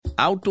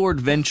outdoor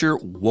adventure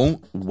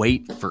won't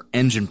wait for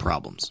engine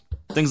problems.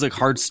 Things like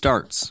hard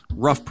starts,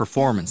 rough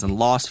performance, and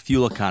lost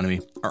fuel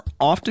economy are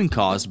often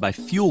caused by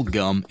fuel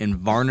gum and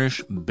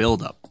varnish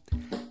buildup.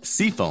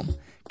 Seafoam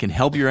can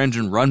help your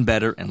engine run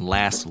better and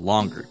last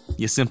longer.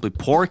 You simply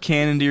pour a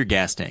can into your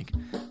gas tank.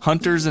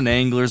 Hunters and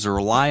anglers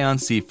rely on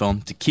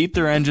Seafoam to keep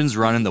their engines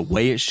running the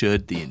way it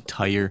should the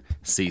entire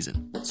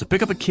season. So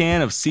pick up a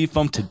can of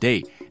Seafoam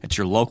today at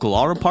your local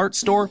auto parts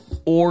store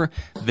or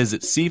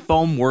visit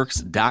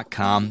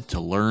seafoamworks.com to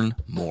learn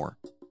more.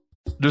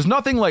 There's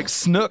nothing like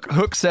snook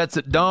hook sets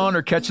at dawn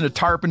or catching a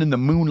tarpon in the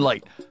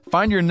moonlight.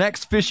 Find your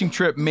next fishing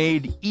trip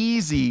made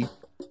easy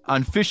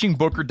on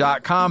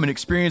fishingbooker.com and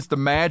experience the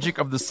magic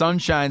of the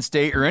Sunshine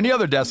State or any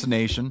other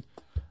destination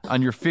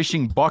on your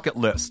fishing bucket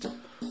list.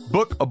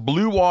 Book a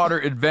blue water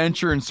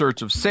adventure in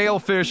search of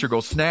sailfish or go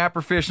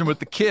snapper fishing with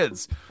the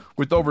kids.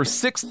 With over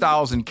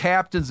 6,000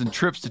 captains and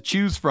trips to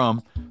choose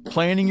from,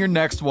 planning your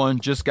next one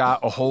just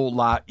got a whole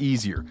lot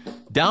easier.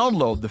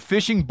 Download the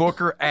Fishing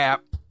Booker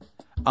app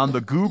on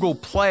the Google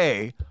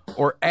Play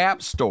or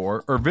App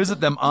Store or visit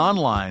them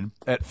online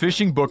at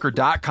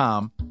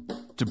fishingbooker.com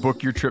to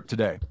book your trip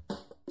today.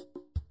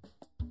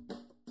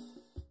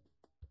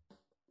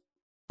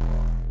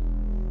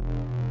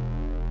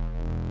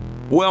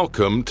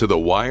 Welcome to the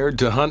Wired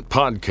to Hunt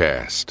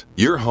podcast,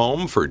 your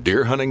home for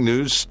deer hunting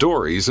news,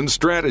 stories, and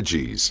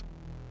strategies.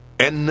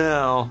 And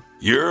now,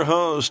 your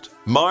host,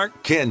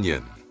 Mark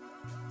Kenyon.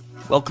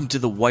 Welcome to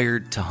the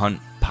Wired to Hunt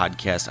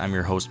podcast. I'm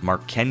your host,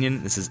 Mark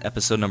Kenyon. This is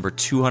episode number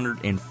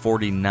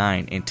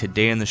 249, and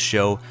today on the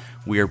show,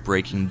 we are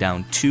breaking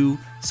down 2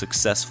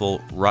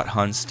 successful rut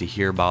hunts to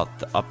hear about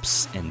the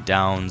ups and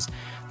downs,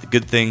 the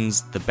good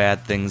things, the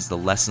bad things, the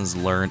lessons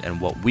learned, and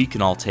what we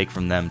can all take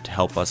from them to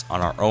help us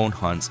on our own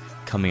hunts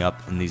coming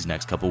up in these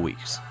next couple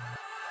weeks.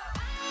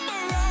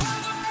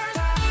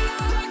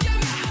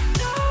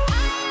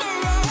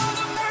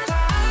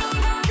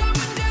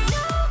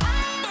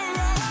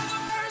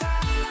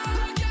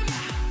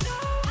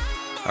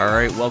 All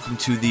right, welcome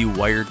to the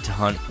Wired to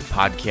Hunt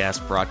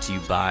podcast brought to you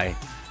by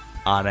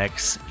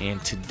onX.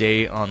 And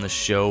today on the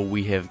show,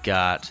 we have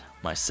got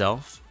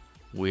myself,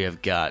 we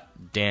have got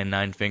Dan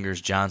Nine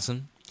Fingers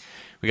Johnson,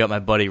 we got my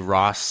buddy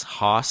Ross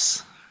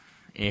Haas,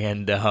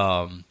 and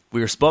we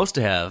were supposed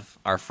to have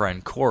our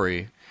friend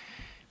Corey,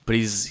 but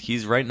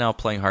he's right now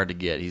playing hard to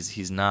get.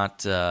 He's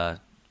not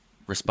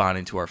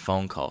responding to our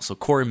phone call. So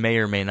Corey may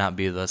or may not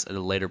be with us at a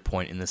later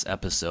point in this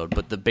episode.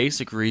 But the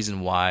basic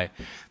reason why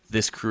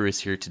this crew is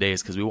here today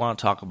is because we want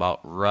to talk about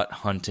rut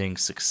hunting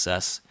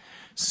success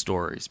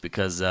stories.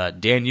 Because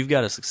Dan, you've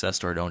got a success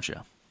story, don't you?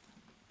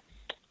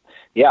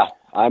 Yeah,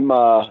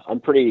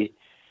 I'm pretty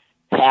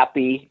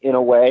happy in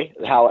a way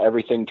how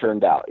everything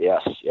turned out.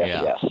 Yes.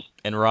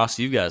 And Ross,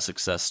 you've got a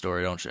success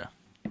story, don't you?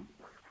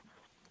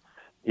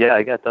 Yeah,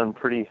 I got done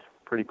pretty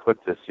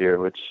quick this year,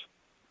 which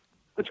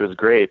was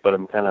great. But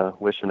I'm kind of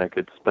wishing I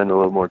could spend a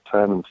little more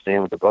time in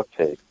stand with the buck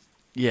take.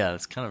 Yeah,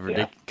 it's kind of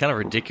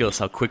ridiculous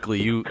how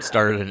quickly you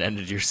started and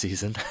ended your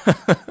season.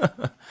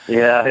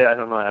 Yeah, I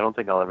don't know. I don't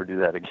think I'll ever do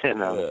that again.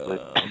 Honestly.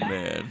 Oh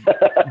man.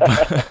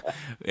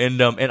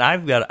 and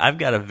I've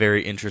got a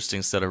very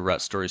interesting set of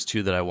rut stories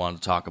too that I want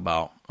to talk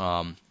about.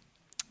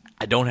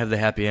 I don't have the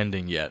happy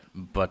ending yet,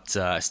 but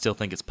I still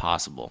think it's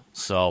possible.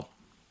 So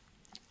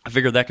I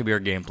figured that could be our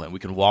game plan. We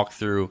can walk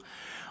through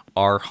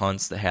our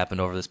hunts that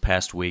happened over this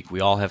past week.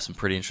 We all have some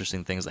pretty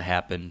interesting things that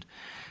happened,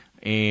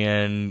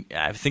 and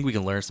I think we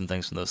can learn some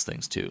things from those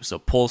things too. So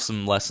pull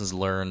some lessons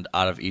learned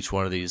out of each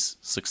one of these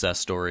success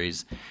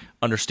stories,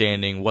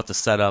 understanding what the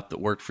setup that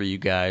worked for you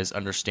guys,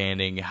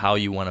 understanding how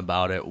you went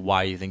about it,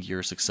 why you think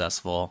you're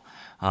successful.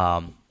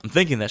 I'm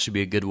thinking that should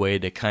be a good way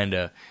to kind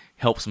of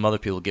help some other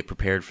people get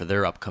prepared for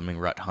their upcoming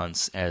rut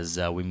hunts as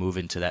we move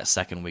into that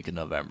second week of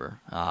November.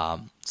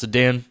 So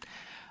Dan,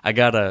 I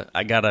gotta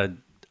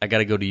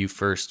go to you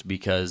first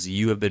because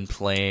you have been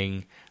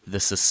playing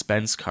the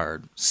suspense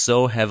card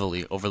so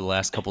heavily over the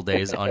last couple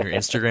days on your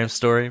Instagram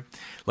story.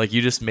 Like,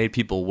 you just made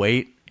people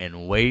wait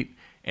and wait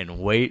and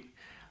wait.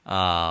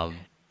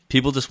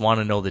 People just want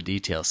to know the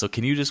details. So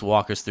can you just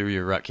walk us through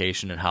your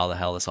rutcation and how the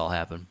hell this all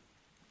happened?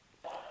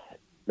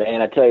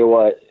 Man, I tell you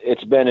what,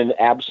 it's been an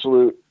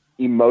absolute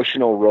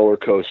emotional roller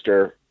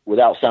coaster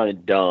without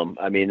sounding dumb.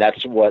 I mean,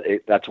 that's what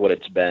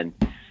it's been.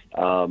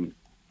 I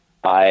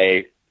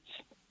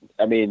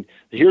mean,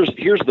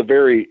 here's the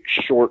very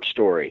short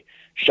story.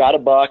 Shot a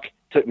buck,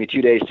 took me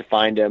 2 days to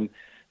find him,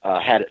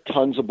 had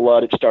tons of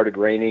blood. It started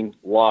raining,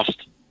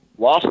 lost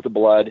the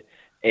blood,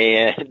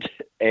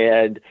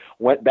 and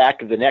went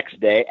back the next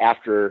day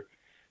after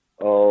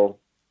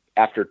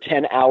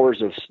 10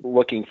 hours of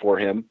looking for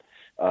him.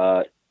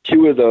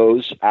 2 of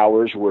those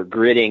hours were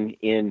gritting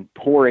in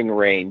pouring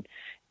rain.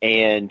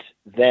 And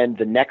then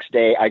the next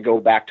day I go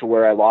back to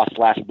where I lost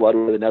last blood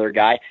with another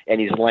guy,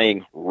 and he's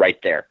laying right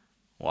there.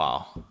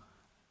 Wow.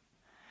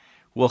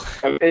 Well,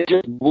 it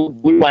just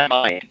blew my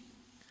mind.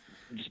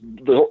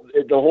 The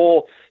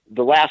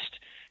last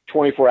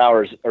 24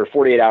 hours or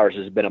 48 hours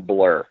has been a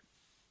blur.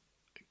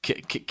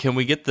 Can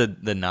we get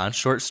the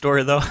non-short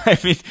story though? I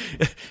mean,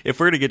 if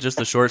we're gonna get just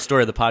the short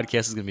story, the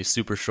podcast is gonna be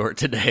super short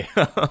today.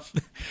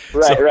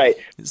 Right.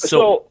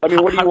 So, I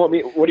mean, what do you want me?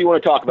 What do you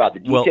want to talk about?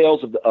 The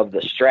details of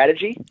the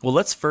strategy? Well,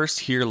 let's first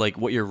hear like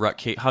what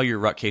how your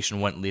rutcation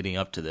went leading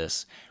up to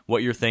this.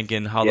 What you're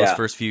thinking, how those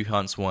first few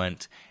hunts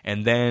went,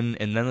 and then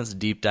let's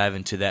deep dive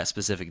into that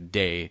specific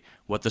day.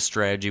 What the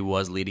strategy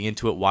was leading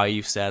into it, why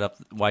you set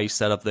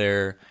up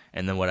there,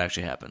 and then what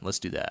actually happened. Let's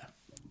do that.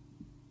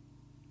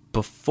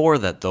 Before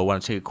that, though, I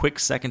want to take a quick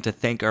second to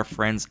thank our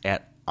friends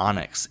at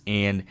onX.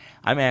 And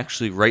I'm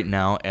actually right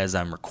now, as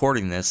I'm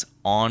recording this,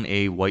 on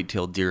a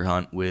white-tailed deer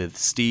hunt with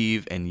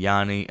Steve and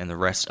Yanni and the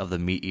rest of the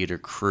Meat Eater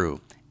crew.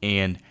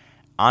 And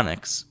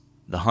onX,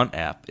 the hunt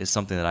app, is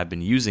something that I've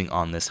been using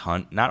on this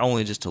hunt, not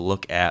only just to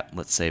look at,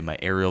 let's say, my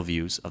aerial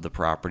views of the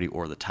property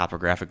or the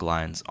topographic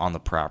lines on the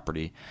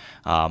property,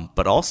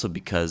 but also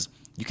because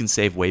you can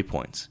save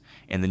waypoints.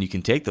 And then you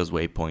can take those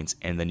waypoints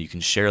and then you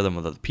can share them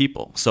with other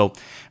people. So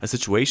a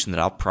situation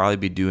that I'll probably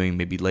be doing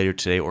maybe later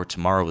today or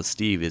tomorrow with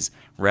Steve is,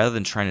 rather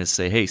than trying to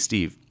say, hey,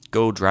 Steve,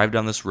 go drive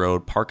down this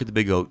road, park at the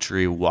big oak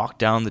tree, walk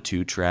down the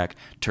 2-track,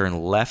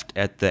 turn left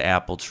at the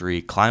apple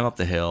tree, climb up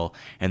the hill,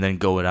 and then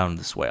go down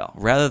the swale.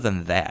 Rather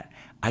than that,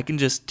 I can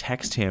just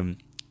text him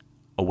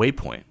a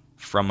waypoint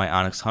from my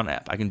onX Hunt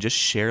app. I can just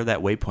share that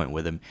waypoint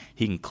with him.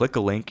 He can click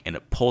a link and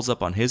it pulls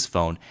up on his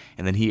phone,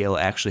 and then he'll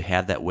actually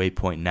have that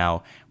waypoint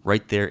now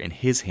right there in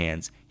his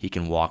hands. He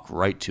can walk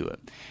right to it.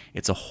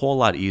 It's a whole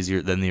lot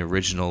easier than the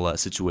original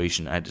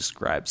situation I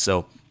described.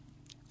 So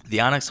the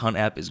onX Hunt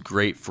app is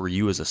great for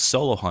you as a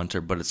solo hunter,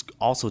 but it's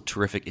also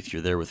terrific if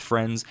you're there with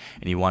friends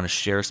and you want to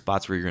share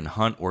spots where you're going to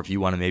hunt, or if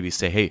you want to maybe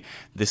say, hey,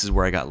 this is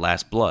where I got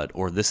last blood,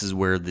 or this is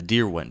where the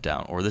deer went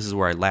down, or this is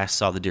where I last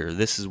saw the deer, or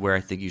this is where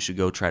I think you should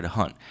go try to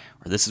hunt,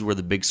 or this is where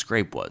the big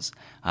scrape was.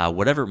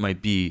 Whatever it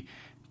might be,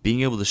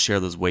 being able to share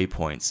those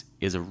waypoints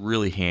is a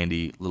really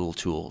handy little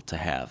tool to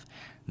have.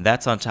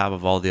 That's on top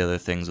of all the other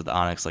things with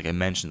onX, like I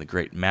mentioned, the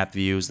great map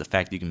views, the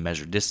fact that you can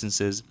measure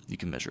distances, you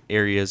can measure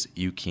areas,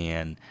 you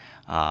can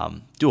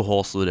do a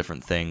whole slew of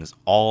different things,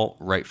 all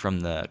right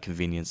from the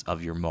convenience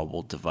of your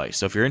mobile device.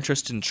 So if you're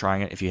interested in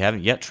trying it, if you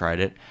haven't yet tried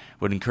it, I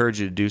would encourage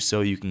you to do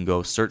so. You can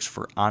go search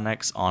for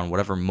onX on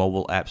whatever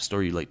mobile app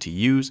store you like to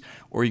use,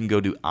 or you can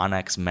go to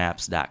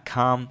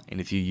onxmaps.com, and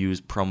if you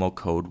use promo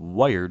code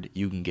WIRED,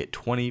 you can get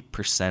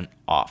 20%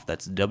 off.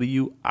 That's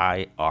WIRED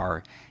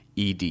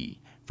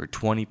for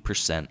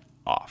 20%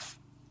 off.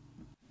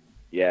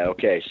 Yeah,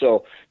 okay.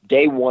 So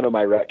day one of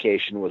my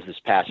rutcation was this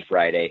past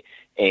Friday,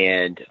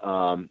 and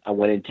I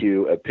went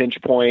into a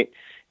pinch point,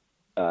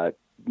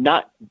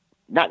 not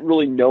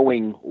really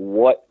knowing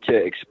what to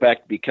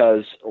expect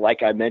because,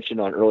 like I mentioned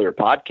on earlier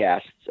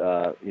podcasts,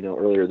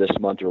 earlier this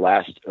month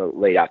or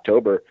late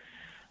October,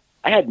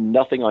 I had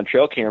nothing on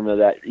trail camera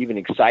that even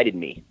excited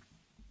me.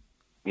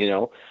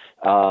 There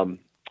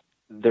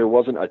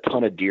wasn't a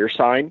ton of deer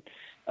sign.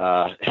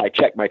 I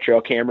checked my trail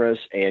cameras,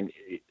 and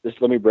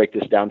let me break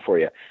this down for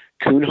you.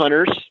 Coon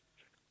hunters,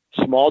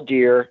 small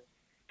deer,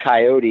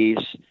 coyotes,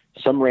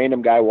 some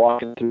random guy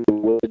walking through the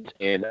woods,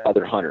 and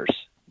other hunters.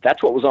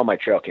 That's what was on my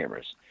trail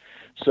cameras.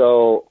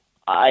 So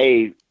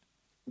I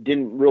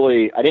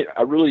really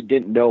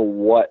didn't know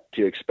what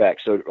to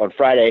expect. So on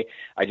Friday,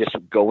 I just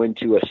go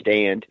into a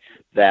stand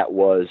that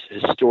was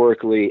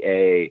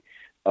historically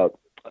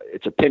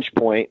it's a pinch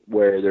point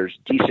where there's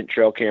decent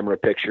trail camera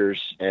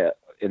pictures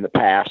in the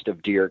past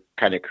of deer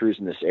kind of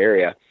cruising this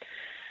area.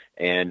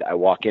 And I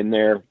walk in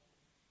there,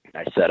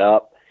 I set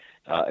up,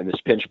 in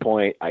this pinch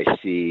point, I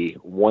see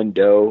one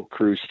doe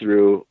cruise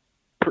through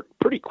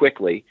pretty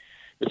quickly.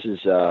 This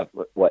is,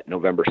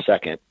 November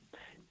 2nd.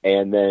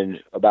 And then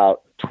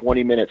about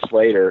 20 minutes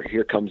later,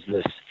 here comes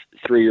this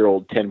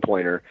 3-year-old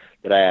 10-pointer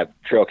that I have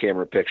trail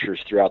camera pictures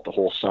throughout the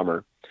whole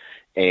summer.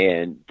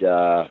 And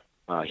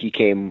he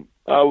came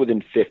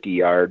within 50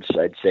 yards,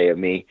 I'd say, of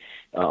me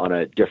on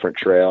a different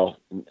trail.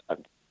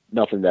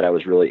 Nothing that I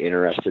was really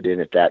interested in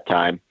at that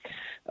time.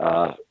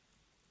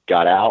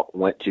 Got out,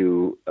 went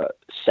to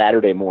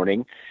Saturday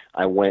morning.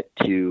 I went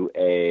to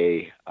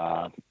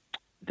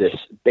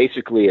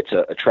it's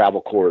a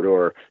travel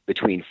corridor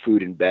between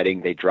food and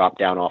bedding. They drop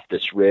down off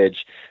this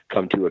ridge,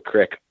 come to a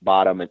creek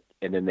bottom, and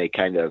then they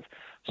kind of,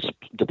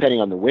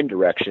 depending on the wind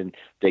direction,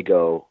 they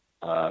go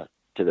to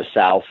the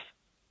south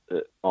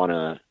on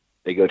a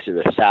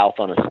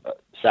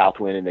south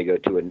wind, and they go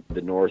to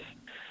the north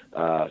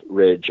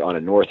ridge on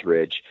a north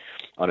ridge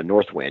on a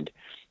north wind.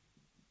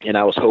 And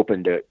I was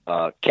hoping to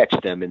catch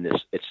them in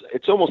this.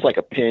 It's almost like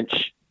a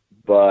pinch,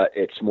 but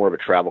it's more of a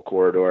travel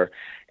corridor.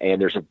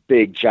 And there's a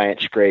big giant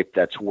scrape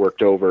that's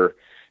worked over,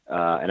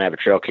 and I have a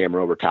trail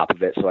camera over top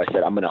of it. So I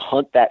said, I'm going to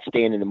hunt that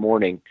stand in the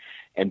morning,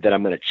 and then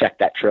I'm going to check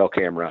that trail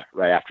camera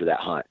right after that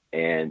hunt.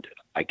 And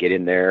I get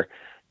in there.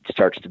 It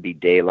starts to be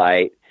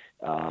daylight.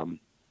 I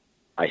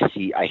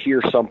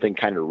hear something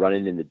kind of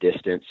running in the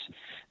distance.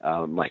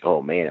 I'm like,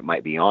 oh man, it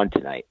might be on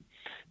tonight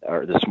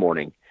or this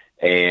morning.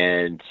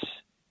 And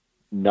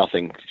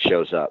nothing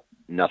shows up.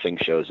 I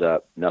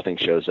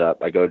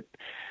go,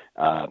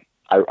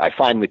 I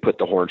finally put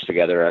the horns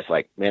together. I was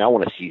like, man, I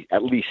want to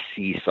at least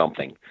see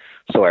something.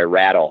 So I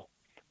rattle,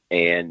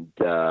 and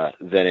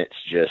then it's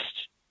just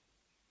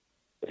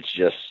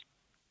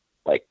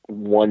like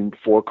one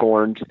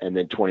fork-horned, and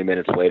then 20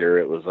 minutes later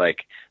it was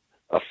like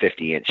a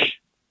 50-inch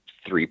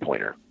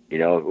 3-pointer. You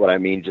know what I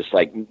mean? Just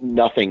like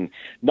nothing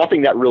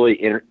that really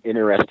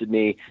interested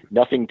me,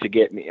 nothing to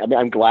get me. I mean,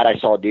 I'm glad I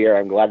saw deer.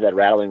 I'm glad that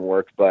rattling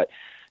worked, but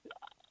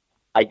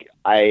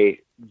I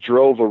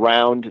drove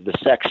around the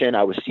section.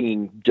 I was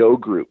seeing doe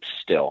groups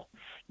still.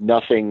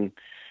 Nothing,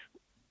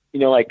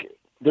 like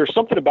there's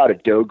something about a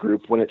doe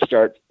group when it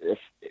starts, if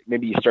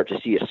maybe you start to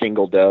see a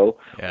single doe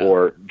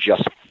or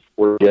just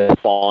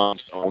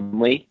fawns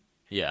only.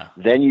 Yeah.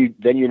 Then you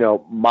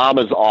know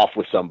mama's off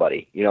with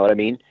somebody. You know what I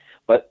mean?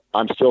 But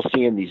I'm still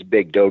seeing these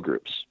big doe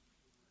groups.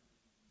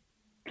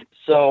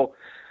 So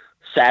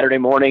Saturday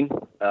morning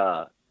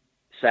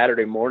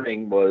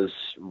was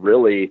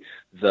really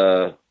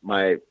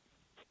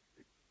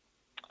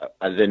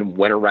I then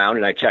went around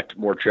and I checked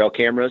more trail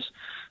cameras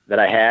that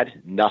I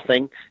had,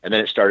 nothing. And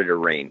then it started to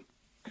rain.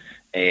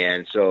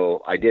 And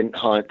so it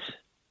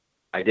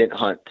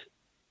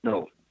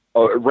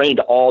rained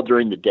all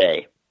during the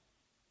day.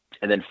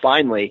 And then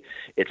finally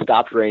it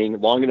stopped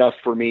raining long enough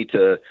for me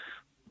to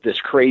this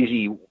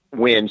crazy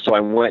wind. So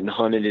I went and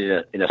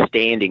hunted in a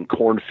standing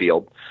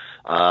cornfield,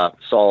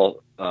 saw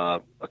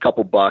a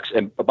couple bucks.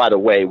 And by the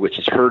way, which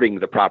is hurting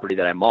the property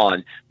that I'm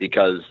on,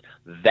 because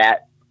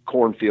that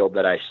cornfield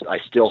that I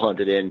still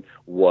hunted in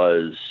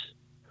was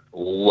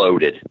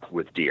loaded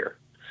with deer.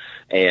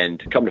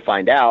 And come to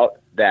find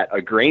out that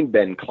a grain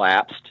bin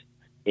collapsed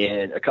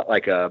and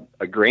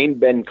a grain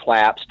bin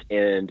collapsed,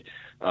 and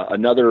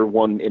another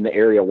one in the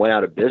area went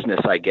out of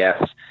business, I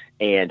guess.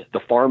 And the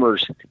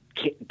farmers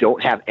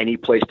don't have any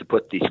place to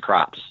put these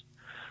crops.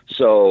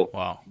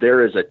 So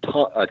There is a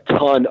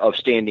ton of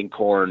standing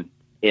corn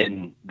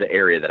in the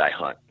area that I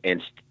hunt,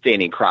 and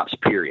standing crops,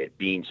 period,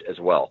 beans as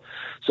well.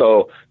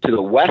 So to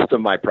the west of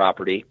my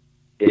property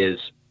is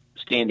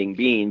standing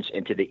beans,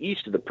 and to the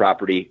east of the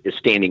property is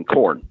standing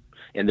corn,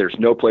 and there's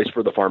no place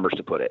for the farmers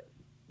to put it.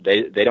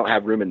 They don't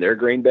have room in their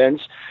grain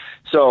bins.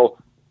 So,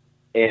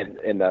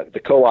 and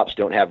the co-ops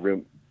don't have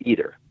room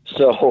either.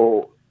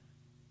 So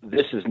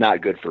this is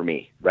not good for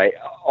me, right?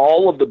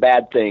 All of the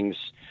bad things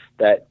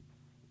that,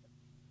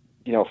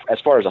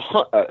 as far as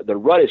the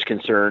rut is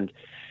concerned,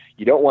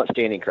 you don't want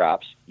standing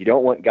crops. You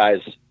don't want guys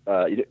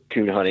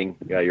coon hunting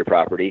your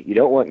property. You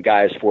don't want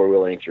guys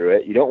four-wheeling through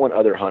it. You don't want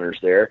other hunters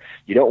there.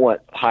 You don't want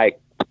high,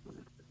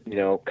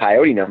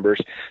 coyote numbers.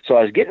 So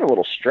I was getting a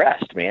little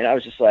stressed, man. I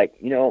was just like,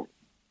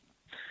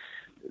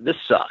 this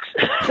sucks.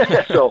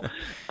 So,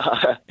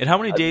 and how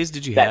many days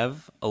did you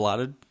have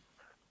allotted?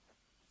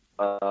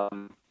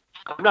 I'm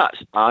not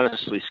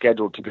honestly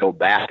scheduled to go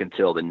back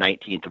until the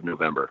 19th of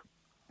November.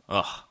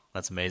 Oh,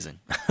 that's amazing.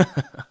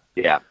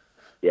 Yeah.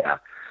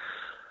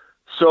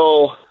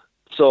 So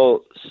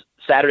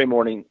Saturday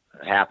morning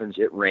happens.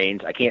 It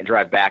rains. I can't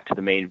drive back to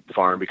the main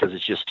farm because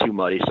it's just too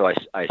muddy. So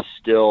I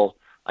still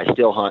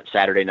hunt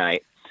Saturday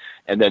night,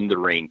 and then the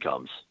rain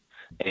comes,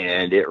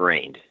 and it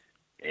rained,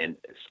 and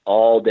it's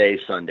all day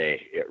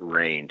Sunday. It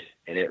rained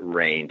and it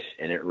rained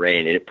and it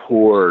rained and it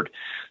poured.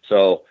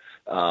 So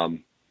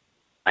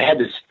I had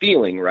this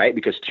feeling, right?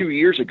 Because 2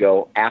 years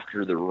ago,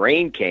 after the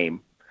rain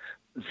came,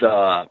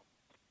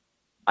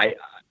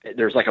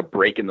 there's like a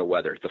break in the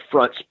weather. The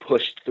fronts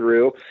pushed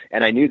through,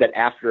 and I knew that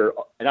after,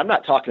 and I'm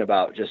not talking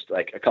about just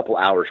like a couple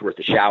hours worth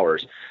of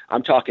showers.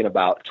 I'm talking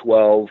about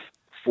 12,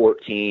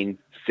 14,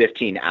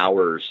 15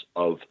 hours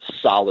of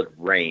solid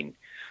rain.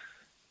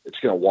 It's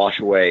going to wash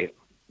away.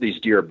 These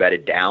deer are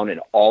bedded down,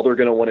 and all they're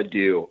going to want to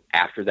do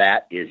after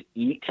that is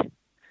eat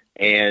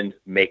and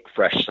make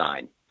fresh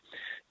sign.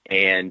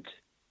 And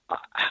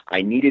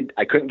I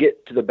couldn't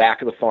get to the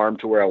back of the farm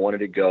to where I wanted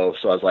to go.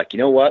 So I was like, you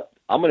know what?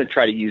 I'm going to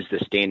try to use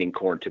this standing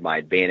corn to my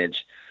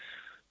advantage,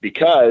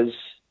 because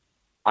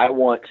I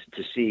want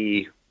to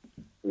see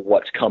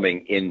what's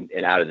coming in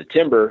and out of the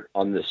timber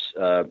on this,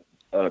 a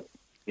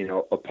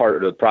part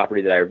of the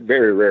property that I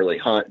very rarely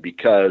hunt,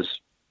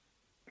 because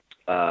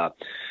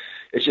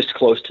it's just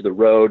close to the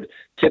road.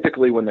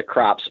 Typically when the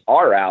crops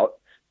are out,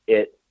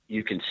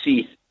 you can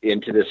see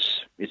into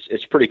this,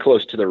 it's pretty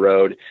close to the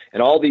road,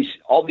 and all these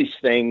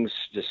things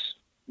just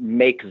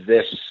make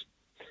this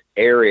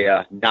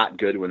area not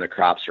good when the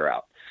crops are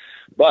out.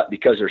 But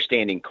because they're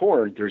standing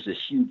corn, there's this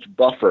huge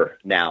buffer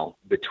now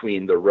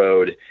between the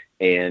road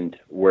and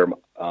where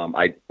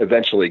I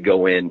eventually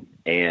go in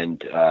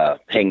and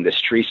hang this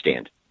tree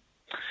stand.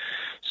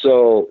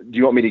 So do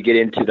you want me to get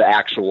into the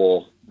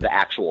actual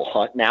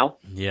hunt now?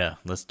 Yeah,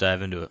 let's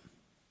dive into it.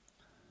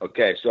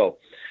 Okay, so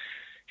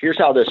here's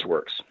how this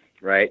works,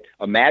 right?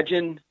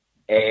 Imagine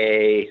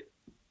a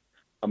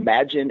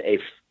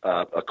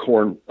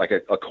corn, like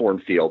a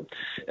cornfield,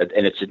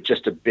 and it's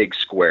just a big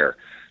square.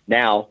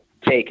 Now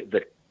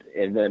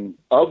and then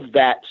of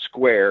that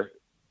square,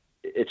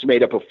 it's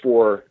made up of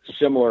 4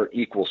 similar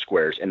equal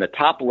squares, and the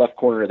top left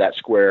corner of that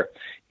square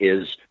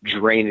is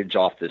drainage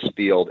off this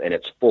field, and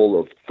it's full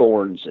of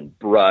thorns and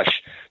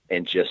brush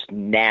and just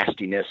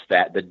nastiness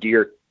that the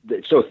deer,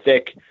 it's so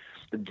thick,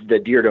 the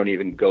deer don't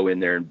even go in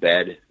there in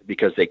bed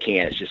because they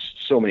can't. It's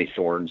just so many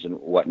thorns and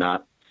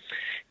whatnot.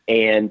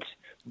 And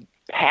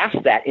past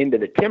that into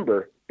the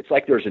timber, it's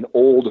like there's an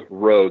old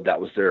road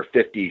that was there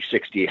 50,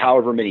 60,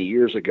 however many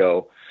years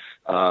ago,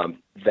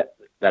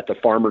 that the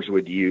farmers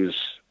would use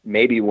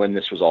maybe when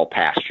this was all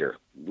pasture,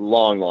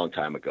 long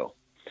time ago.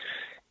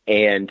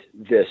 And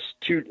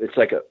it's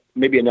like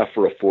maybe enough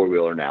for a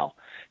four-wheeler now.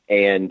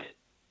 And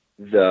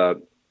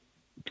the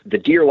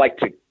deer like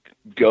to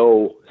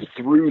go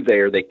through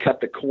there. They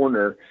cut the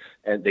corner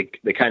and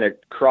they kind of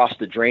cross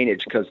the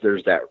drainage because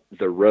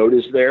the road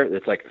is there.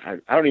 It's like,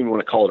 I don't even want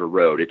to call it a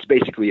road. It's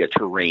basically a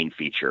terrain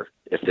feature,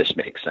 if this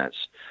makes sense,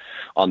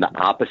 on the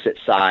opposite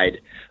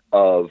side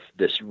of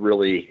this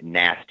really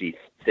nasty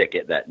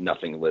thicket that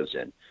nothing lives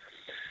in.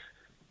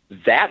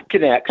 That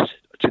connects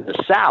to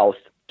the south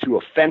to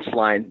a fence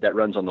line that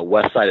runs on the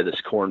west side of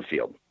this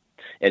cornfield.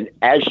 And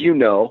as you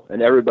know,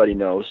 and everybody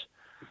knows,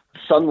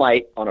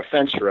 sunlight on a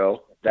fence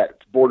row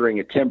that's bordering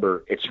a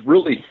timber, it's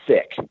really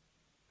thick,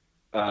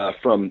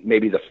 from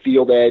maybe the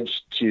field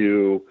edge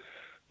to,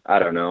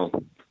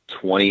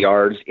 20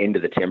 yards into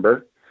the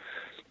timber.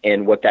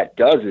 And what that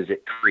does is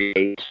it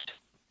creates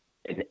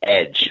an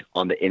edge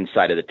on the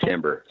inside of the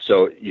timber.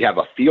 So you have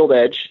a field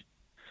edge,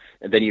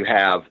 and then you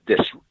have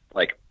this,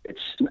 like,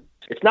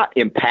 it's not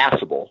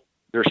impassable.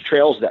 There's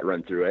trails that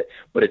run through it,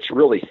 but it's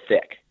really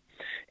thick.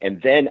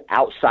 And then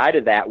outside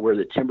of that, where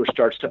the timber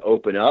starts to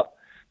open up,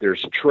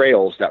 there's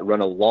trails that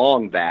run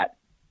along that,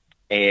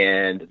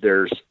 and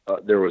there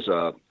was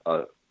a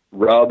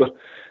rub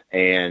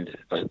and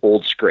an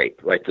old scrape.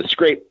 Right, the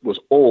scrape was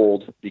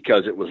old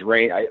because it was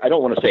rain. I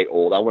don't want to say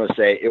old. I want to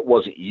say it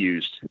wasn't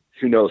used.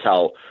 Who knows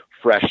how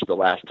fresh the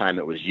last time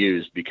it was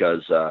used,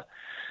 because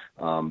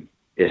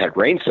it had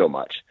rained so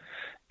much.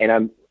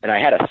 And I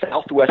had a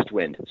southwest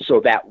wind, so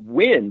that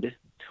wind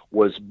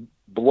was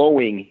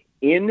blowing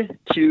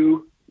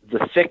into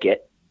the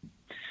thicket,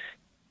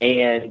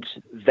 and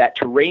that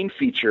terrain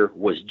feature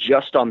was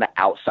just on the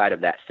outside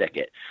of that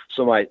thicket.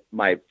 So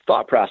my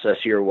thought process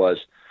here was,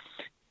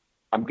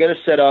 I'm going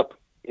to set up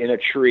in a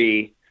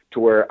tree to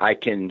where I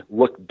can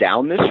look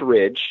down this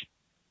ridge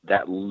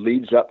that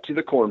leads up to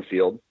the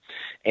cornfield,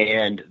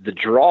 and the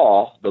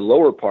draw, the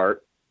lower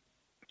part.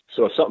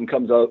 So if something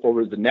comes up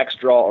over the next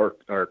draw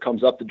or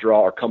comes up the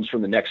draw or comes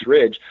from the next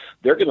ridge,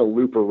 they're going to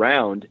loop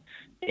around,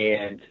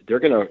 and they're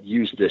going to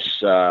use this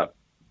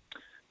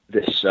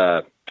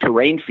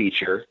terrain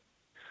feature,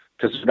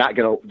 because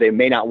they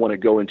may not want to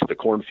go into the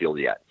cornfield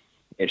yet.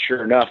 And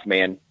sure enough,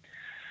 man,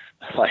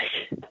 like,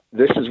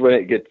 this is when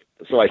it gets,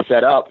 so I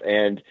set up,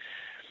 and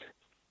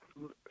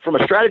from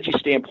a strategy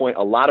standpoint,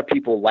 a lot of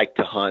people like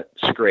to hunt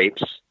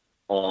scrapes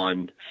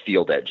on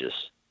field edges.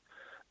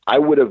 I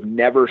would have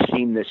never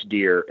seen this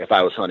deer if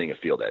I was hunting a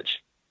field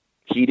edge.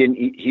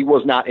 He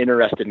was not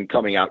interested in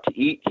coming out to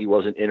eat. He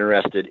wasn't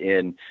interested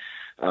in,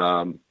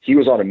 he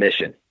was on a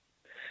mission.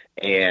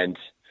 And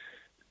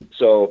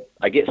so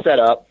I get set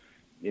up,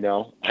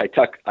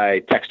 I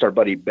text our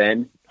buddy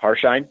Ben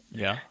Harshine.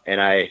 Yeah.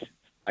 And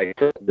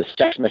the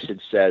text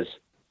message says,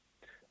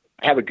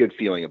 I have a good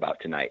feeling about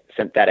tonight.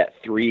 Sent that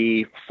at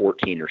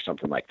 3:14 or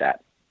something like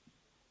that.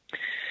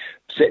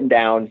 Sitting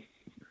down,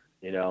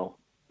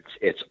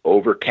 it's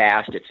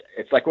overcast.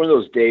 It's like one of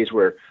those days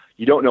where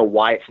you don't know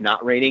why it's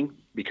not raining,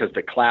 because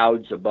the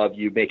clouds above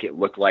you make it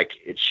look like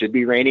it should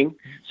be raining.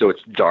 So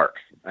it's dark.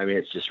 I mean,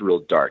 it's just real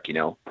dark,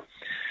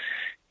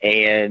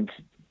 and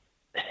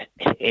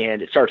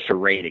it starts to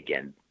rain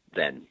again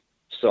then.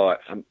 So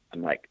I'm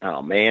like,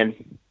 oh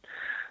man,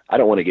 I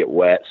don't want to get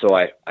wet. So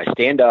I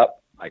stand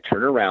up, I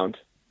turn around,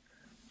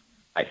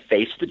 I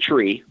face the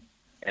tree,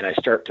 and I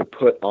start to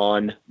put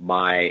on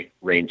my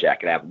rain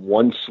jacket. I have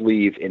one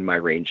sleeve in my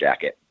rain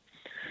jacket,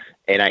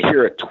 and I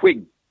hear a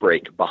twig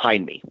break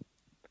behind me.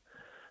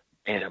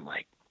 And I'm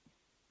like,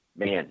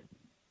 man,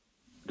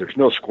 there's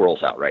no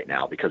squirrels out right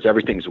now because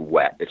everything's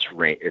wet. It's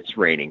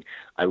raining.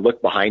 I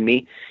look behind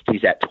me.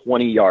 He's at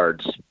 20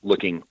 yards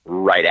looking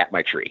right at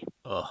my tree.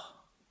 Ugh.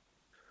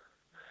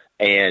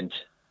 And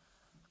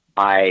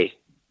I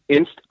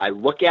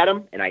look at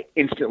him, and I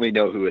instantly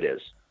know who it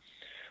is.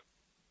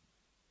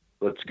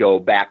 Let's go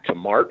back to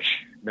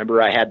March.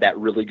 Remember, I had that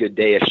really good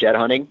day of shed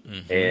hunting,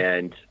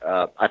 and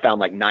I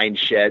found like 9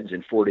 sheds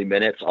in 40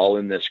 minutes, all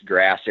in this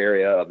grass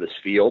area of this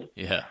field.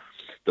 Yeah.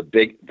 The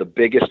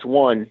biggest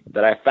one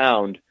that I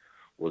found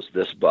was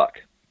this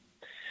buck,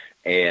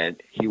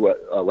 and he was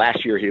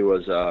last year. He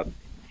was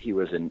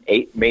an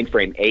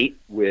mainframe 8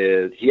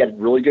 he had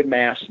really good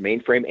mass,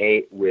 mainframe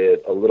 8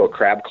 with a little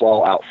crab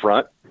claw out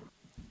front,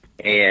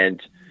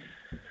 and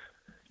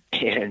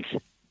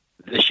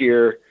this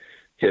year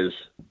his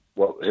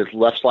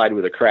left side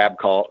with a crab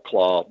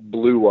claw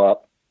blew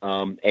up,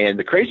 and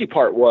the crazy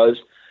part was,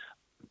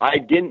 I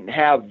didn't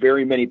have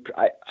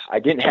I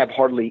didn't have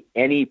hardly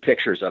any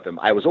pictures of him.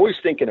 I was always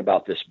thinking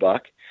about this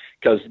buck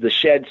because the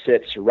shed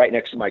sits right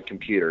next to my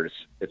computer.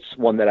 It's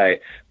one that I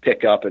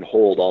pick up and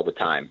hold all the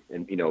time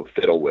and,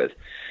 fiddle with.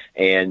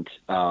 And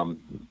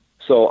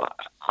so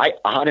I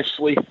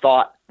honestly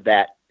thought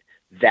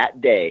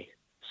that day,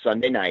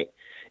 Sunday night,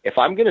 if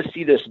I'm going to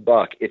see this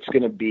buck, it's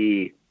going to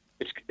be,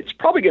 it's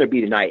probably going to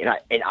be tonight.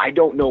 And I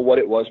don't know what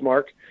it was,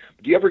 Mark.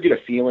 Do you ever get a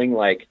feeling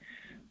like,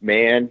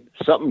 man,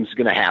 something's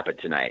going to happen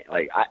tonight?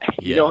 Like,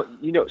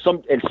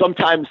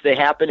 sometimes they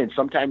happen and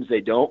sometimes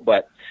they don't,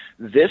 but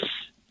this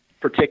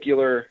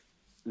particular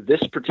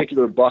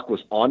buck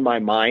was on my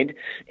mind,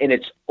 and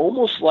it's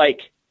almost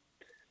like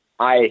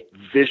I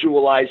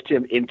visualized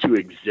him into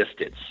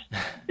existence.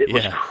 It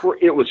was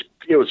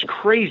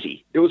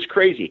crazy. It was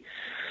crazy.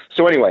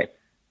 So anyway,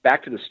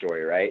 back to the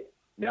story, right?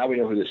 Now we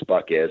know who this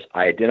buck is.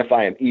 I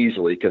identify him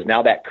easily because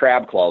now that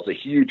crab claw is a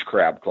huge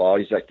crab claw.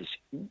 He's like this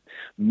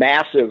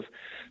massive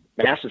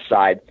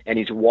side, and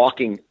he's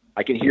walking.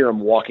 I can hear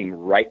him walking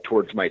right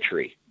towards my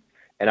tree.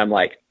 And I'm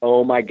like,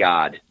 oh my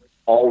God,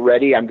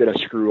 already I'm going to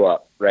screw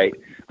up, right?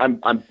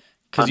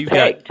 Because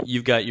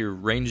you've got your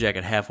rain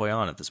jacket halfway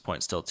on at this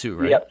point still too,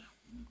 right? Yep.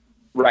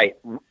 Right.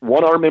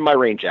 One arm in my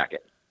rain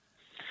jacket.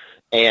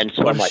 And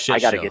so I'm like, I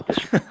got to get this.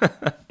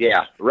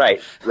 Yeah,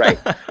 right.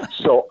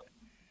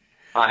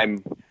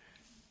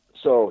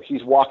 So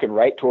he's walking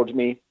right towards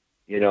me,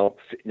 now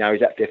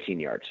he's at 15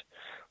 yards.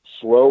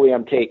 Slowly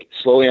I'm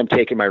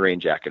taking my rain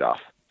jacket off.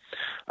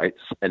 I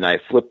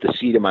flip the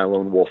seat of my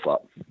lone wolf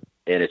up,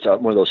 and it's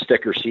one of those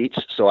thicker seats.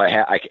 So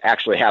I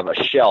actually have a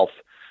shelf,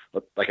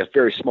 like a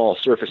very small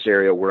surface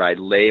area where I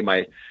lay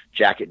my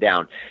jacket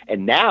down.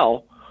 And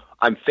now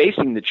I'm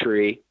facing the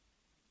tree,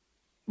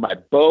 my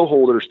bow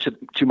holder's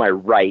to my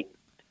right,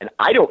 and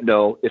I don't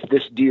know if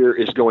this deer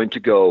is going to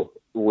go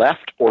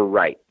left or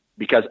right,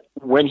 because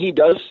when he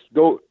does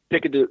go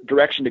pick a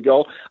direction to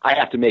go, I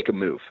have to make a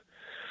move.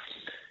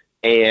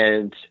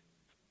 And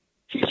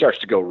he starts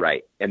to go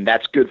right, and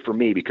that's good for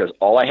me because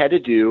all I had to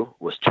do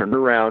was turn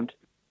around,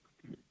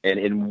 and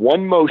in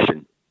one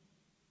motion,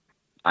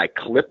 I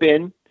clip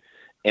in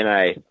and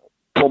I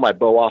pull my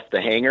bow off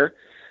the hanger.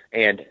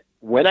 And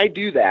when I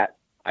do that,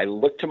 I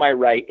look to my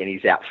right, and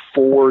he's at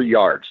 4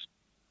 yards.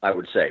 I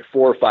would say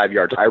 4 or 5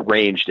 yards. I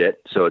ranged it,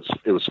 so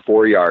it was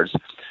 4 yards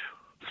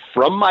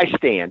from my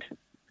stand,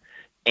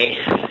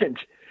 and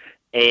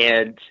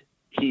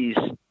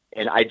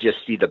I just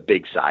see the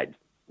big side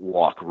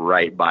walk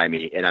right by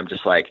me, and I'm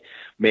just like,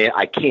 man,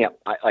 I can't.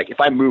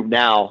 If I move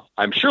now,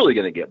 I'm surely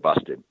going to get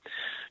busted.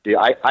 Dude,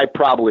 I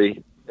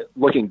probably,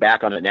 looking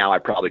back on it now, I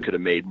probably could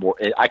have made more.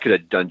 I could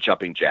have done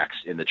jumping jacks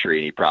in the tree,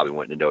 and he probably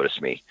wouldn't have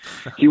noticed me.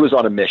 He was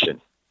on a mission.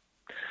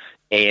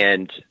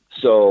 And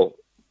so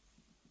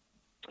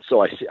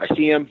I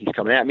see him, he's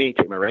coming at me,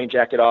 take my rain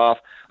jacket off,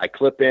 I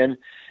clip in,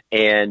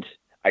 and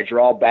I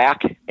draw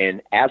back.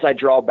 And as I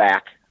draw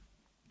back,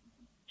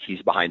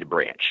 he's behind a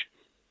branch.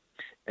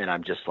 And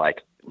I'm just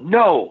like,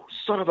 no,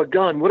 son of a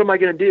gun, what am I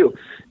going to do?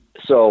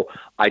 So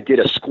I did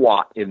a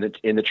squat in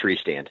the tree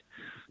stand.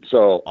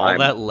 So all I'm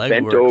that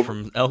legwork over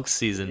from elk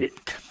season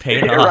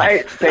paid off.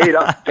 Right,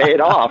 paid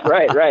off.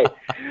 Right.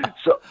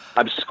 So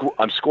I'm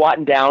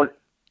squatting down,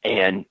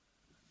 and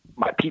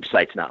my peep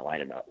sight's not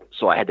lining up.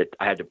 So I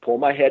had to pull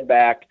my head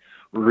back,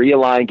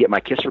 realign, get my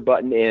kisser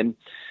button in,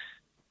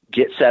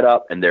 get set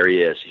up, and there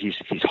he is. He's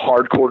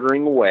hard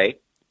quartering away,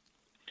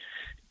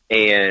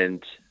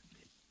 and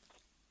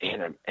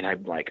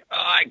I'm like, oh,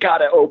 I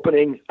got an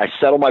opening. I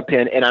settle my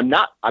pin, and I'm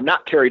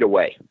not carried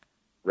away,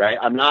 right?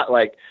 I'm not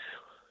like,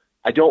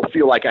 I don't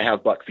feel like I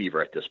have buck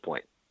fever at this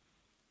point,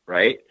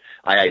 right?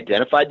 I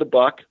identified the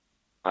buck.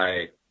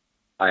 I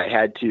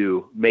had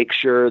to make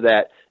sure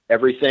that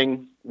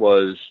everything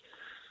was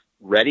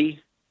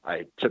ready.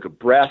 I took a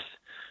breath,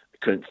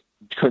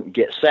 couldn't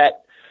get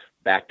set,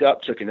 backed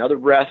up, took another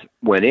breath,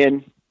 went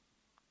in,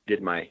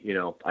 did my,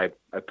 I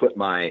put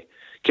my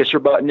kisser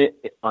button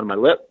on my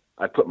lip.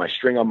 I put my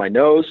string on my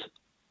nose,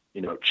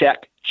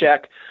 check,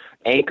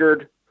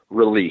 anchored,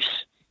 release.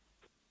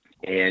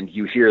 And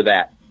you hear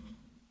that,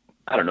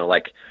 I don't know,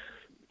 like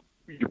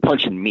you're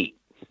punching meat,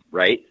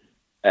 right?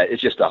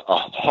 It's just a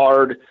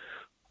hard,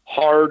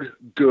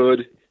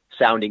 good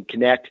sounding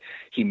connect.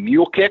 He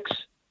mule kicks,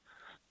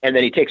 and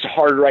then he takes a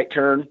hard right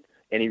turn,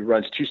 and he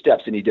runs 2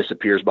 steps, and he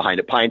disappears behind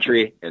a pine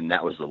tree. And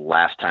that was the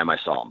last time I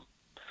saw him.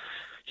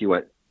 He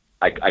went,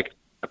 I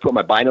put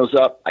my binos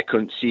up. I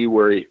couldn't see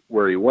where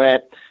he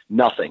went,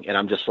 nothing. And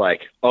I'm just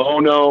like, oh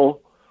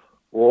no,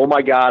 oh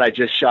my God, I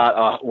just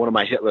shot one of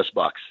my hitless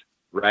bucks,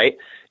 right?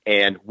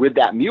 And with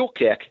that mule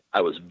kick,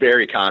 I was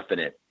very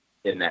confident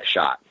in that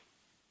shot,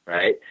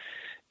 right?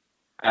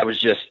 I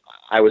was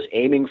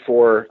aiming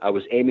for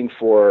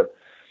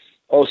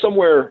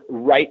somewhere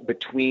right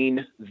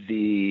between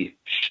the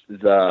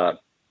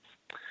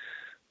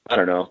I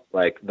don't know,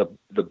 like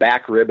the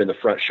back rib and the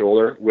front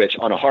shoulder, which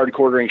on a hard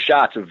quartering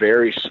shot's a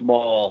very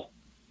small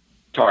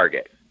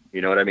target.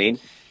 You know what I mean?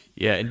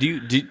 Yeah. And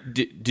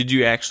did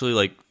you actually,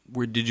 like,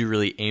 where did you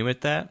really aim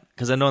at that?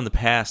 Because I know in the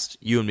past,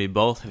 you and me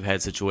both have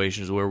had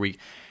situations where we,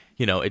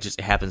 it just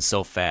happens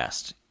so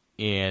fast.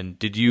 And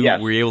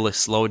were you able to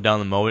slow down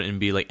the moment and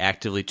be like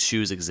actively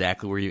choose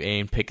exactly where you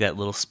aim, pick that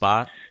little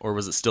spot, or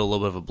was it still a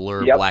little bit of a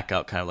blur,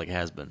 blackout, kind of like it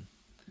has been?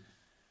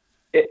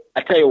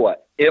 I tell you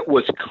what, it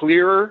was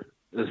clearer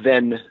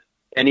than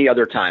any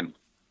other time.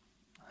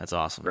 That's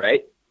awesome.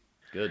 Right.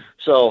 Good.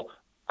 So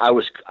I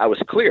was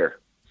clear.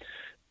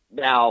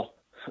 Now,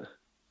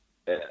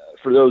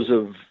 for those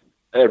of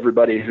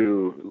everybody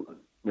who,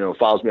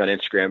 follows me on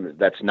Instagram,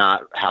 that's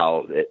not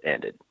how it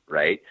ended.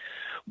 Right.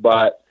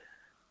 But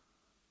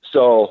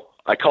so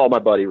I called my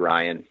buddy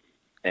Ryan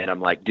and I'm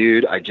like,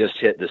 dude, I just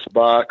hit this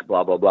buck,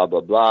 blah, blah, blah,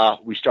 blah, blah.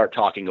 We start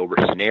talking over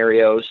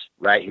scenarios,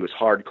 right? He was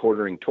hard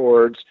quartering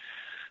towards.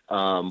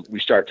 We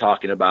start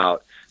talking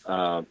about,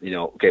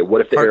 okay,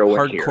 what if the arrow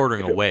went here? Hard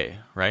quartering away,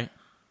 right?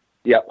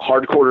 Yeah,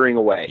 hard quartering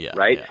away, Yeah,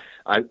 right?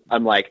 yeah.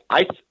 I'm like,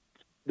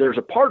 there's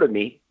a part of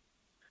me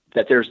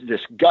that there's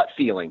this gut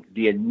feeling,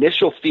 the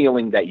initial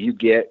feeling that you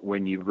get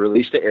when you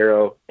release the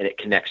arrow and it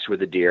connects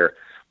with a deer.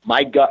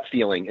 My gut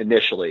feeling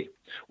initially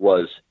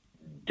was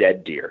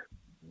dead deer.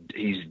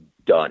 He's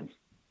done.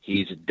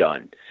 He's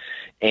done.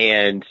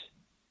 And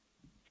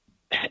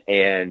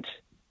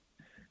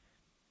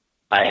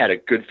I had a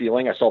good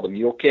feeling. I saw the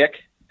mule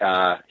kick.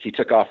 He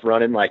took off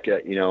running like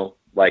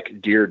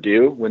deer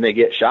do when they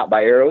get shot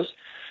by arrows.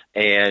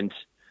 And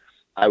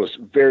I was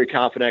very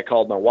confident. I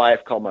called my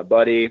wife, called my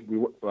buddy,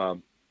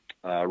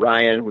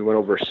 Ryan. We went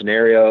over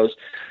scenarios.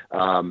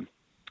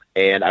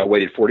 And I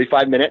waited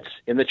 45 minutes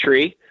in the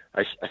tree.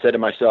 I said to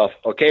myself,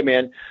 okay,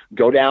 man,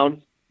 go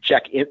down,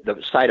 check in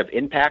the site of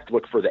impact,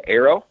 look for the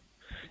arrow.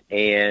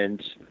 And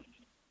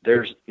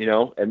that's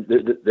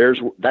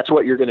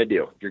what you're going to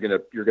do. You're going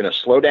to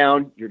slow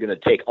down. You're going to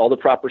take all the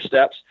proper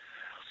steps.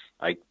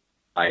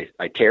 I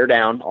tear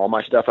down all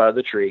my stuff out of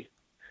the tree.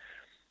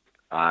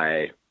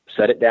 I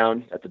set it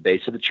down at the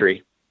base of the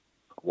tree,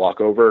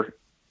 walk over,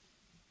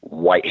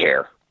 white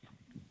hair.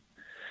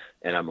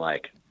 And I'm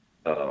like,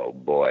 oh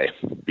boy,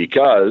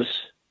 because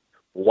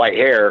white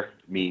hair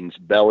means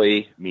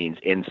belly, means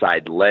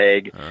inside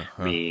leg,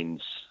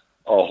 means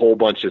a whole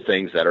bunch of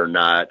things that are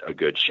not a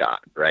good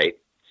shot. Right.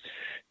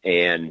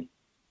 And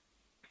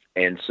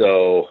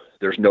so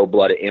there's no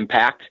blood at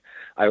impact.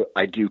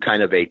 I do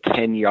kind of a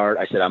 10-yard.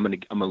 I said, I'm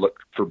going to look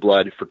for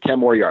blood for 10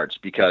 more yards,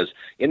 because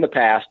in the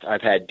past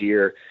I've had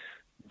deer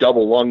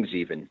double lungs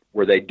even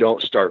where they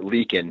don't start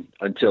leaking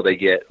until they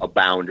get a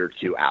bound or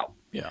two out.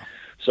 Yeah.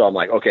 So I'm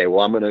like, okay, well,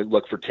 I'm going to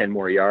look for 10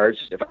 more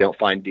yards. If I don't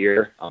find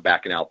deer, I'm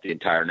backing out the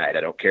entire night.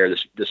 I don't care.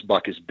 This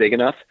buck is big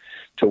enough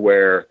to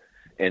where,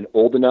 and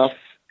old enough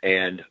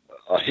and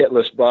a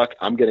hitless buck,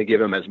 I'm going to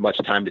give him as much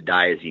time to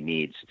die as he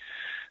needs.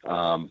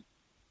 And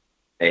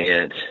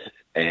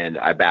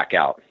I back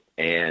out.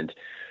 And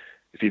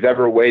if you've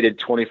ever waited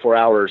 24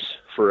 hours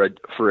for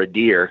a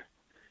deer,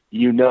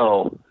 you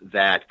know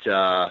that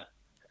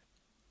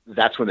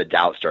that's when the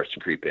doubt starts to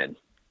creep in,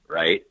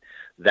 right?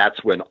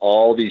 That's when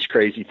all these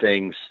crazy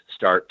things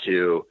start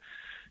to,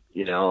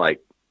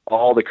 like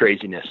all the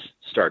craziness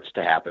starts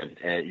to happen,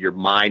 and your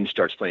mind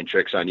starts playing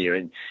tricks on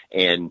you.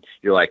 And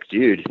you're like,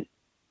 dude,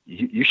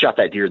 you shot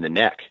that deer in the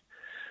neck.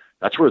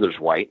 That's where there's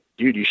white.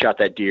 Dude, you shot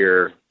that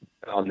deer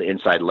on the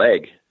inside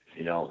leg,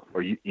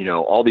 or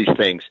all these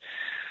things.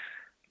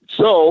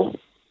 So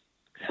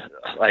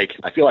like,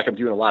 I feel like I'm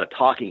doing a lot of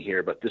talking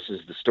here, but this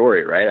is the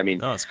story, right? I mean,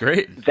 no, it's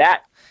great.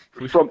 That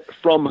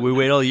from we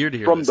wait all year to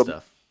hear this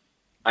stuff.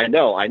 I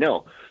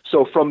know.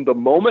 So from the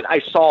moment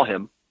I saw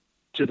him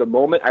to the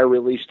moment I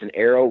released an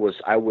arrow was,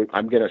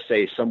 I'm going to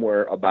say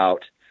somewhere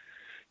about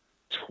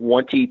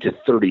 20 to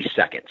 30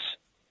 seconds.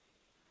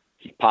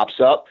 He pops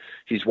up.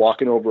 He's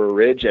walking over a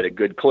ridge at a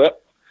good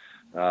clip.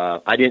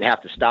 I didn't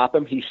have to stop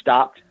him. He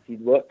stopped. He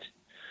looked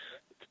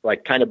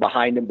like kind of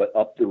behind him, but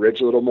up the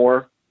ridge a little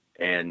more.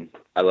 And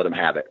I let him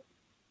have it.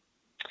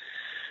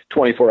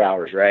 24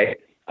 hours, right?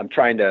 I'm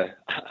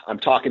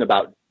talking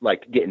about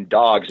like getting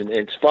dogs. And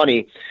it's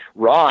funny,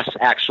 Ross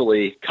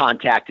actually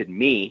contacted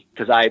me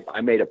because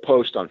I made a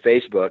post on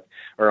Facebook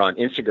or on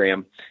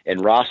Instagram,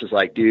 and Ross is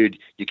like, dude,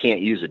 you can't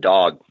use a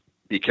dog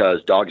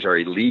because dogs are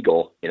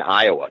illegal in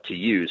Iowa to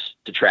use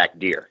to track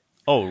deer.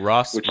 Oh,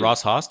 Ross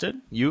Haas did?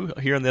 You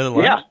here on the other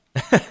line?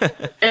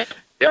 Yeah.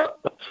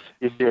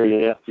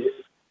 Yeah.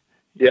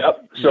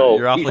 Yep. So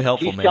you're awfully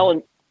helpful,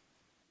 man.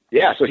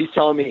 So he's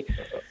telling me,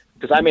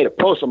 because I made a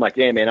post, I'm like,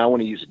 damn, man, I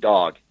want to use a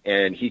dog.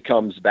 And he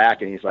comes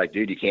back and he's like,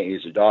 dude, you can't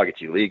use a dog. It's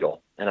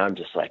illegal. And I'm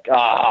just like,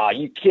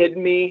 you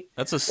kidding me?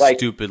 That's a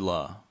stupid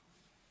law.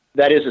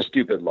 That is a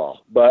stupid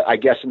law. But I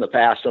guess in the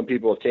past, some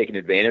people have taken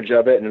advantage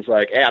of it. And it's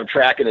like, hey, I'm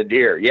tracking a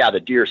deer. Yeah, the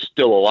deer's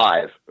still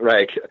alive.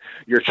 Right?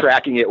 You're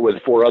tracking it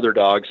with 4 other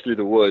dogs through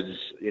the woods,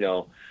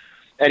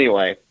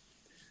 Anyway,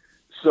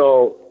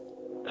 so,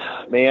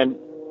 man,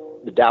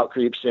 the doubt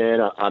creeps in.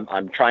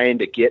 I'm trying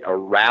to get a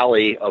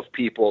rally of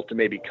people to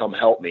maybe come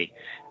help me.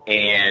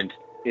 And,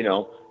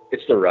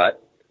 it's the rut.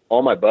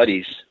 All my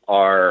buddies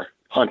are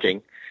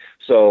hunting.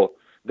 So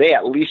they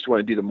at least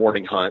want to do the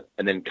morning hunt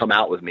and then come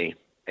out with me.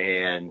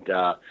 And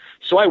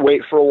so I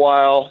wait for a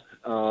while.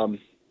 And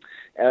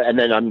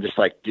then I'm just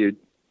like, dude,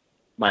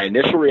 my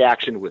initial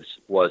reaction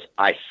was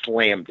I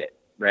slammed it,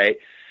 right?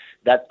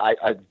 That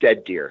I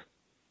dead deer.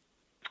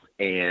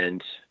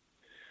 And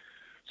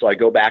so I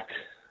go back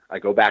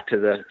to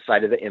the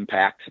site of the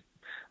impact.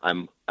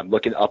 I'm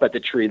looking up at the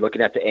tree,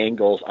 looking at the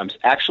angles. I'm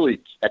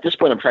actually, at this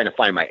point, I'm trying to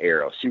find my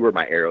arrow, see where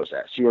my arrow's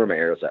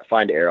at,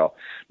 find arrow,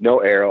 no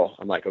arrow.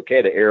 I'm like,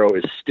 okay, the arrow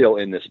is still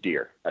in this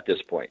deer at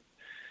this point.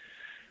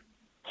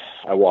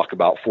 I walk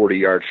about 40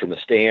 yards from the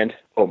stand.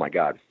 Oh my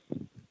God,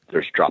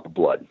 there's a drop of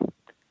blood.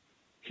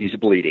 He's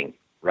bleeding,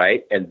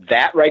 right? And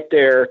that right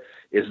there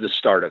is the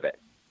start of it,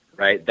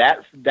 right?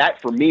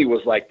 That for me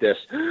was like this,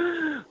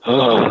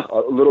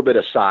 a little bit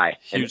of sigh.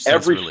 Huge and sense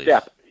every of relief.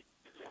 step,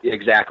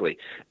 exactly.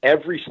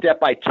 Every step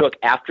I took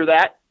after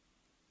that,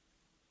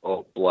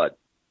 oh, blood,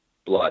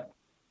 a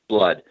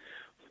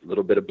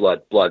little bit of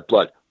blood,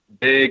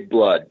 big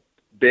blood.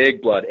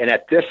 And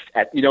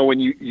when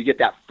you get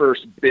that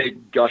first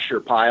big gusher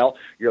pile,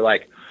 you're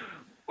like,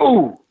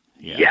 oh,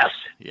 yes,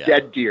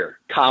 dead deer,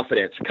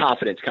 confidence,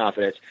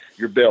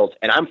 you're built.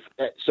 And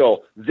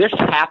so this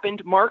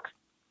happened, Mark.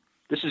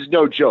 This is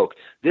no joke.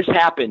 This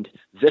happened,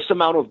 this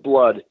amount of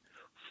blood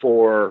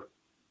for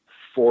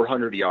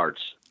 400 yards.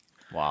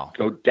 Wow.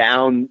 Go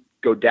down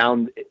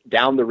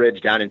the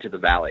ridge, down into the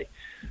valley.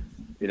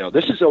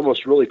 This is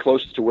almost really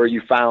close to where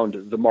you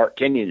found the Mark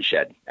Kenyon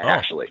shed,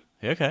 actually.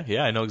 Okay.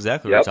 Yeah, I know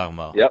exactly what you're talking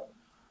about.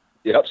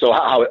 Yep. So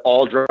how it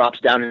all drops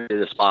down into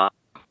the spot.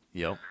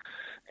 Yep.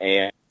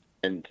 And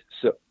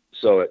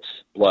so it's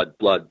blood,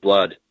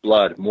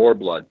 more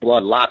blood,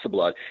 lots of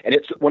blood. And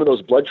it's one of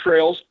those blood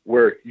trails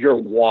where you're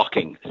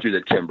walking through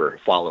the timber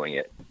following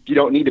it. You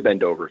don't need to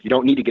bend over. You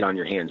don't need to get on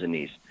your hands and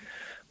knees.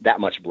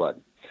 That much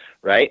blood,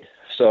 right?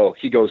 So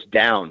he goes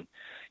down.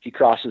 He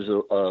crosses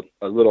a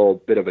little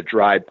bit of a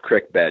dry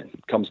creek bed,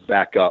 comes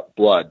back up,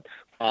 blood,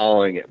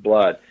 following it,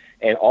 blood.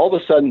 And all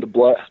of a sudden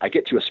I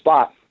get to a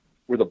spot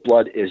where the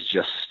blood is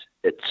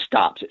it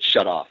stops, it's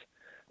shut off.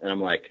 And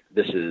I'm like,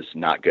 this is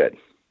not good.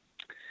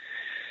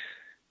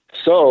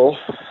 So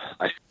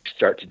I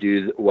start to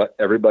do what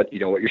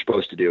everybody, what you're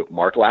supposed to do,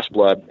 mark last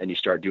blood, and you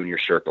start doing your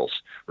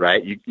circles,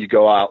 right? You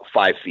go out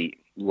 5 feet,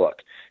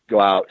 look,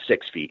 go out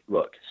 6 feet,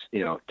 look,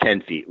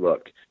 10 feet,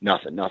 look,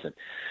 nothing.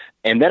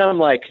 And then I'm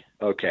like,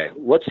 okay,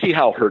 let's see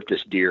how hurt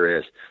this deer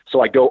is.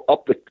 So I go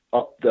up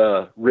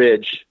the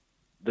ridge,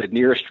 the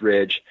nearest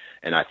ridge,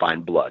 and I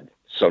find blood.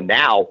 So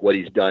now what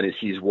he's done is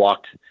he's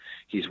walked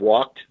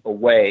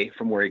away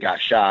from where he got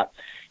shot.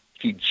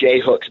 He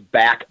J-hooks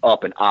back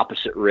up an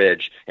opposite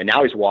ridge, and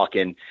now he's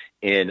walking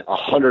in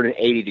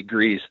 180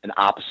 degrees an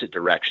opposite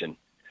direction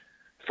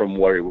from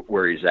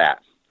where he's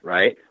at,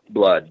 right?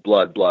 Blood.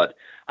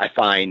 I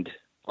find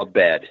a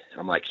bed.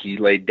 I'm like, he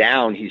laid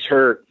down, he's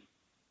hurt.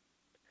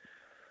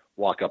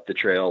 Walk up the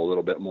trail a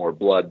little bit more,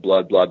 blood.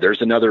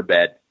 There's another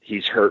bed.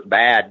 He's hurt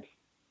bad,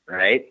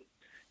 right?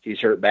 He's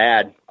hurt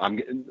bad.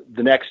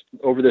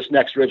 Over this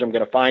next ridge, I'm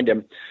going to find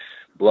him.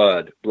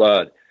 Blood.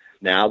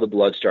 Now the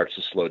blood starts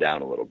to slow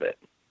down a little bit,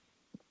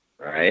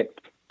 right?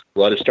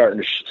 Blood is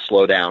starting to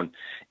slow down,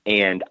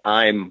 and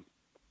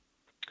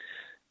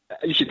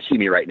you should see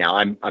me right now.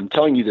 I'm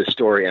telling you this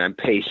story, and I'm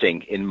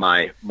pacing in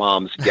my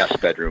mom's guest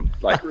bedroom,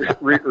 like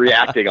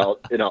reacting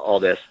all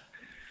this.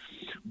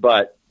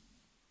 But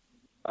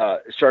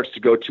it starts to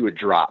go to a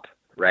drop,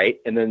 right?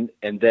 And then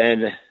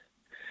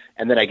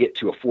I get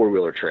to a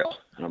 4-wheeler trail,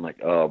 and I'm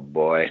like, oh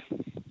boy.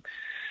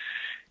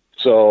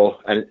 So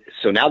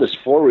now this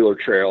 4-wheeler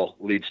trail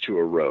leads to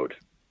a road,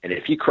 and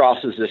if he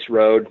crosses this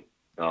road,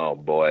 oh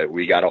boy,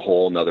 we got a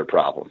whole nother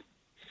problem.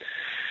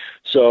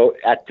 So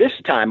at this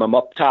time, I'm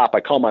up top.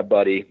 I call my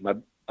buddy,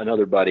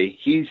 another buddy.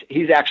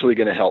 He's actually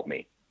going to help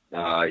me.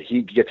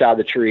 He gets out of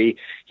the tree.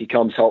 He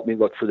comes help me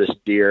look for this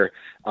deer.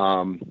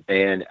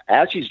 And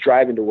as he's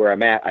driving to where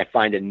I'm at, I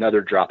find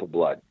another drop of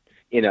blood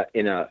in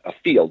a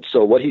field.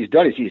 So what he's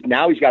done is he's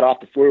got off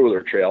the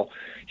 4-wheeler trail.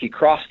 He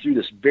crossed through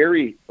this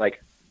very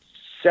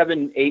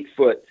 7-8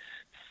 foot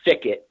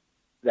thicket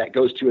that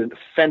goes to a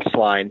fence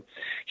line.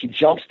 He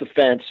jumps the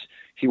fence.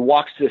 He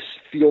walks this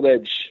field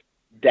edge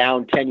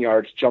down 10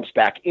 yards, jumps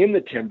back in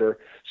the timber.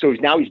 So he's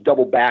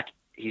double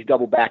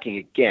backing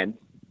again.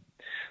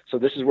 So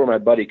this is where my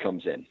buddy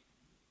comes in.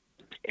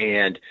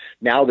 And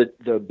now that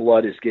the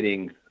blood is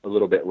getting a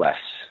little bit less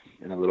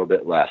and a little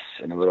bit less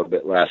and a little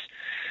bit less,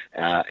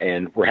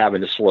 and we're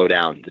having to slow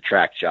down the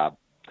track job.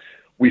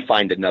 We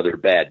find another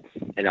bed,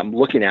 and I'm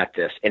looking at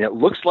this, and it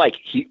looks like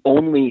he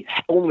only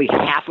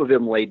half of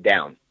him laid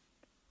down,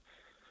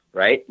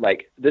 right?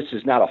 Like this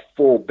is not a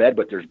full bed,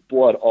 but there's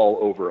blood all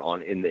over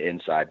in the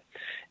inside.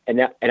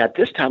 And at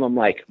this time, I'm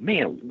like,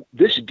 man,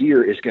 this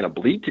deer is going to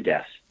bleed to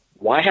death.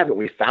 Why haven't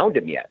we found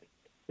him yet?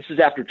 This is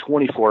after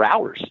 24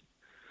 hours.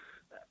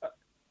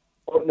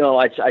 No,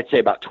 I'd say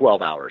about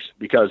 12 hours,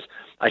 because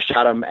I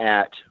shot him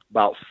at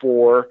about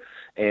 4,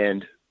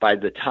 and by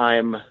the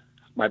time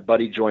my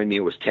buddy joined me,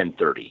 it was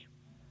 10:30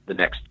 the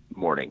next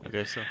morning.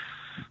 Okay, so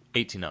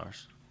 18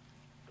 hours.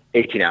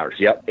 18 hours,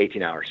 yep,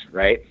 18 hours,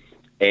 right?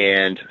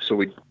 And so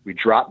we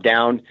dropped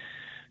down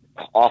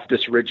off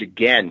this ridge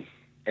again,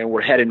 and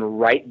we're heading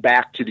right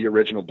back to the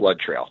original blood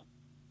trail.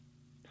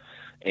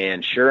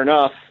 And sure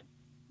enough,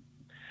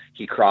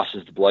 he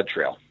crosses the blood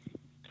trail.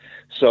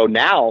 So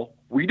now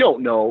we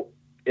don't know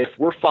if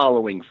we're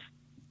following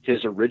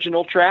his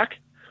original track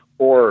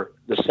or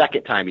the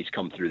second time he's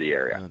come through the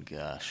area. Oh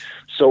gosh.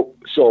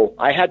 So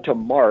I had to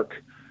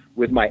mark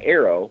with my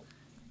arrow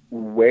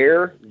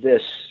where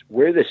this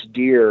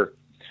deer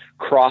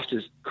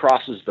crosses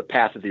the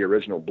path of the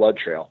original blood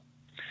trail.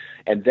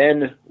 And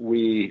then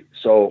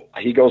so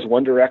he goes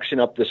one direction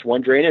up this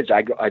one drainage.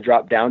 I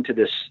drop down to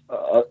this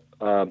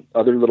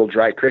other little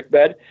dry creek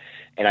bed,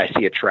 and I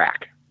see a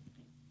track.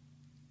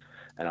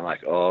 And I'm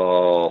like,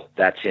 oh,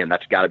 that's him.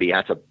 That's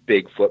a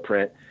big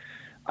footprint.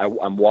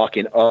 I'm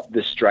walking up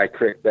this dry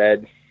creek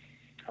bed.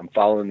 I'm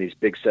following these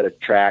big set of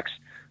tracks.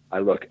 I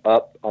look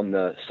up on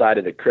the side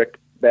of the creek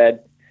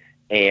bed,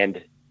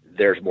 and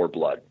there's more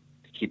blood.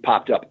 He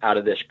popped up out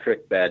of this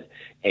creek bed,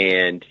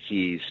 and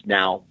he's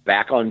now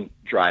back on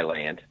dry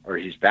land, or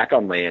he's back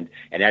on land.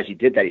 And as he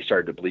did that, he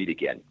started to bleed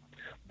again.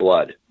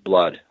 Blood,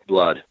 blood,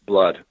 blood,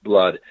 blood,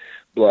 blood,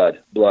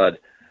 blood, blood.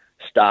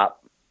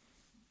 Stop.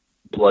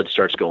 Blood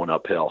starts going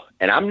uphill.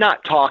 And I'm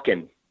not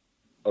talking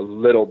a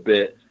little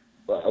bit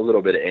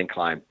of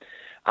incline.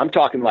 I'm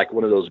talking like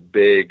one of those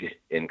big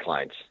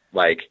inclines.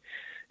 Like,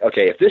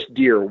 okay, if this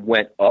deer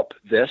went up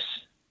this,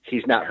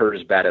 he's not hurt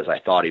as bad as I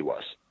thought he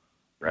was.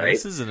 Right?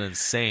 This is an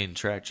insane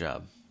track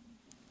job.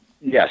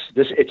 Yes,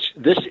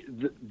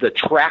 the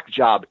track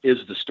job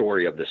is the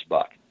story of this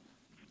buck.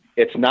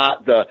 It's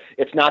not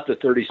the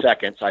 30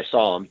 seconds I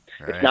saw him.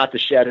 Right. It's not the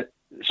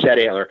shed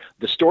antler.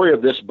 The story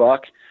of this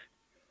buck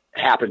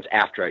happens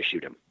after I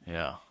shoot him.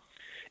 Yeah.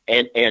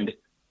 And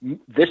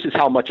this is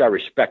how much I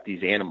respect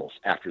these animals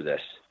after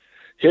this.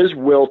 His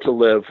will to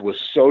live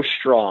was so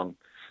strong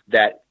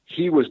that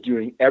he was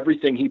doing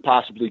everything he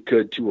possibly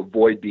could to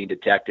avoid being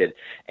detected.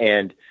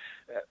 And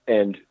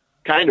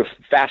kind of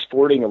fast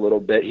forwarding a little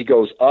bit, he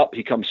goes up,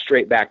 he comes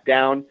straight back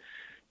down.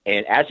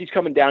 And as he's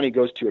coming down, he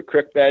goes to a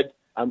creek bed.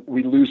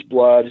 We lose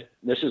blood.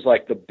 This is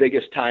like the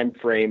biggest time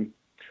frame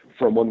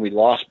from when we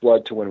lost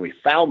blood to when we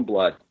found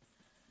blood.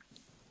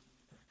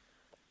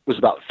 Was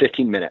about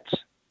 15 minutes.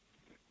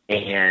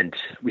 And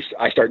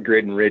I start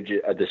grading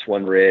this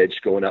one ridge,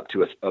 going up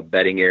to a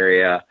bedding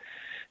area.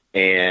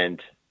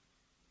 And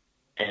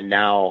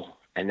now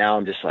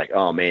I'm just like,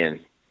 oh man,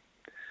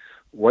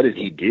 what did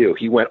he do?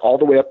 He went all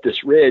the way up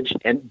this ridge,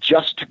 and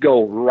just to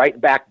go right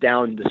back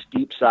down the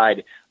steep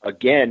side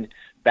again,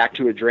 back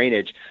to a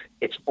drainage.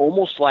 It's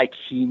almost like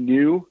he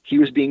knew he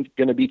was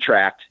going to be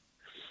tracked,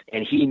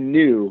 and he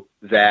knew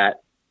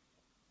that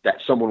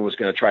someone was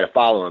going to try to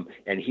follow him,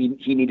 and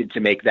he needed to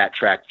make that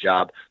track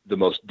job the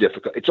most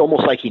difficult. It's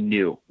almost like he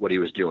knew what he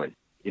was doing.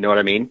 You know what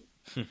I mean?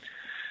 Then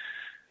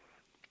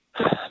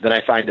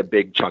I find a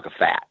big chunk of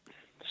fat.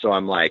 So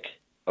I'm like,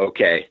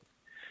 okay,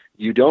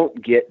 you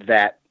don't get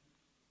that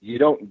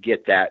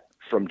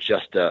from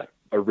just a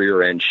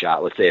rear end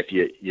shot. Let's say if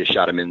you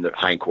shot him in the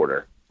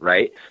hindquarter,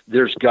 right?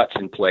 There's guts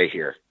in play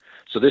here.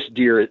 So this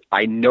deer,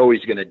 I know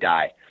he's going to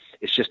die.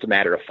 It's just a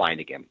matter of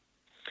finding him.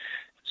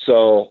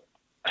 So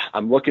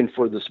I'm looking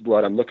for this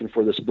blood.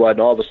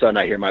 And all of a sudden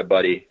I hear my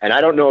buddy, and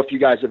I don't know if you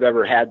guys have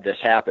ever had this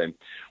happen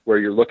where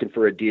you're looking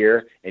for a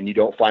deer and you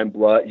don't find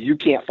blood. You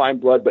can't find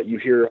blood, but you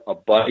hear a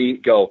buddy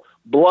go,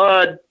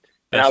 blood.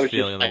 Best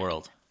feeling in the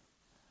world.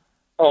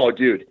 Oh,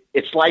 dude,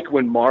 it's like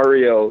when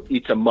Mario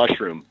eats a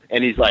mushroom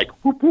and he's like,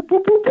 whoop, whoop,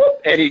 whoop, whoop,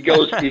 whoop, and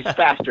he's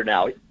faster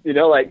now. You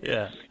know, like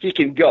He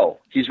can go.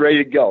 He's ready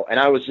to go. And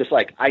I was just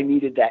like, I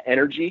needed that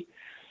energy.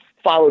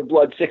 Followed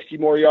blood 60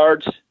 more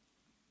yards,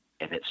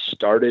 and it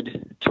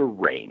started to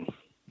rain.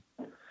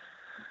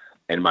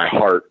 And my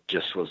heart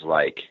just was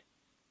like,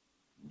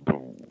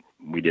 boom.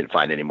 We didn't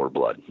find any more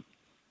blood.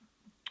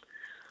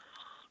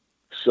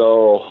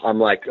 So I'm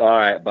like, all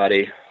right,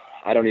 buddy,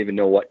 I don't even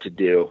know what to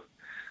do.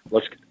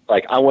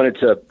 I wanted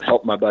to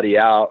help my buddy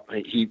out.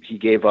 He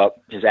gave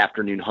up his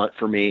afternoon hunt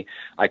for me.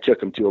 I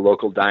took him to a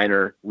local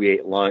diner. We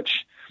ate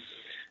lunch,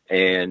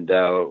 and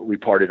we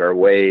parted our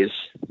ways.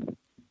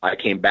 I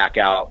came back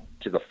out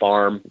to the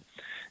farm,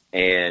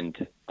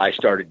 and I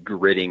started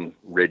gritting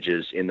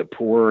ridges in the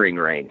pouring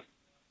rain.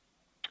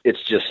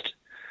 It's just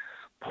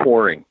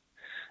pouring.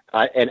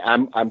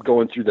 I'm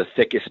going through the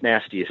thickest,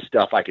 nastiest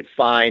stuff I could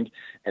find,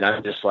 and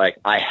I'm just like,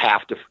 I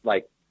have to,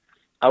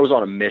 I was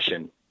on a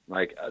mission.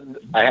 Like,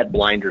 I had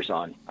blinders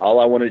on. All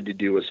I wanted to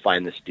do was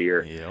find this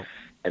deer. Yep.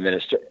 And then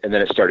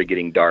it started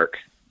getting dark,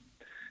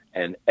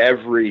 and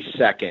every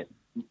second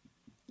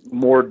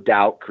more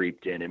doubt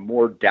creeped in, and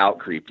more doubt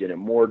creeped in, and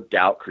more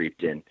doubt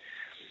creeped in.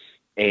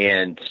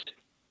 And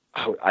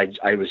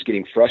I was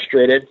getting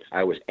frustrated.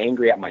 I was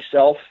angry at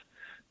myself.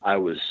 I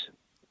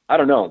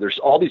don't know. There's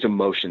all these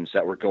emotions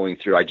that were going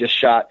through. I just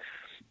shot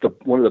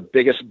one of the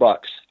biggest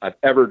bucks I've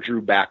ever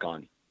drew back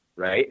on,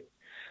 right?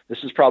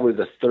 This is probably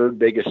the third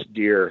biggest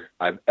deer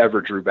I've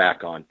ever drew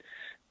back on.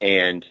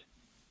 And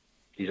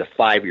he's a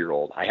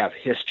 5-year-old. I have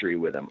history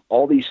with him.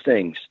 All these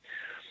things.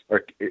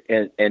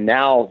 And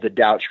now the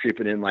doubt's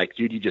creeping in like,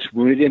 dude, you just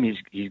wounded him.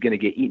 He's going to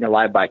get eaten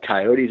alive by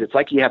coyotes. It's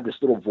like you have this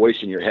little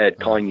voice in your head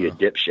calling you a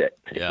dipshit.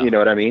 Yeah. You know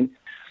what I mean?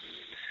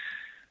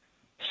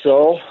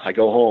 So I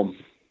go home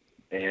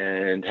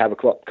and have a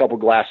couple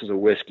glasses of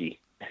whiskey.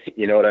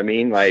 You know what I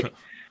mean? Like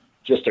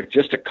just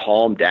to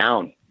calm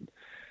down.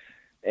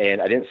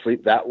 And I didn't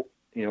sleep that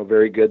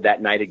very good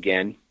that night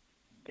again.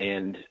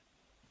 And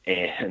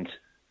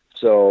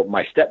so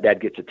my stepdad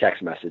gets a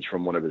text message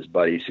from one of his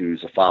buddies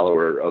who's a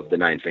follower of the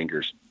Nine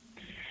Fingers.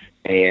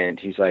 And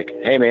he's like,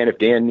 "Hey man, if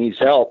Dan needs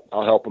help,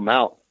 I'll help him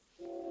out."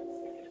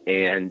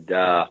 And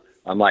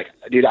I'm like,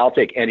 "Dude, I'll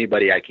take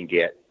anybody I can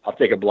get. I'll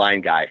take a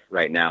blind guy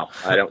right now.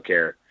 I don't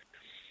care."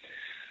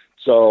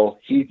 So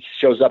he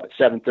shows up at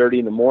 7:30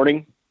 in the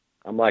morning.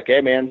 I'm like,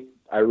 "Hey man,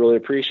 I really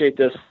appreciate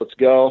this. Let's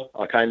go."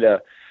 I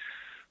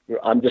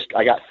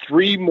got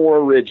 3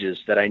 more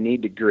ridges that I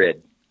need to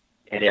grid.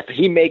 And if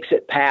he makes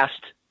it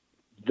past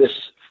this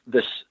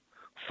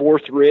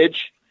 4th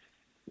ridge,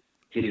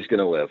 he's going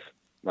to live.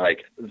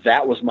 Like,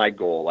 that was my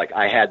goal. Like,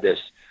 I had this,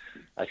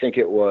 I think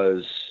it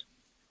was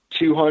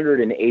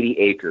 280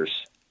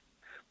 acres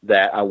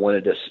that I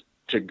wanted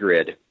to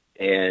grid.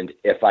 And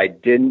if I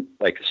didn't,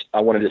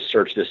 I wanted to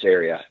search this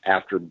area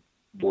after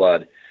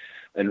blood.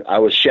 And I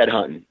was shed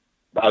hunting.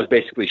 I was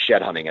basically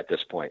shed hunting at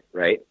this point,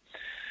 right?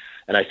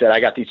 And I said, I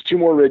got these 3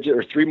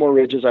 more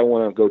ridges I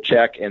want to go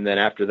check. And then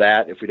after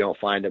that, if we don't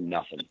find them,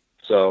 nothing.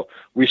 So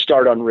we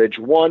start on ridge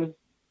 1,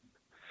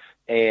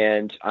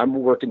 and I'm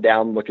working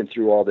down, looking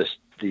through all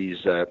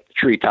these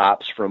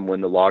treetops from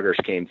when the loggers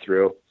came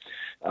through.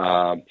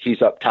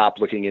 He's up top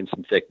looking in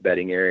some thick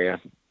bedding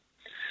area.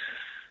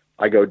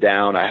 I go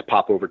down, I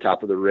pop over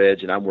top of the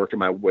ridge, and I'm working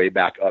my way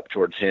back up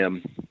towards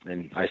him.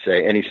 And I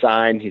say, "Any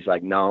sign?" He's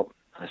like, "No."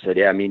 I said,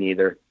 "Yeah, me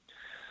neither."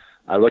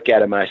 I look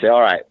at him and I say,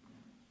 "All right,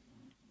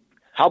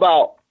 how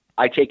about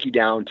I take you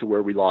down to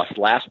where we lost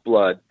last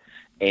blood,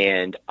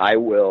 and I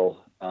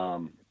will,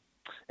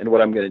 and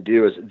what I'm going to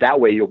do is that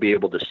way you'll be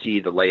able to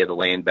see the lay of the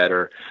land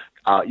better.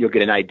 You'll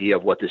get an idea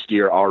of what this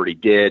deer already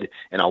did,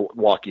 and I'll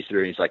walk you through."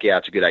 And he's like, "Yeah,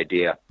 it's a good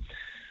idea."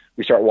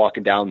 We start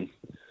walking down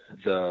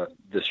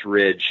this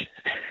ridge.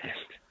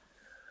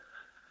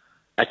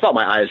 I thought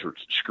my eyes were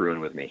screwing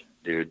with me,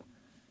 dude.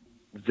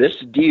 This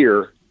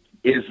deer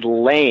is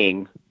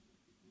laying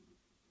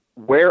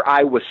where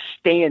I was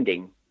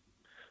standing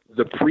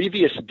the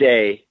previous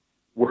day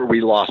where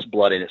we lost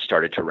blood and it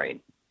started to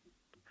rain.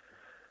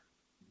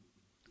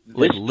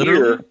 Like,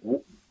 literally?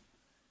 Deer,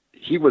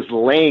 he was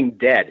laying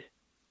dead,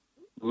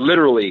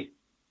 literally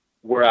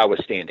where I was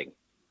standing.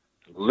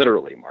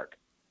 Literally, Mark.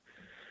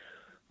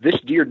 This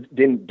deer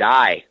didn't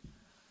die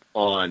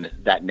on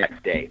that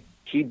next day.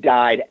 He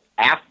died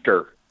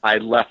after I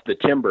left the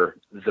timber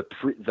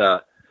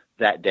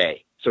that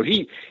day. So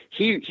he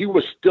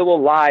was still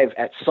alive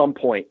at some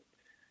point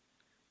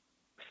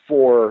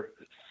for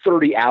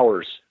 30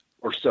 hours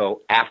or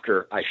so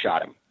after I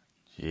shot him.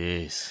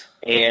 Jeez.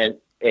 And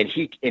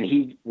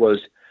he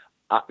was,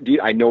 dude,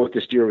 I know what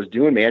this deer was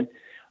doing, man.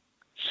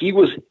 He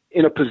was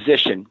in a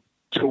position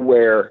to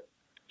where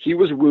he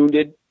was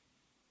wounded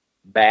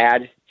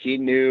bad. He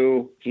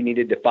knew he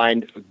needed to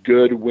find a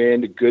good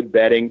wind, good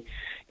bedding,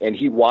 and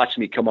he watched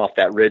me come off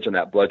that ridge on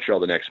that blood trail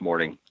the next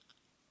morning.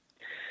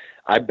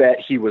 I bet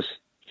he was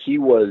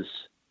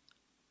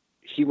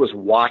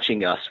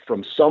watching us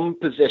from some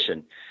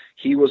position.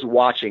 He was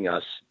watching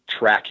us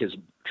track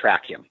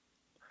him.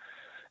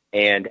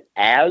 And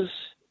as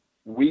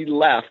we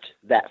left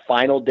that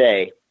final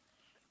day,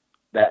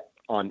 that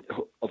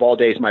of all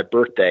days, my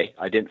birthday,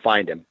 I didn't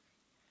find him.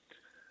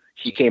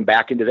 He came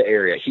back into the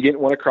area. He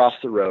didn't want to cross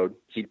the road.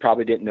 He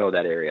probably didn't know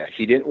that area.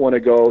 He didn't want to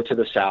go to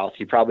the south.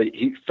 He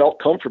felt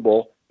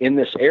comfortable in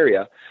this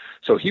area.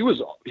 So he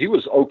was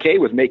okay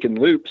with making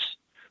loops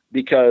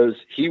because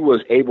he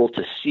was able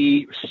to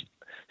see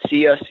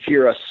us,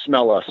 hear us,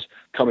 smell us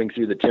coming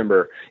through the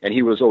timber. And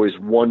he was always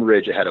one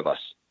ridge ahead of us.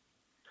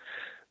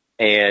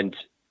 And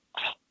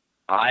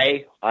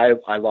I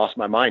lost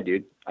my mind,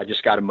 dude. I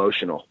just got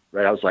emotional,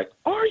 right? I was like,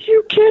 "Are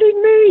you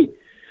kidding me?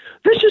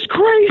 This is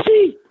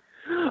crazy.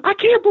 I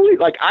can't believe,"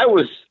 like I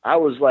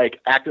was like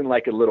acting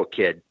like a little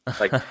kid.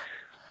 Like,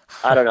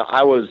 I don't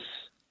know.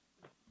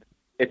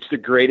 It's the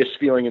greatest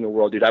feeling in the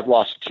world, dude. I've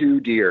lost 2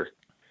 deer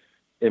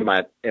in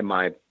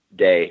my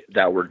day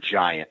that were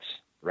giants,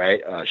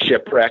 right?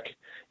 Shipwreck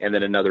and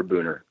then another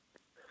booner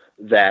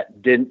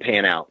that didn't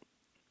pan out.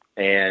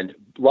 And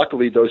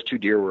luckily those 2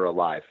 deer were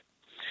alive.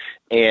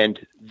 And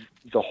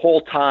the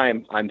whole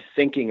time I'm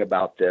thinking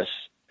about this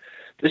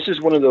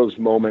is one of those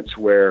moments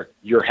where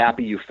you're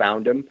happy you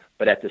found him,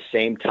 but at the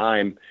same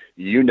time,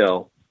 dude,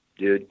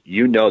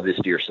 this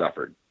deer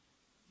suffered.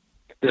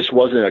 This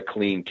wasn't a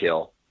clean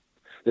kill.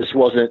 This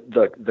wasn't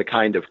the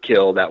kind of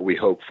kill that we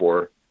hope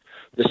for.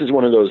 This is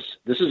one of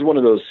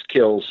those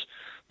kills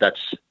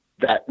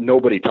that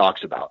nobody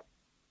talks about.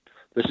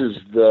 This is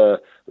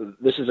the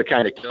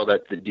kind of kill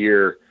that the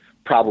deer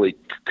probably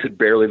could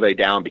barely lay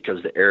down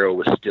because the arrow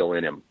was still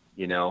in him.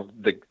 You know,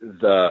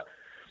 the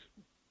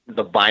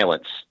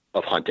violence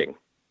of hunting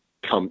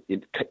kind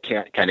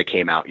of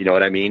came out. You know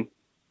what I mean?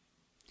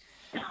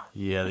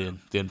 Yeah, the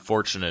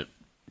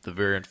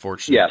very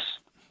unfortunate, yes,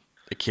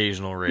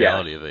 occasional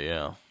reality of it.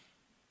 Yeah.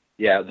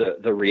 Yeah,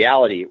 the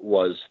reality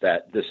was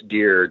that this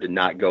deer did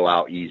not go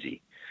out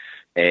easy.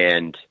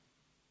 And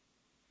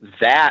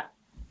that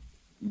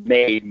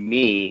made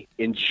me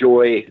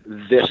enjoy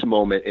this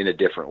moment in a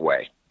different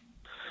way.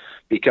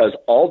 because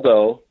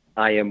although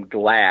I am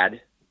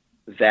glad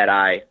that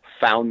I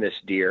found this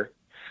deer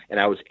and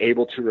I was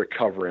able to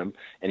recover him,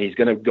 and he's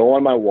going to go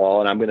on my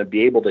wall, and I'm going to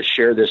be able to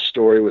share this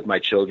story with my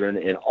children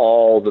and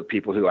all the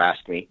people who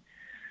ask me.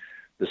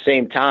 At the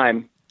same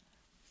time,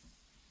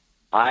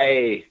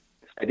 I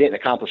didn't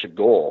accomplish a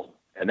goal,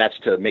 and that's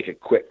to make a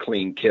quick,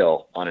 clean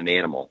kill on an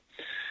animal.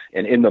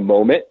 And in the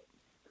moment,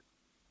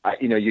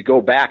 you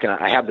go back, and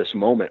I have this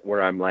moment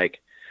where I'm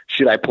like,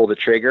 should I pull the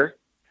trigger?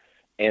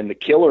 And the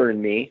killer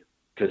in me,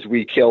 because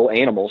we kill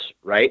animals,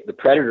 right? The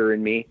predator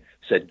in me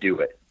said, do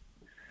it.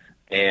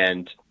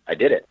 And I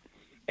did it.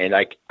 And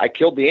I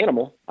killed the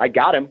animal. I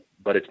got him,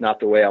 but it's not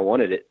the way I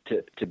wanted it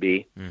to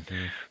be.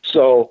 Mm-hmm.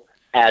 So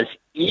as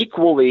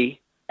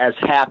equally as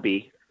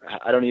happy,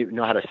 I don't even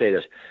know how to say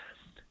this.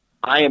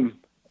 I'm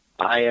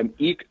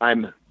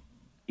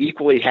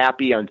equally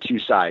happy on two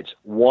sides.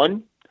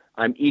 One,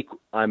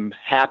 I'm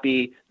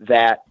happy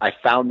that I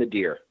found the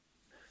deer.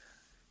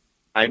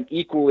 I'm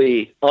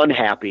equally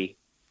unhappy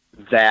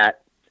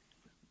that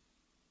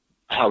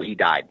how he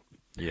died.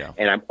 Yeah.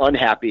 And I'm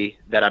unhappy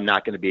that I'm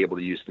not going to be able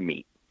to use the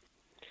meat.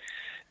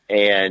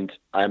 And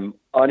I'm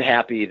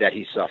unhappy that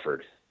he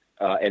suffered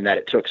and that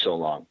it took so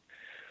long.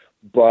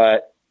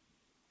 But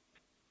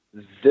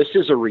this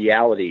is the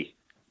reality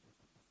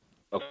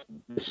of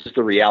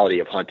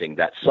hunting,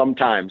 that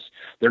sometimes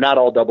they're not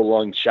all double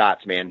lung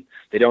shots, man.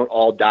 They don't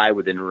all die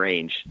within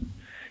range.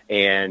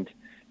 And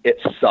it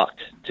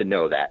sucked to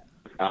know that.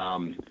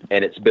 And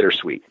it's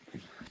bittersweet.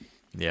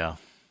 Yeah.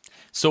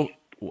 So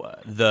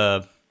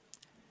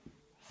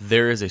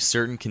there is a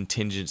certain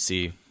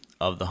contingency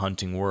of the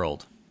hunting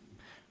world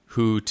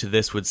who to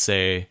this would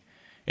say,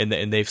 and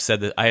they've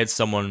said that I had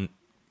someone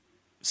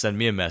send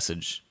me a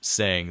message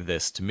saying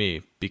this to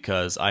me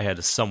because I had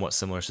a somewhat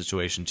similar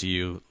situation to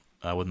you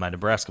with my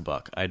Nebraska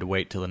buck. I had to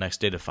wait till the next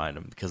day to find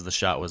him because the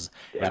shot was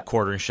a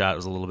quartering shot. It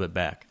was a little bit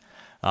back.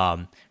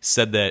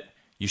 Said that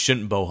you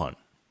shouldn't bow hunt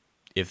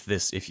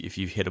if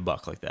you hit a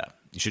buck like that.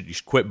 You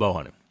should quit bow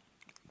hunting.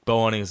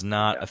 Bow hunting is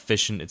not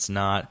efficient. It's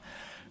not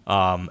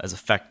as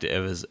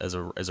effective as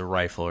a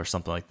rifle or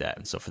something like that.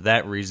 And so for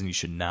that reason, you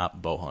should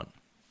not bow hunt.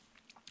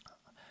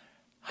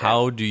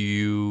 How do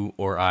you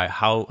or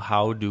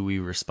how do we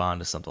respond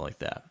to something like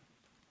that?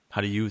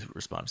 How do you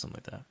respond to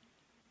something like that?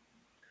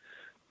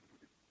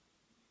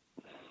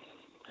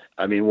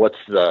 I mean, what's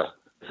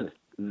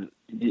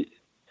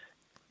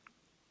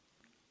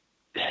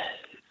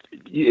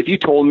if you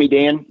told me,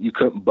 Dan, you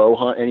couldn't bow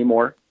hunt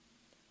anymore,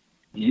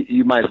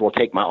 you might as well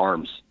take my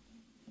arms.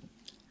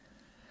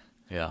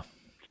 Yeah.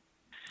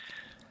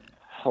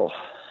 Oh,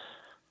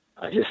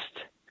 I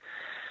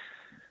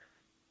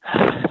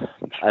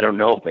don't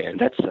know, man.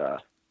 That's,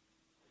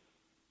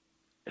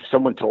 if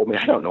someone told me,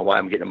 I don't know why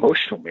I'm getting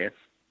emotional, man.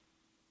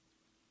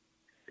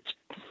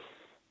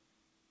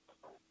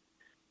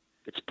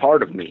 It's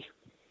part of me.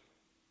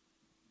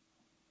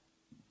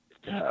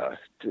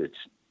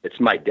 It's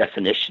my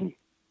definition.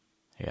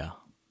 Yeah.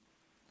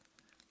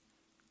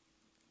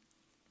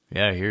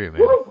 Yeah, I hear you,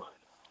 man.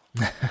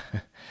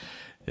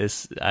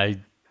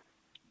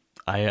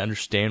 I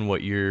understand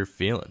what you're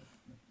feeling.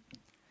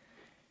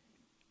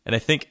 And I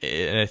think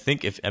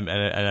if and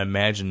I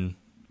imagine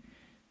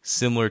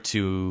similar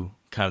to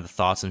kind of the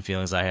thoughts and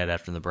feelings I had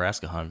after the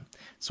Nebraska hunt,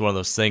 it's one of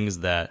those things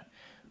that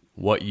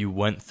what you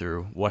went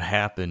through, what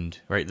happened,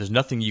 right? There's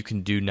nothing you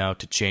can do now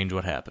to change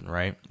what happened,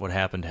 right? What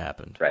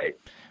happened. Right.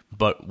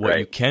 But what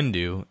you can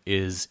do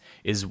is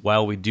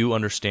while we do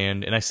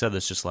understand, and I said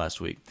this just last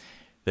week,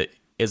 that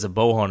as a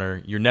bow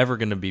hunter, you're never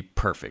going to be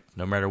perfect.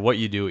 No matter what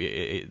you do,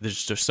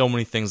 there's just so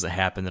many things that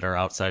happen that are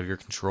outside of your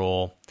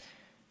control.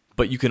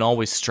 But you can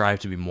always strive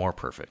to be more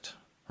perfect,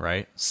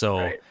 right?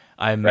 So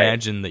I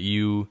imagine that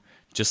you,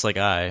 just like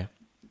I,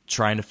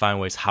 trying to find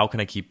ways, how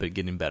can I keep it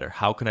getting better?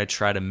 How can I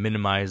try to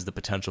minimize the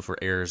potential for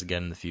errors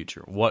again in the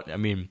future?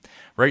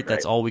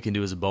 That's all we can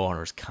do as a bow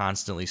hunter is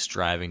constantly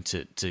striving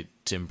to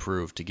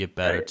improve, to get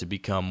better, to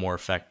become more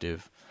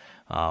effective.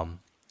 But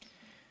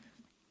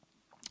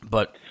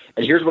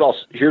and here's what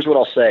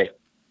I'll say.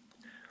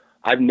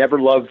 I've never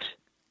loved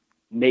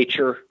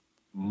nature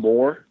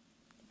more.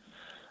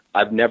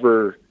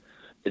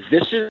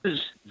 This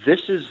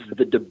is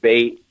the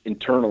debate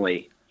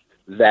internally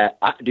that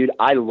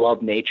I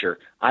love nature.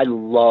 I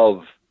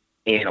love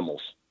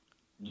animals.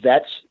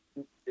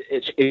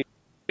 It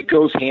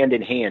goes hand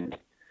in hand.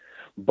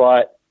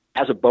 But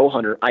as a bow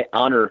hunter, I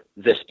honor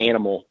this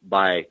animal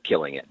by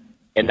killing it.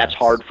 And that's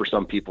hard for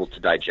some people to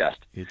digest.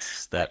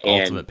 It's that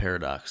ultimate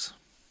paradox.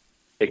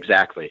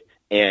 Exactly.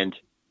 And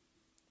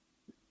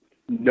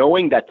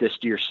knowing that this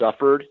deer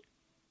suffered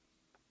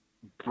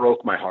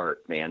broke my heart,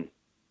 man.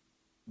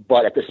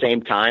 But at the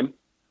same time,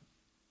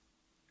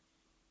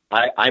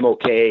 I'm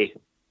okay.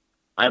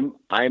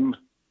 I'm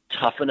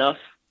tough enough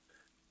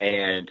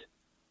and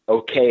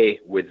okay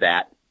with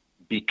that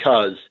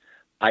because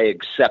I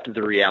accept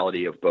the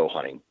reality of bow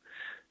hunting,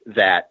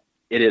 that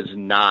it is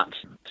not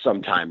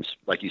sometimes,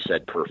 like you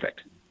said,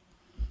 perfect.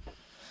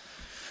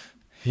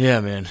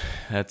 Yeah, man,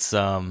 that's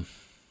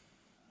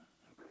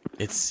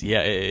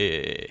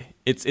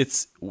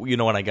It's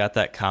when I got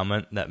that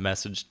comment, that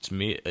message to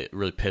me, it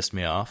really pissed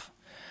me off.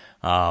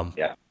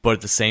 But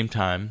at the same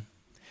time,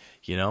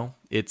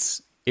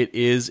 it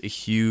is a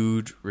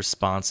huge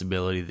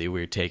responsibility that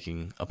we're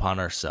taking upon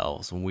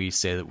ourselves when we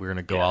say that we're going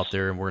to go out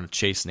there and we're going to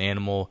chase an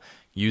animal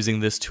using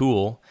this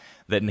tool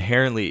that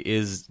inherently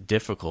is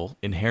difficult,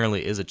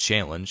 inherently is a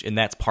challenge, and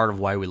that's part of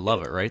why we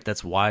love it, right?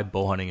 That's why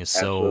bow hunting is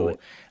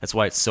that's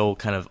why it's so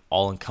kind of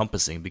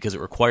all-encompassing, because it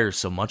requires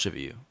so much of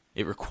you.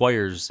 It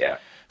requires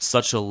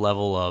such a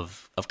level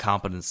of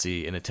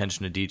competency and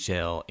attention to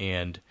detail,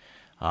 and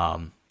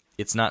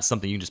it's not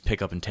something you can just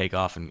pick up and take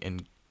off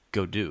and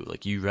go do.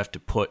 Like, you have to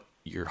put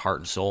your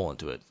heart and soul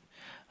into it.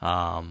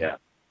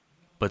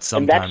 But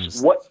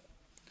sometimes...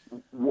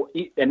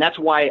 And that's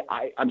why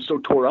I'm so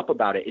tore up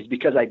about it, is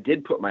because I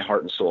did put my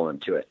heart and soul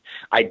into it.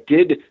 I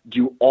did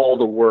do all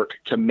the work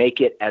to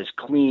make it as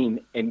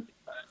clean and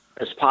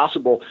as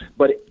possible,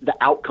 but the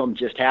outcome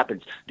just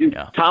happens. Dude,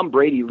 Tom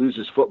Brady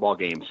loses football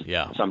games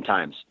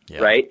sometimes,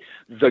 right?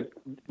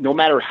 No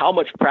matter how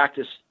much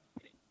practice,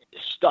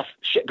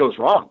 shit goes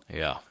wrong.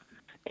 Yeah.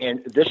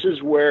 And this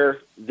is where,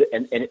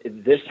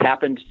 this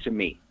happened to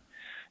me.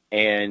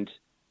 And,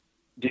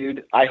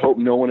 dude, I hope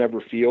no one ever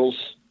feels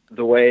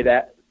the way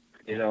that,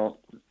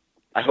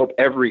 I hope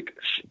every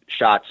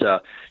shot's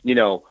a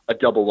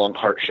double lung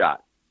heart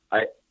shot.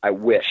 I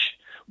wish,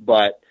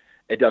 but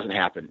it doesn't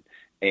happen.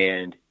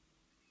 And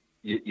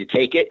you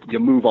take it, you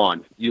move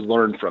on, you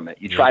learn from it.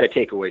 You try to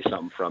take away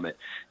something from it.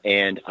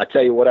 And I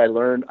tell you what I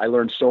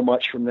learned so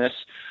much from this,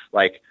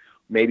 like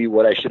maybe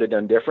what I should have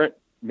done different,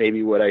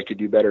 maybe what I could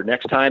do better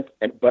next time.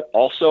 But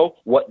also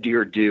what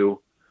deer do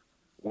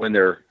when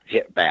they're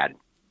hit bad,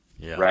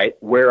 right?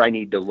 Where I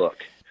need to look.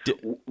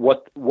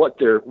 What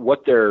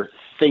they're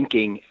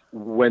thinking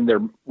when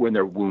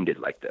they're wounded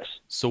like this.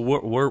 So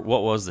what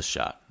was the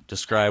shot?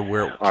 Describe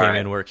where it came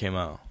in, where it came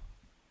out.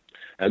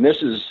 And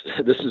this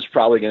is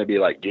probably going to be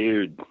like,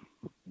 dude,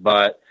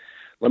 but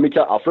let me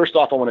tell. First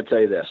off, I want to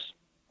tell you this.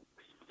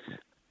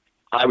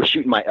 I was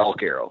shooting my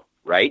elk arrow,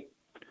 right?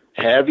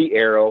 Heavy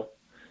arrow,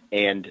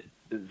 and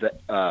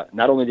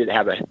not only did it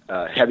have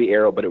a heavy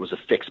arrow, but it was a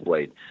fixed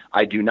blade.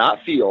 I do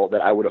not feel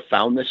that I would have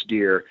found this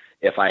deer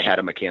if I had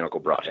a mechanical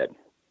broadhead.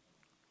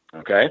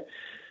 Okay.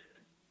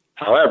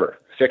 However,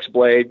 fixed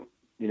blade,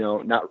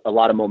 not a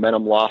lot of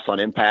momentum loss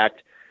on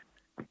impact.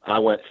 I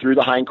went through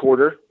the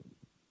hindquarter.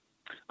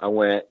 I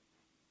went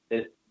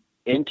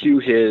into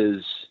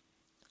his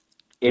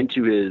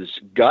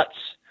guts,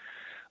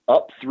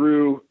 up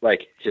through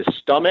like his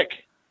stomach,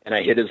 and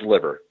I hit his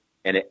liver,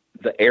 and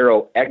the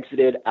arrow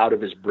exited out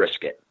of his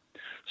brisket.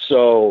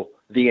 So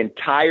the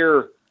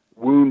entire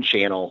wound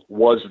channel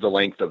was the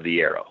length of the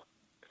arrow.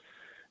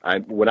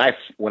 When I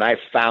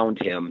found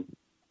him,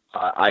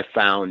 I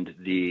found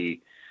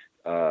the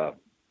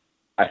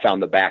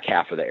back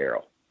half of the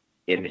arrow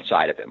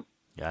inside of him.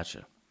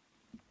 Gotcha.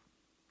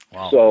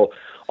 Wow. So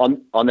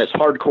on this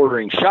hard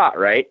quartering shot,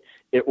 right?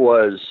 It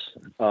was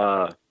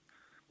on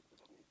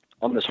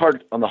the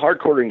hard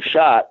quartering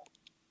shot,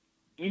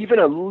 even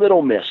a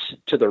little miss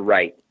to the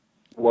right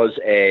was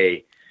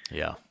a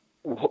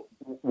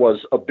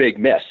big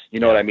miss.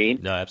 You know what I mean?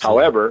 No,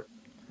 absolutely. However,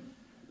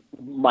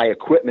 my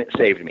equipment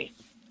saved me.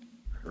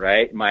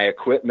 Right? My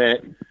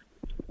equipment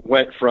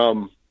went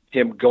from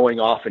him going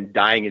off and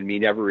dying and me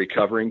never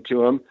recovering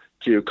to him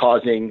to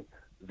causing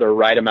the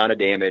right amount of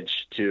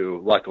damage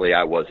to, luckily,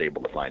 I was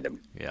able to find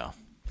him. Yeah.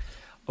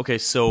 Okay,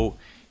 so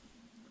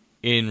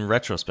in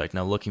retrospect,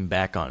 now looking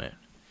back on it,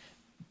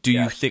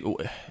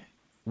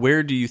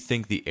 where do you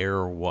think the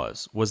error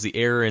was? Was the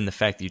error in the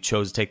fact that you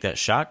chose to take that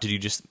shot? Did you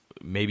just,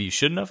 maybe you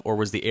shouldn't have? Or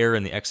was the error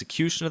in the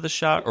execution of the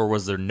shot? Or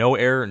was there no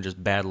error and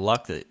just bad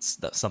luck that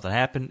something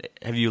happened?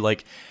 Have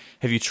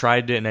you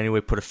tried to in any way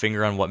put a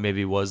finger on what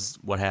maybe was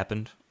what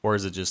happened, or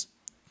is it just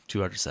too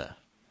hard to say?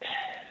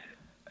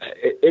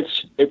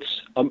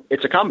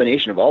 It's a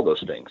combination of all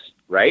those things,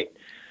 right?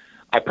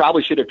 I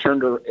probably should have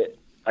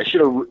I should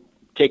have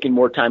taken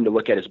more time to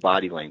look at his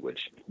body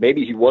language.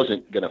 Maybe he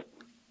wasn't gonna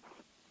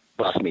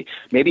bust me.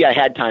 Maybe I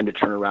had time to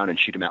turn around and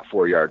shoot him at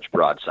 4 yards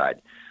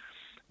broadside.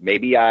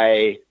 Maybe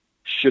I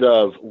should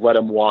have let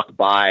him walk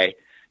by,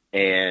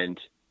 and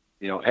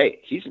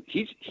hey,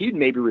 he'd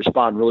maybe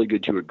respond really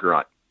good to a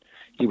grunt.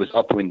 He was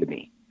upwind to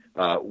me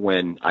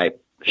when I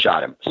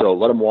shot him. So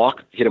let him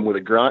walk, hit him with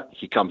a grunt,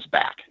 he comes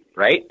back,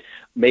 right?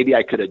 Maybe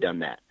I could have done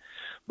that.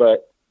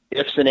 But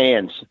ifs and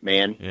ands,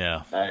 man.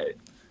 Yeah.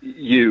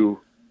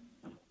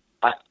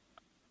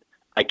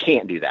 I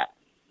can't do that.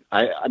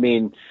 I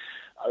mean,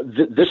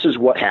 this is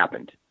what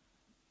happened.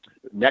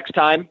 Next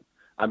time,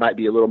 I might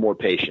be a little more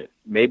patient.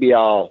 Maybe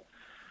I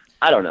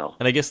don't know.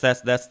 And I guess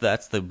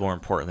that's the more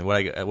important thing.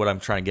 What I'm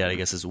trying to get, I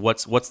guess, is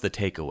what's the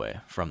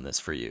takeaway from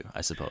this for you,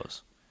 I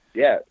suppose.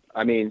 Yeah,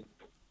 I mean,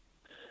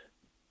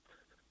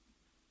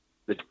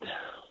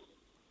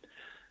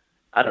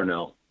 I don't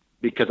know,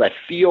 because I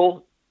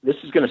feel, this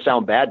is going to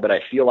sound bad, but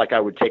I feel like I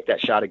would take that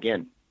shot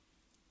again.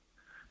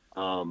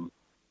 I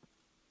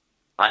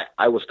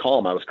was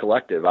calm. I was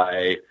collective.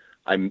 I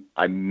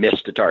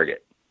missed a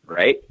target,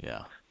 right?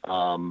 Yeah.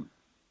 what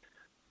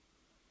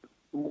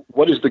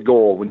is the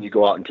goal when you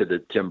go out into the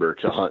timber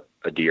to hunt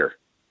a deer,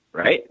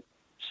 right?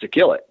 It's to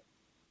kill it.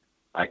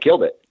 I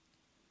killed it.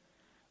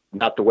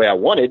 Not the way I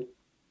wanted,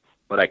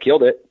 but I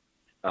killed it.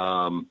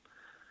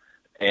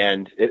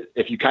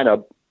 If you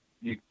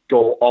you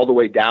go all the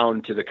way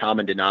down to the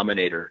common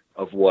denominator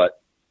of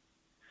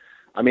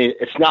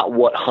it's not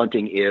what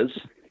hunting is,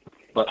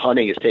 but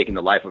hunting is taking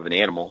the life of an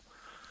animal.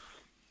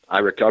 I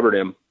recovered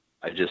him.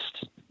 I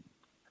just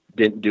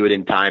didn't do it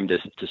in time to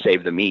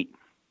save the meat.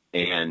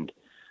 And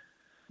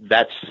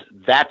that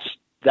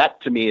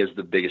to me is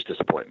the biggest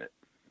disappointment.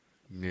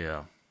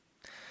 Yeah.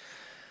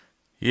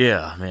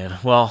 Yeah, man.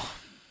 Well,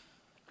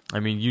 I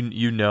mean,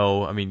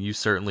 you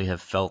certainly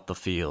have felt the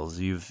feels.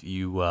 You,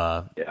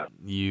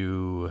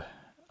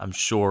 I'm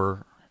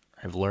sure,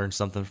 have learned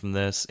something from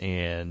this,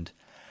 and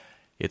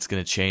it's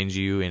going to change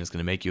you, and it's going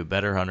to make you a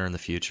better hunter in the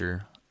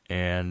future.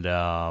 And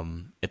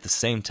at the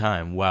same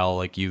time, while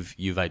like you've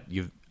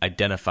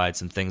identified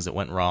some things that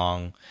went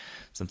wrong,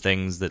 some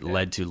things that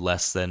led to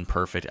less than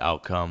perfect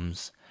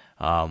outcomes.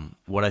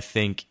 What I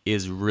think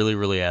is really,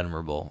 really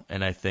admirable,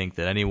 and I think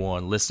that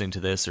anyone listening to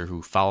this or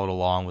who followed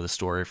along with the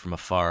story from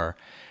afar,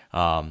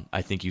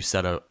 I think you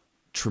set a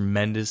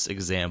tremendous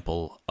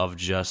example of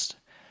just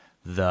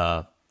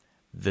the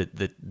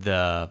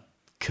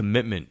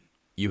commitment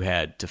you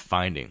had to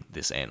finding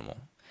this animal.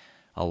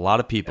 A lot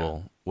of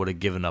people would have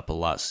given up a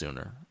lot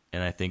sooner.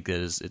 And I think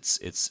that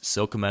it's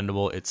so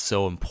commendable. It's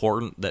so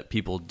important that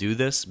people do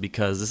this,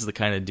 because this is the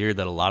kind of deer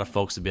that a lot of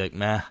folks would be like,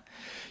 meh,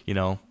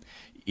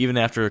 even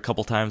after a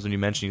couple times when you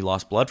mentioned you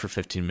lost blood for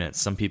 15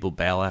 minutes, some people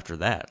bail after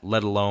that,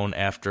 let alone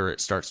after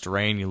it starts to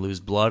rain, you lose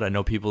blood. I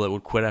know people that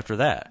would quit after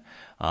that,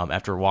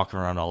 after walking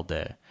around all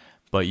day.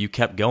 But you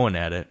kept going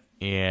at it,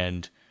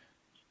 and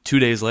 2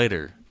 days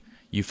later,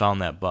 you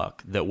found that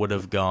buck that would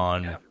have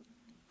gone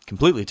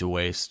completely to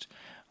waste.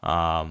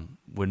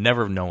 Would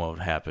never have known what would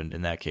happen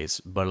in that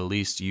case, but at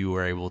least you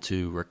were able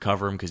to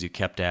recover him because you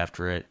kept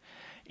after it,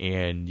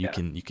 and you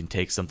can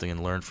take something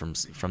and learn from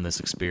this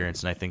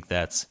experience. And I think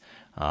that's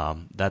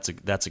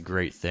a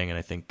great thing, and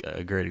I think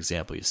a great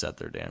example you set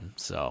there, Dan.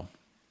 So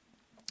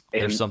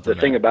there's something.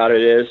 The thing about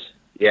it is,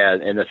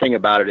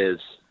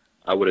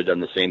 I would have done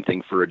the same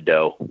thing for a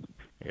doe.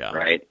 Yeah.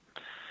 Right.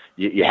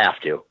 You have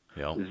to.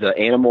 Yeah. The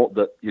animal,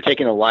 you're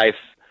taking a life,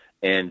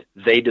 and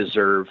they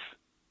deserve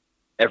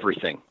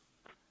everything.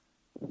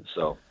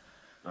 So,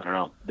 I don't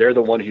know. They're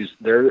the one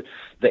the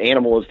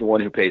animal is the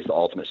one who pays the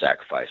ultimate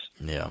sacrifice.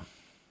 Yeah.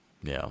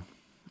 Yeah.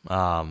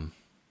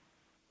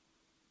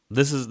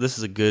 This is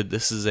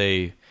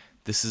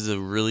a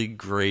really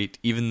great,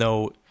 even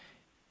though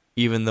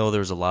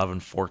there's a lot of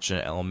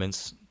unfortunate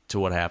elements to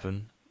what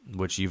happened,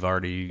 which you've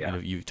already,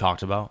 you've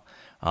talked about.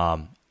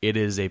 It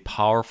is a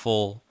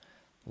powerful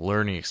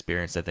learning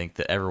experience, I think,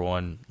 that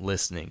everyone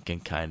listening can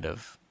kind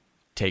of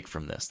take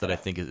from this, that I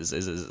think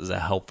is a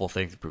helpful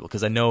thing for people.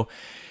 Because I know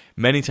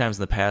many times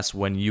in the past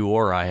when you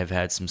or I have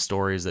had some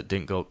stories that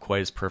didn't go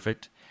quite as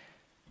perfect,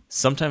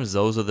 sometimes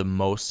those are the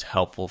most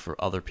helpful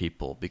for other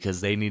people,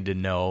 because they need to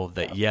know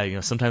that,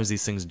 sometimes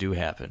these things do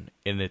happen,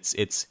 and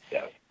it's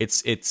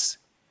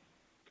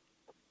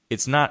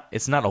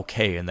not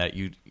okay, in that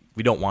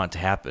we don't want it to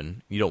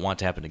happen. You don't want it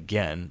to happen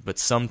again, but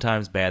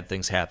sometimes bad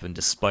things happen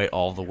despite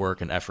all the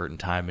work and effort and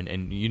time,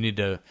 and you need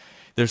to.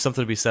 There's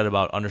something to be said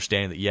about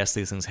understanding that, yes,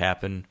 these things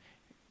happen.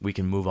 We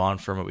can move on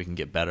from it. We can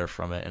get better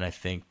from it. And I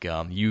think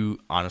you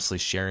honestly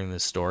sharing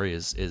this story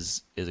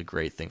is a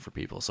great thing for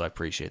people. So I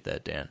appreciate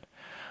that, Dan.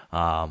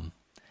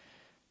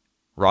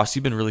 Ross,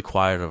 you've been really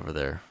quiet over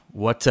there.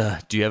 What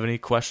do you have any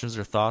questions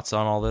or thoughts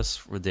on all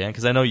this with Dan?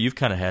 Because I know you've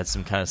kind of had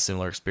some kind of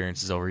similar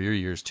experiences over your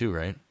years too,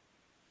 right?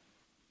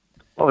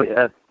 Oh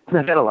yeah,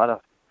 I've had a lot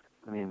of,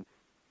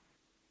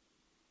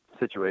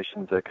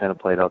 situations that kind of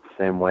played out the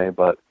same way,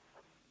 but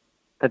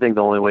I think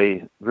the only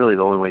way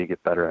you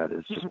get better at it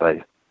is just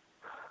by,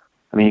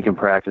 you can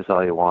practice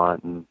all you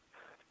want and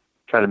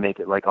try to make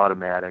it like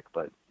automatic,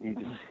 but you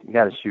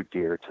got to shoot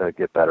deer to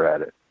get better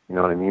at it. You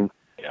know what I mean?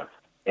 Yeah.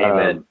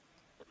 Amen.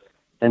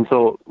 And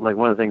so, like,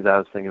 one of the things I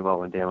was thinking about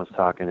when Dan was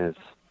talking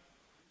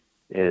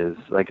is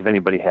like, if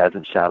anybody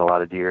hasn't shot a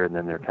lot of deer, and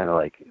then they're kind of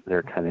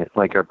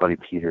like our buddy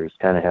Peter is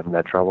kind of having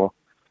that trouble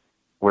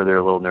where they're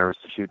a little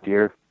nervous to shoot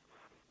deer.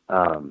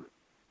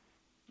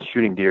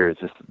 Shooting deer is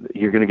just,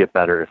 you're going to get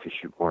better if you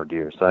shoot more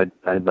deer. So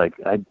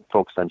I'd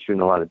focus on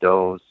shooting a lot of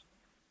does,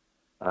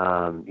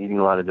 eating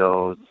a lot of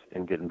does,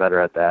 and getting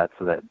better at that,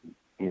 so that,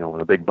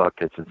 when a big buck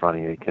gets in front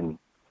of you, you can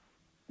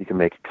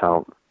make it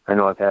count. I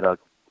know I've had a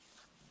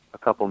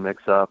couple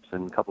mix-ups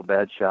and a couple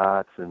bad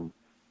shots, and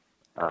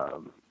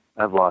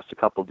I've lost a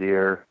couple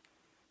deer.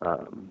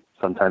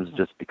 Sometimes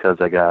just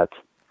because I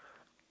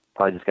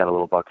probably just got a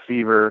little buck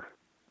fever.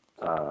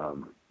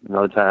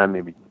 Another time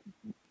maybe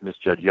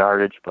misjudge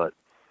yardage, but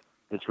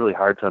it's really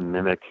hard to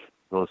mimic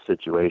those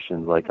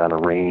situations, like on a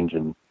range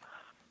and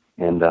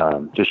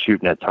just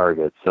shooting at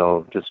targets.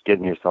 So just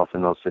getting yourself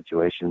in those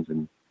situations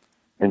and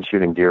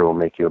shooting deer will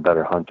make you a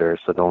better hunter.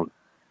 So don't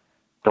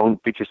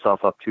beat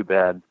yourself up too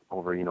bad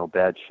over,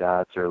 bad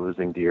shots or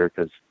losing deer,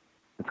 because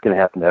it's going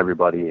to happen to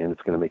everybody, and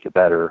it's going to make it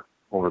better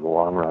over the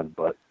long run.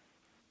 But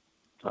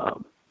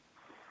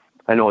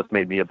I know it's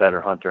made me a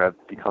better hunter.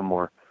 I've become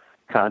more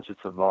conscious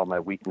of all my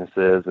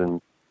weaknesses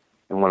and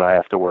what I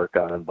have to work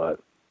on. But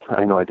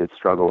I know I did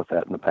struggle with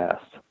that in the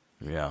past.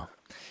 Yeah.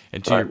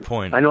 And to your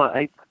point, I know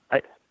I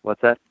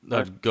what's that?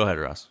 No, go ahead,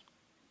 Ross.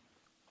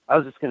 I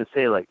was just going to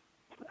say, like,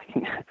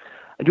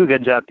 I do a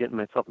good job getting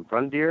myself in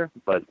front of deer,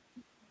 but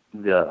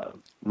the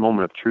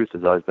moment of truth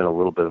has always been a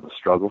little bit of a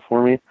struggle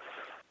for me.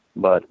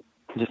 But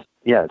just,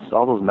 yeah, it's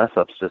all those mess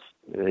ups. Just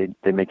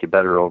they make you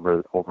better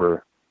over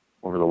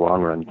the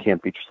long run. You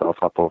can't beat yourself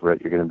up over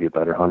it. You're going to be a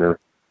better hunter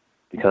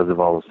because of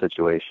all those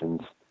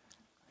situations.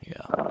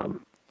 Yeah.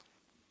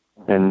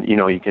 And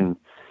you can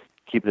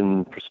keep it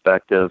in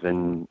perspective,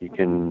 and you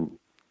can,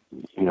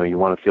 you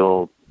want to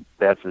feel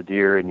bad for the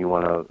deer, and you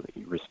want to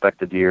respect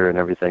the deer and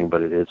everything,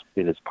 but it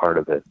is part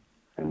of it.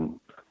 And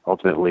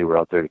ultimately, we're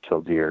out there to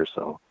kill deer.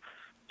 So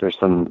there's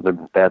some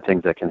bad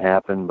things that can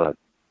happen, but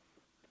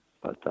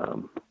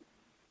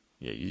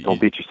don't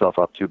beat yourself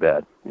up too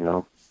bad,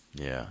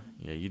 Yeah.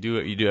 You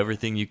do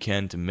everything you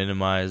can to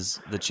minimize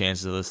the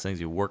chances of those things.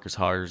 You work as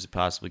hard as you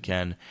possibly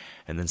can,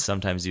 and then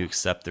sometimes you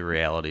accept the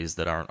realities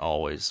that aren't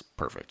always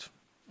perfect,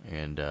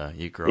 and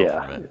you grow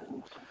from it.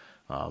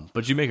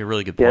 But you make a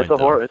really good point. Yeah,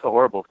 it's a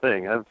horrible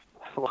thing. I've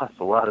lost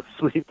a lot of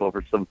sleep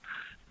over some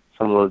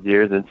of those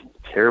deer. It's a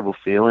terrible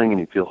feeling, and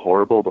you feel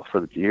horrible for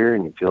the deer,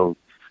 and you feel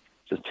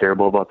just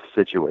terrible about the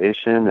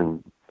situation,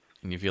 and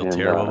you feel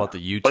terrible about the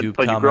YouTube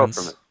but comments. You grow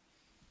from it.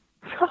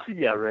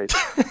 Yeah, right.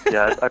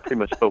 Yeah, I pretty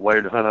much put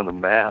Wired to Hunt on the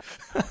map.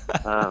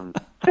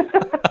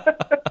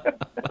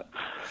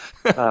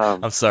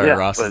 I'm sorry,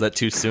 Ross. Is that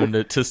too soon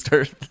to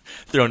start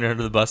throwing you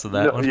under the bus with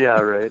that one? Yeah,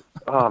 right.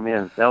 Oh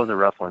man, that was a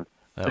rough one.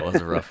 That was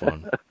a rough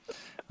one.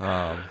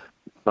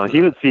 No,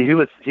 he was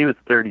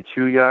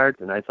 32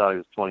 yards, and I thought he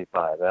was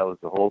 25. That was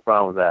the whole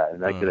problem with that.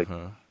 And I could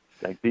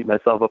have beat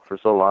myself up for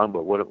so long,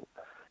 but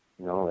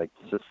it's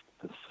just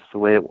the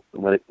way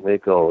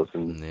it goes.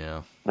 And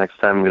next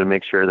time I'm going to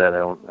make sure that I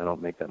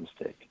don't make that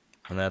mistake.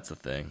 And that's the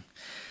thing.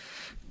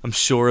 I'm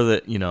sure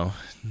that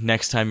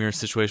next time you're in a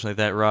situation like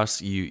that,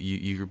 Ross,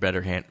 you're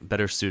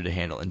better suited to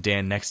handle. And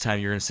Dan, next time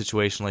you're in a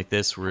situation like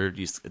this where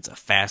it's a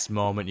fast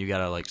moment, you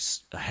got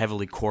a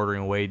heavily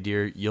quartering away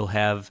deer, you'll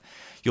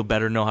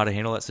better know how to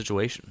handle that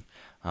situation.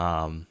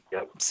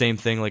 Same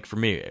thing like for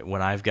me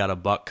when I've got a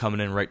buck coming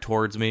in right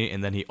towards me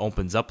and then he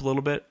opens up a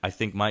little bit. I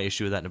think my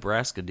issue with that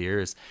Nebraska deer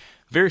is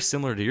very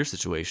similar to your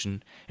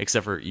situation,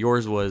 except for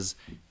yours was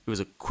you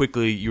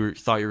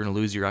thought you were going to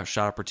lose your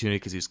shot opportunity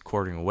because he was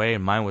quartering away,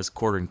 and mine was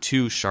quartering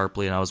too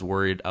sharply, and I was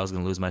worried I was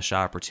going to lose my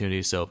shot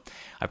opportunity. So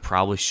I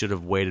probably should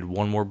have waited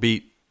one more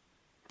beat,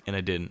 and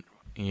I didn't.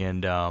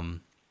 And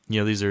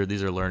these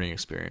are learning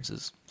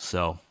experiences.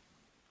 So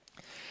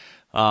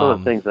some of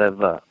the things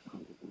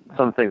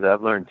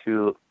I've learned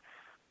too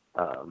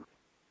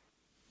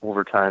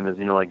over time is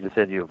like you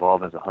said, you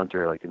evolve as a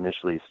hunter. Like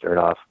initially, you start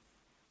off.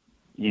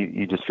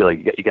 You just feel like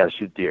you got to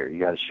shoot deer. You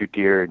got to shoot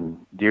deer, and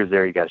deer's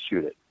there. You got to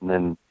shoot it. And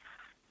then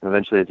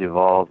eventually, as you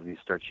evolve, you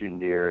start shooting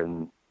deer,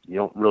 and you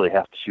don't really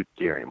have to shoot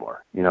deer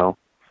anymore. And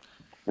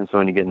so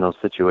when you get in those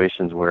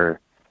situations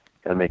where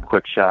you got to make a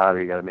quick shot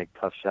or you got to make a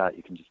tough shot,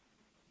 you can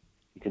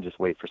just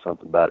wait for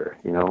something better.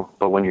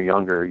 But when you're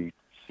younger, you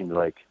seem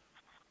to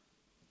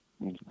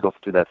you go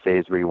through that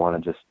phase where you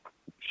want to just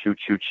shoot,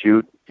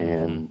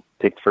 and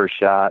take the first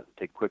shot,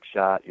 take a quick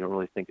shot. You don't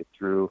really think it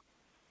through.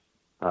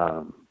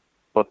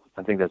 But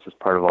I think that's just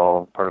part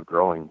of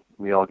growing.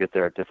 We all get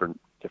there at different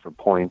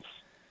points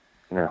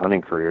in our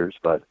hunting careers,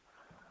 but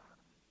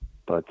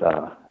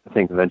I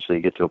think eventually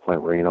you get to a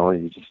point where you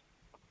don't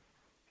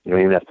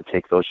even have to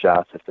take those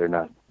shots if they're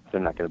not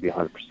going to be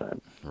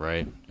 100%.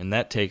 Right, and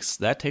that takes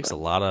a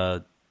lot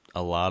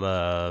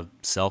of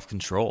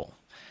self-control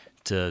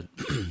to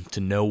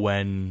know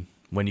when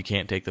you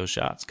can't take those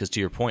shots. Because to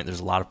your point,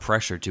 there's a lot of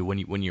pressure too when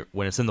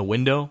it's in the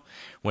window,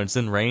 when it's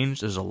in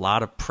range. There's a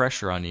lot of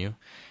pressure on you.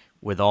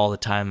 With all the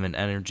time and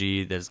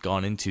energy that's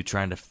gone into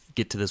trying to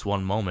get to this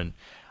one moment,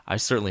 I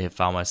certainly have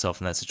found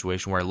myself in that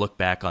situation where I look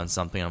back on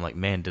something and I'm like,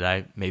 man,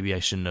 maybe I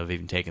shouldn't have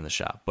even taken the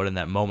shot. But in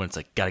that moment, it's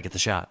like, got to get the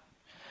shot.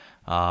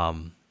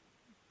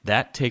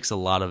 That takes a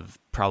lot of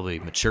probably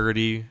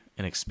maturity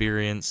and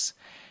experience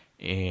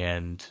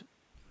and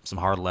some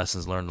hard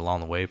lessons learned along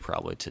the way,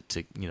 probably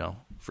to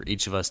for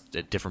each of us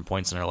at different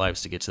points in our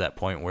lives to get to that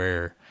point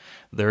where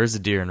there is a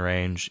deer in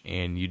range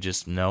and you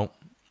just know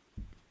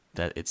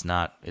that it's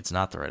not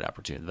the right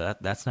opportunity.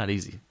 That's not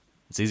easy.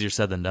 It's easier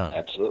said than done.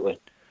 Absolutely.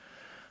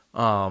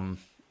 Dan,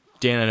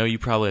 I know you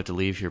probably have to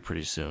leave here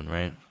pretty soon,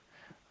 right?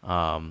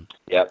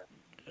 Yep.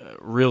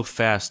 Real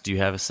fast, do you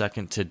have a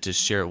second to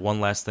just share?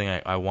 One last thing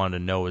I wanted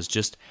to know is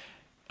just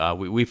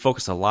we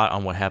focus a lot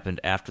on what happened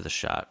after the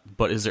shot,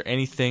 but is there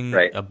anything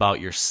about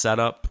your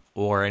setup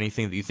or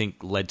anything that you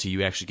think led to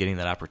you actually getting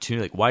that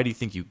opportunity? Like, why do you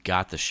think you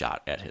got the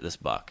shot at this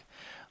buck?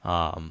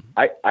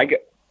 I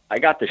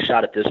got the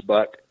shot at this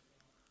buck.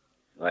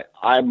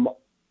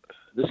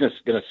 This is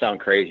going to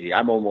sound crazy.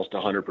 I'm almost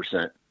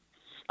 100%.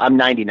 I'm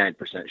 99%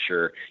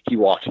 sure he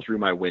walked through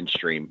my wind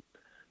stream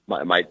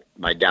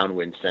my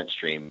downwind scent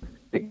stream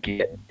to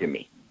get to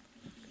me.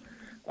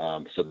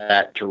 So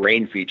that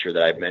terrain feature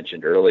that I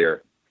mentioned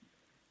earlier,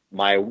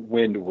 my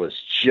wind was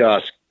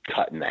just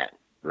cutting that,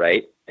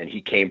 right? And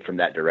he came from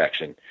that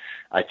direction.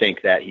 I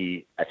think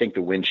the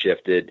wind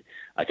shifted.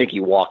 I think he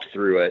walked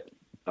through it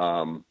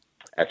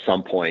at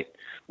some point,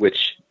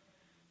 which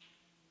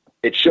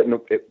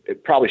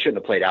it probably shouldn't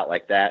have played out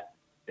like that.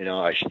 You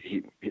know,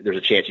 there's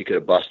a chance he could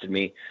have busted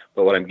me.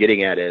 But what I'm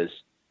getting at is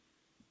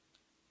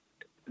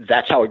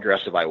that's how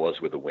aggressive I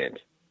was with the wind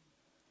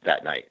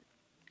that night.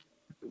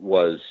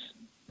 Was,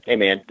 hey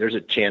man, there's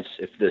a chance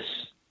if this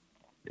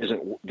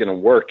isn't going to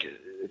work,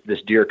 if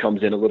this deer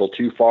comes in a little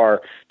too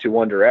far to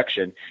one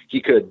direction, he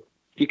could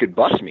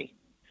bust me.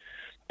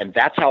 And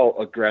that's how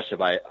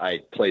aggressive I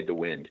played the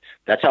wind.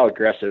 That's how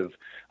aggressive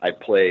I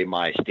play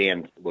my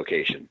stand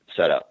location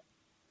setup.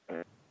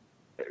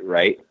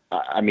 Right?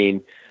 I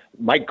mean,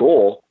 your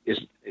goal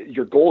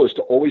is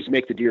to always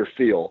make the deer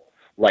feel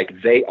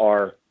like they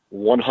are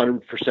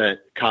 100%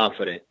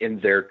 confident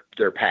in their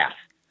path.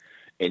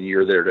 And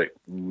you're there to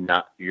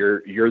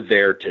you're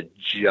there to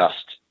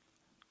just,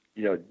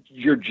 you know,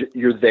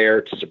 you're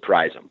there to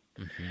surprise them.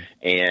 Mm-hmm.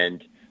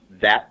 And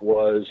that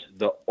was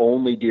the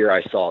only deer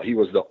I saw. He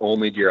was the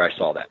only deer I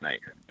saw that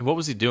night. And what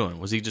was he doing?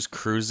 Was he just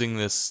cruising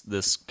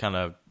this kind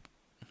of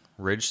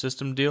ridge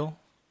system deal,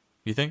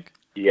 you think?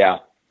 Yeah.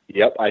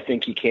 Yep. I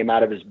think he came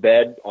out of his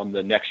bed on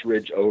the next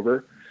ridge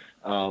over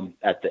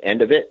at the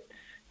end of it.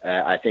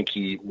 I think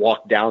he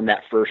walked down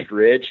that first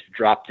ridge,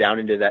 dropped down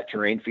into that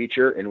terrain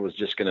feature, and was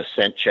just going to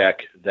scent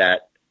check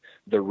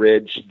the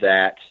ridge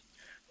that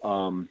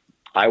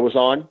I was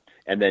on,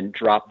 and then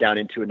drop down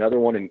into another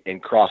one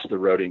and cross the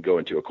road and go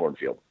into a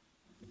cornfield.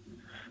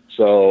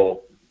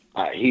 So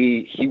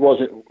he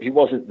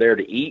wasn't there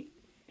to eat.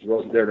 He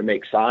wasn't there to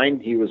make sign.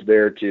 He was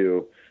there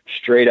to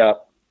straight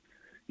up,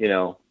 you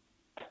know,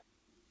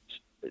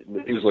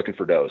 he was looking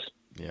for does.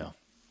 Yeah.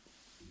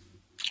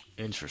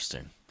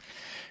 Interesting.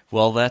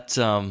 Well, that's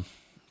a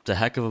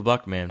heck of a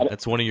buck, man.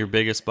 That's one of your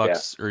biggest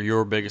bucks, or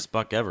your biggest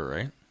buck ever,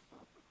 right?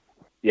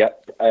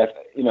 Yep.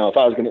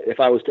 If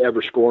I was to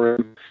ever score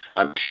him,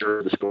 I'm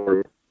sure the score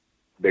would be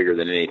bigger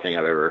than anything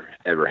I've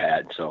ever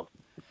had. So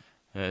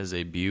that is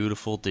a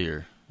beautiful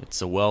deer.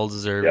 It's a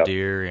well-deserved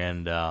deer,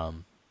 and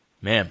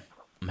man,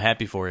 I'm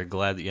happy for you.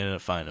 Glad that you ended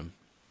up finding him.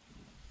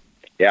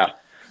 Yeah,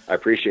 I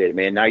appreciate it,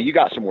 man. Now you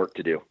got some work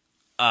to do.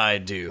 I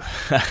do.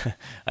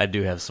 I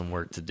do have some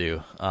work to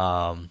do.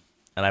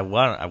 And I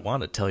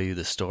want to tell you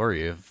the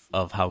story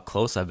of how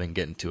close I've been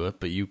getting to it,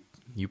 but you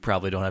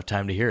probably don't have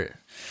time to hear it.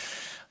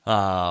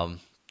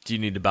 Do you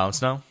need to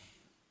bounce now?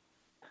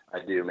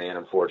 I do, man.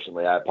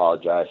 Unfortunately, I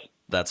apologize.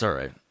 That's all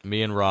right.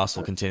 Me and Ross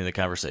will continue the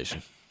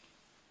conversation.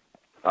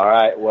 All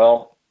right.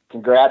 Well,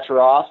 congrats,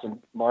 Ross, and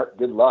Mark.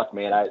 Good luck,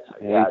 man.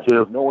 You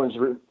too. No one's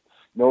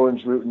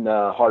rooting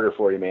harder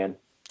for you, man.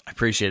 I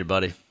appreciate it,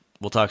 buddy.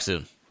 We'll talk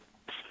soon.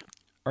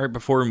 All right,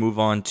 before we move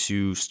on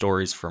to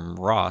stories from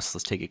Ross,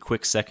 let's take a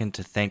quick second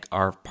to thank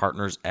our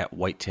partners at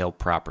Whitetail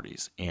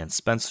Properties, and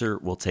Spencer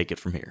will take it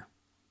from here.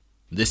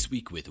 This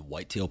week with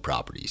Whitetail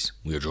Properties,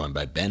 we are joined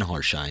by Ben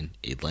Harshine,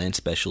 a land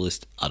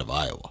specialist out of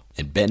Iowa,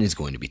 and Ben is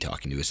going to be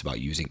talking to us about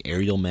using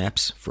aerial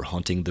maps for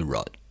hunting the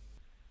rut.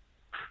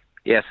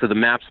 Yeah, so the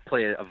maps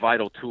play a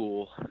vital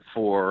tool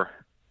for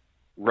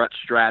rut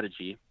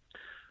strategy.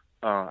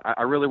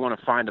 I really want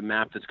to find a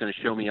map that's going to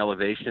show me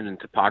elevation and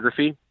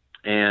topography.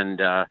 And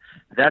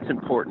that's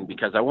important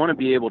because I want to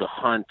be able to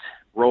hunt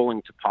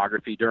rolling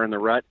topography during the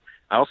rut.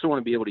 I also want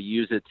to be able to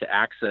use it to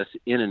access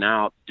in and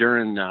out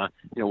during,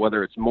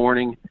 whether it's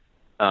morning,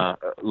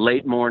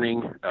 late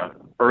morning,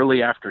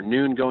 early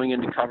afternoon going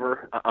into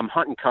cover. I'm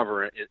hunting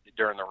cover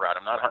during the rut.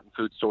 I'm not hunting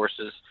food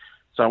sources.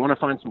 So I want to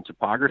find some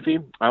topography.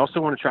 I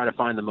also want to try to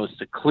find the most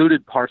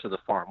secluded parts of the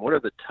farm. What are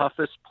the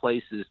toughest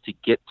places to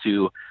get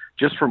to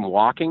just from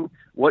walking?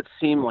 What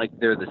seem like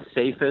they're the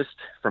safest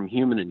from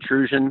human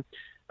intrusion?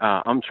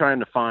 I'm trying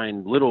to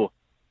find little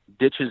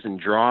ditches and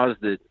draws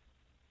that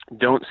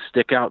don't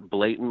stick out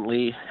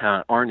blatantly,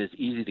 aren't as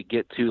easy to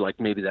get to, like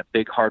maybe that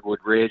big hardwood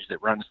ridge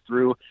that runs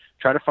through.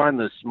 Try to find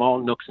those small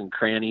nooks and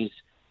crannies,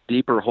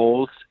 deeper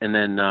holes. And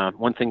then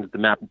one thing that the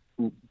map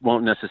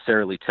won't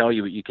necessarily tell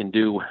you what you can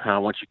do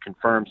once you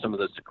confirm some of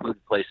those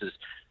secluded places,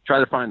 try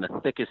to find the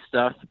thickest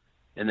stuff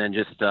and then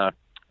just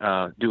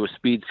do a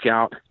speed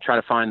scout, try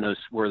to find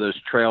where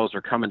those trails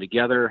are coming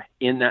together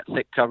in that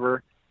thick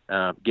cover.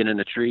 Get in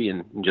a tree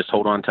and just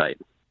hold on tight.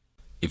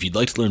 If you'd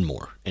like to learn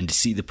more and to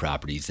see the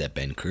properties that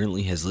Ben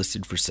currently has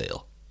listed for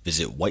sale,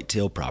 visit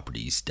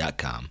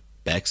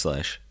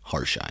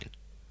whitetailproperties.com/Harshine.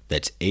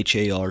 That's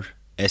HARSHYNE.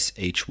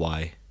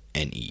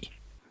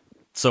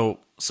 So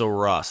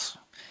Ross,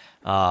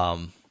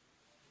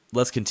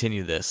 let's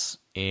continue this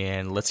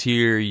and let's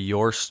hear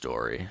your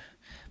story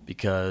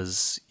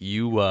because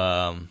you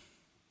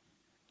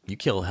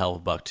killed a hell of a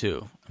buck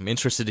too. I'm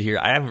interested to hear.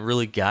 I haven't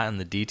really gotten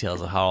the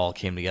details of how it all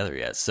came together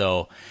yet.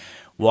 So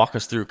walk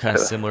us through, kind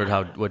of similar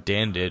to what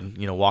Dan did,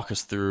 walk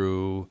us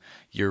through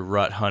your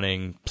rut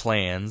hunting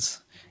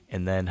plans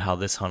and then how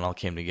this hunt all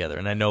came together.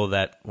 And I know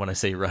that when I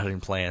say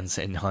rutting plans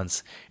and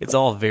hunts, it's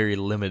all very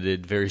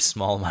limited, very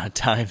small amount of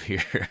time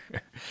here.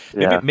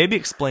 maybe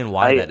explain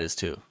why that is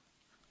too.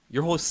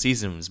 Your whole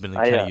season has been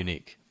kind of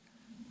unique.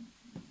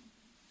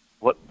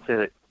 What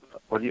do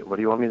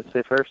you want me to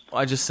say first?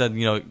 I just said,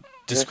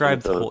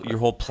 describe your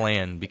whole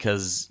plan,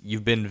 because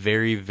you've been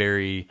very,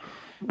 very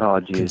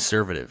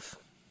conservative.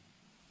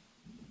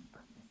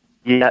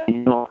 Yeah,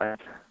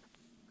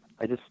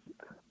 I just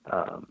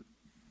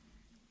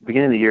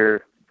beginning of the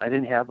year, I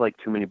didn't have like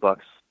too many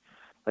bucks.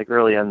 Like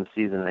early on in the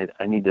season,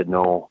 I need to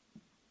know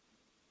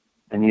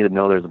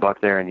there's a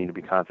buck there. I need to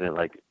be confident.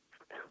 Like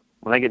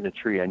when I get in a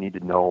tree, I need to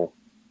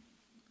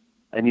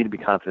be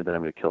confident that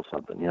I'm going to kill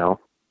something.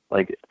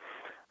 Like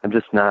I'm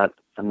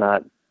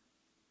not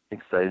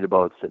excited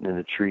about sitting in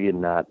a tree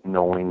and not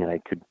knowing I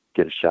could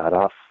get a shot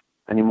off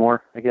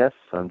anymore, I guess.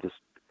 So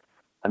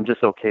I'm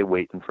just okay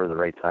waiting for the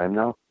right time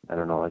now. I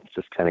don't know. It's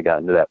just kind of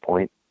gotten to that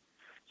point.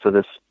 So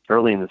this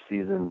early in the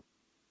season,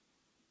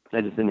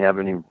 I just didn't have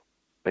any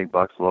big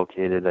bucks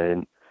located. I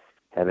didn't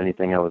have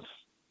anything I was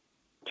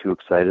too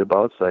excited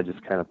about. So I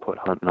just kind of put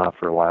hunting off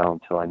for a while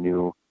until I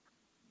knew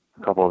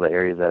a couple of the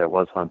areas that I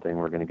was hunting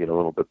were going to get a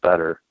little bit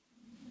better.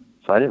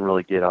 So I didn't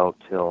really get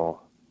out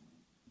till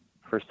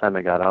first time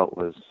I got out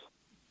was,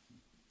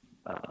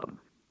 I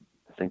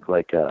think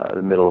like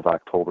the middle of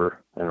October.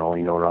 I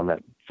don't know, around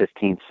that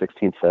 15th,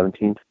 16th,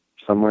 17th,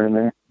 somewhere in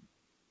there.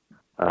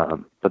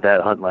 But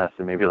that hunt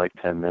lasted maybe like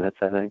 10 minutes,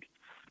 I think.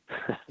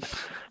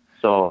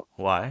 So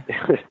why?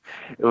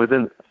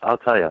 I'll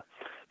tell you.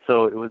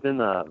 So it was in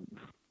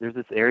there's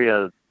this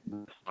area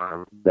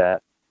farm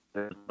that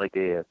there's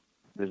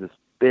this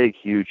big,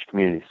 huge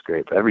community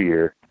scrape every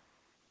year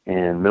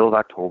in middle of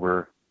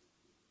October.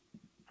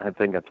 I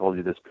think I've told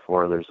you this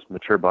before. There's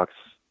mature bucks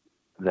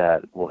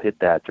that will hit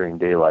that during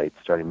daylight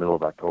starting middle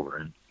of October.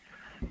 And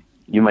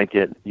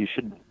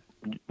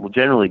we'll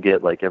generally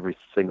get like every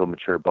single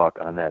mature buck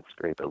on that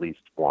scrape at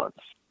least once.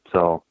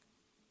 So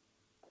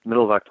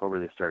middle of October,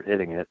 they start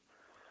hitting it.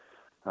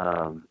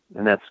 And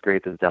that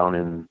scrape is down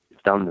in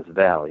this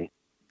valley.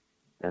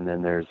 And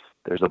then there's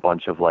a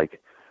bunch of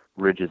like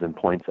ridges and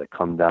points that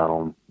come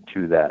down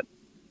to that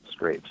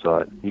scrape.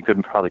 So you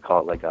could probably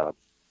call it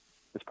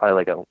it's probably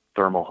like a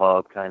thermal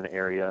hub kind of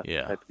area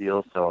type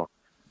deal. So,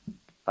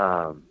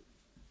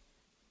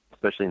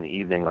 especially in the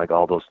evening, like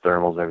all those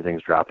thermals,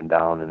 everything's dropping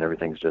down and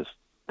everything's just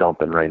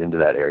dumping right into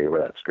that area where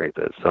that scrape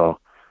is. So,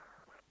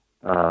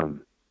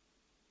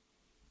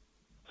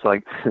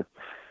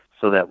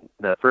 so that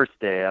first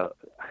day,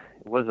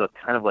 it was a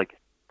kind of like,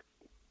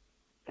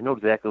 I know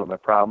exactly what my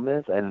problem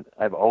is, and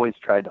I've always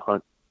tried to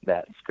hunt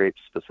that scrape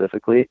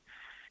specifically,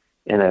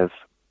 and I've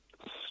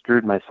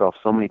screwed myself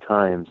so many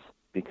times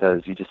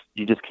because you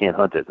just can't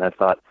hunt it. And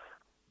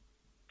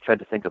tried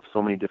to think of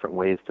so many different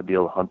ways to be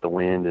able to hunt the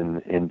wind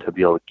and to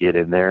be able to get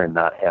in there and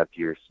not have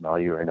deer smell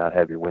you or not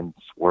have your wind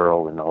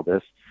swirl and all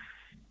this.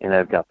 And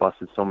I've got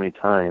busted so many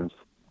times.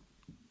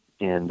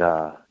 And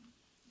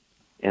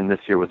this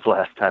year was the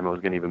last time I'm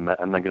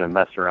not going to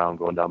mess around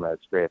going down that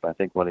scrape. I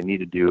think what I need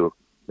to do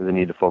is I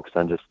need to focus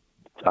on just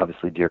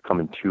obviously deer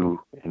coming to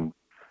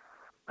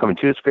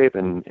the scrape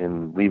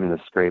and leaving the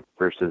scrape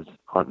versus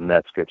hunting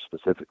that scrape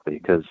specifically.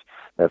 Because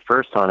that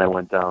first hunt I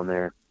went down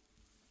there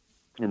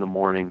in the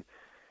morning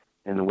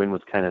and the wind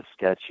was kind of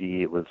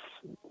sketchy. It was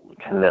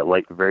kind of that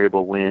light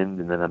variable wind.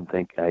 And then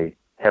I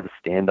have a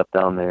stand up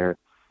down there.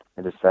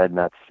 I decided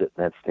not to sit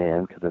in that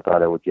stand because I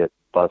thought I would get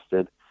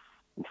busted.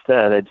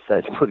 Instead, I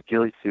decided to put a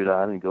ghillie suit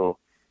on and go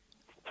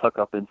tuck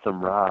up in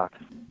some rocks.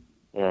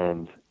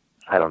 And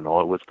I don't know,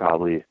 it was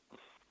probably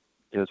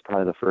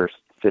the first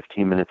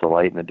 15 minutes of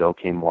light, and the doe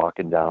came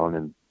walking down,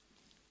 and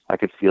I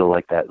could feel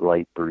like that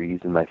light breeze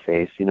in my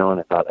face, and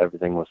I thought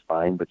everything was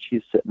fine. But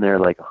she's sitting there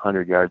like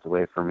 100 yards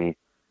away from me,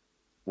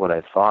 what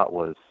I thought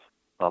was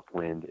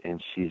upwind,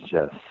 and she's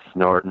just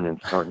snorting and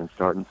snorting and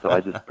snorting. So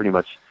I just pretty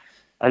much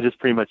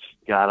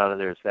got out of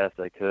there as fast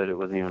as I could. It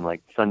wasn't even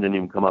like sun didn't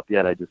even come up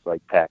yet. I just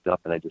like packed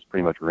up and I just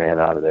pretty much ran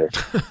out of there.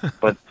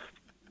 But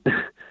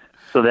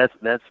so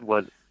that's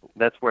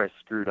where I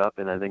screwed up,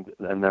 and I think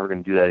I'm never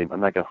going to do that.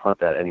 I'm not going to hunt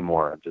that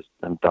anymore.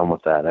 I'm done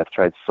with that. I've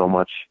tried so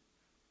much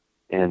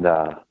and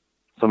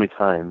so many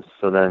times.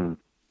 So then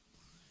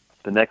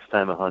the next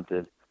time I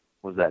hunted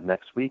was that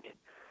next week,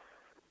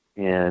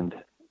 and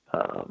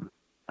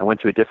I went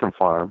to a different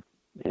farm,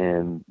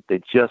 and they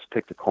just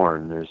picked the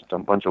corn. There's a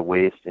bunch of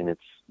waste, and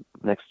it's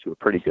next to a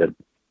pretty good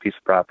piece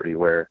of property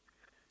where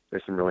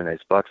there's some really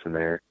nice bucks in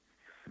there.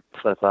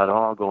 So I thought,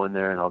 I'll go in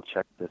there and I'll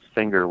check this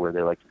finger where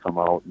they like to come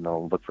out, and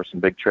I'll look for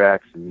some big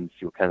tracks and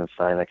see what kind of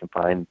sign I can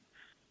find.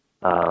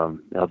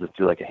 I'll just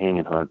do like a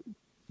hanging hunt.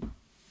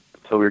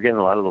 So we were getting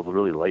a lot of those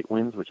really light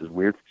winds, which is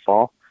weird for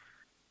fall.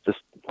 Just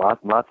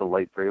lots of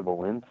light variable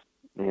winds.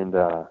 And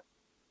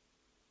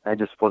I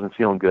just wasn't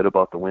feeling good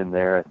about the wind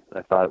there.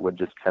 I thought it would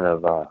just kind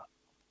of,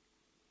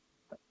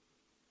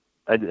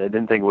 I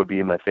didn't think it would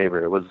be in my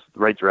favor. It was the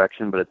right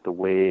direction, but it's the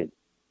way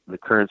the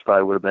currents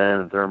probably would have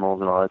been, and thermals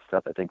and all that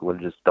stuff, I think it would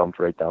have just dumped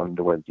right down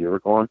into where the deer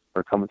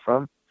were coming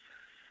from.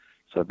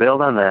 So I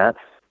bailed on that,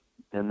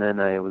 And then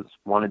I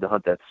wanted to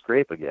hunt that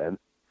scrape again,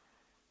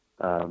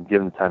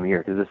 given the time of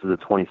year, because this is the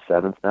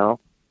 27th now.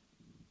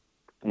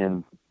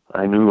 And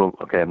I knew,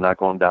 okay, I'm not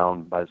going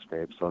down by the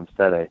scrape. So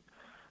instead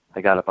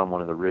I got up on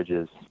one of the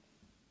ridges.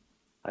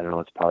 I don't know,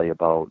 it's probably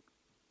about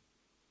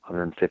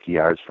 150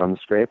 yards from the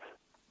scrape,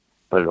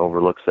 but it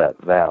overlooks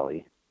that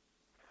valley.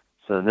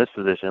 So in this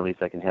position, at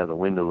least I can have the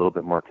wind a little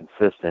bit more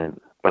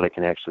consistent, but I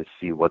can actually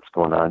see what's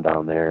going on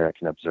down there. I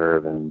can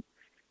observe, and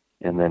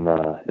then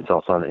it's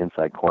also on the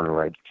inside corner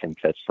where I can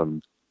catch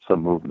some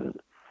movement.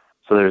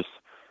 So there's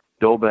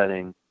doe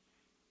bedding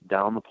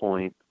down the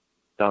point,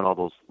 down all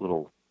those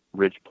little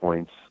ridge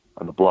points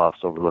on the bluffs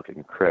overlooking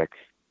a creek,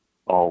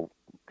 all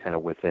kind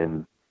of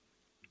within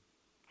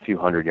a few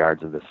hundred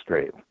yards of this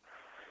scrape.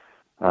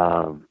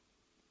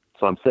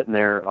 So I'm sitting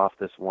there off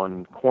this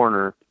one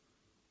corner,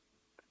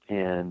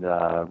 and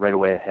right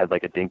away I had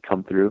like a dink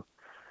come through,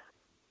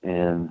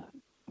 and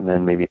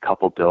then maybe a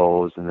couple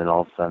does, and then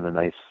all of a sudden a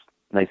nice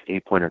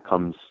 8-pointer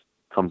comes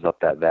up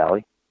that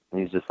valley,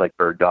 and he's just like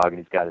bird dog, and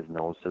he's got his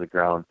nose to the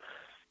ground,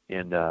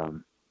 and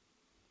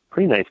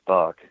pretty nice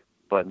buck,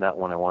 but not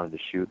one I wanted to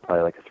shoot,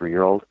 probably like a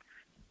 3-year-old.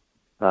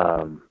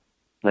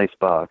 Nice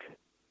buck.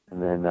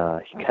 And then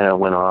he kind of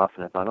went off,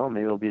 and I thought, oh,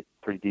 maybe it'll be a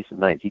pretty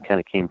decent night. He kind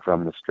of came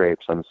from the scrape,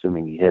 so I'm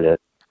assuming he hit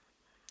it.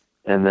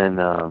 And then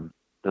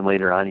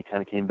later on, he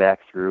kind of came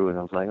back through, and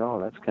I was like, oh,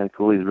 that's kind of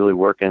cool. He's really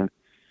working.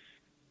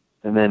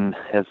 And then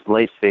as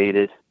light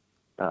faded,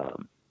 as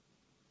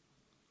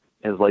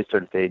light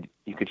started to fade,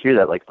 you could hear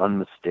that like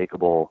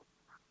unmistakable,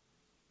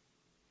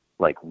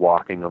 like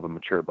walking of a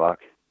mature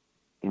buck.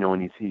 You know,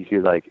 when you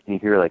hear like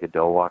a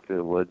doe walk through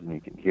the woods, and you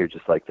can hear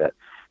just like that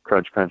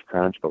crunch, crunch,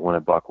 crunch. But when a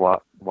buck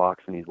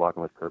walks and he's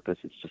walking with purpose,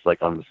 it's just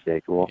like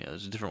unmistakable. Yeah,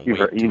 there's a different you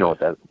weight. You know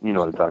what I'm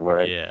talking about,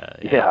 right?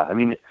 Yeah. I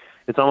mean,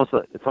 it's almost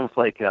like he's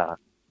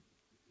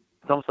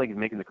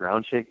making the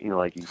ground shake. You know,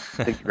 like you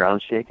think the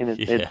ground's shaking.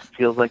 It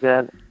feels like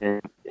that,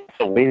 and it's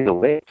a way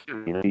away.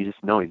 You know, you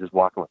just know he's just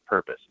walking with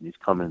purpose, and he's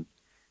coming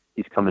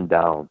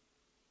down.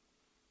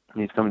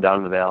 And he's coming down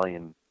in the valley,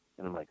 and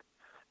I'm like,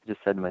 I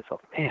just said to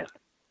myself, man,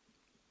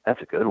 that's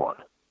a good one.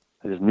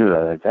 I just knew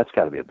that that's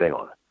got to be a big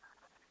one.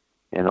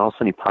 And all of a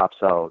sudden he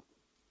pops out,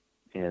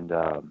 and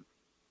I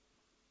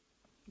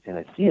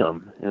see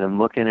him, and I'm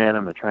looking at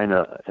him and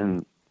and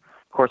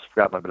of course I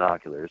forgot my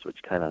binoculars,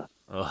 which kind of,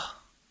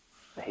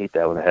 I hate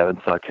that when I haven't,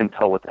 so I couldn't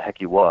tell what the heck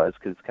he was,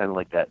 because it's kind of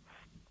like that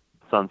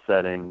sun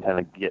setting, kind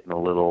of getting a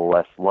little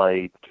less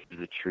light,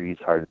 the trees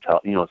hard to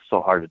tell, you know, it's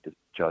so hard to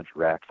judge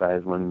rack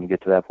size when you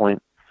get to that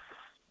point.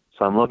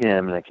 So I'm looking at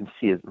him, and I can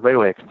see right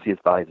away I can see his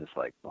body, just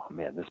like, oh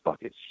man, this buck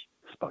is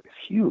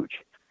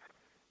huge.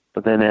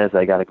 But then as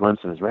I got a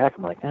glimpse of his rack,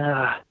 I'm like,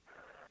 I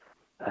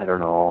don't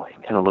know. He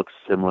kind of looks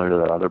similar to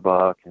the other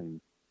buck, and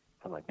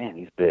I'm like, man,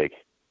 he's big.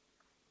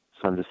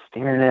 So I'm just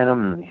staring at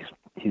him, and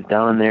he's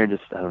down there,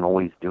 just, I don't know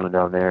what he's doing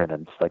down there, and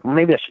I'm just like, well,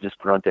 maybe I should just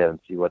grunt at him,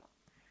 see if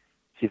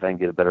I can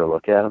get a better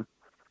look at him.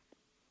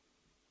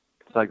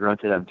 So I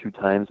grunted at him 2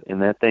 times,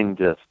 and that thing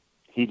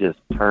he just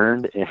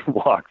turned and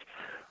walked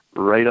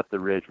right up the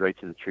ridge, right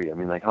to the tree. I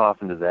mean, like, how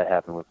often does that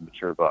happen with a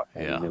mature buck?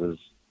 Yeah. I mean, it was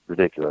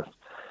ridiculous.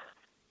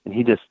 And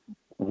he just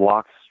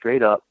walks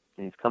straight up,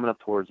 and he's coming up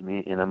towards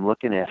me, and I'm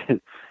looking at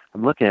it.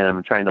 I'm looking at him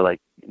and trying to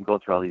like go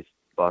through all these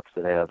bucks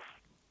that I have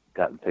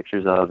gotten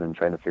pictures of, and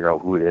trying to figure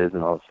out who it is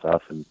and all this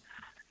stuff. And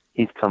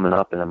he's coming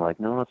up, and I'm like,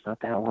 no, it's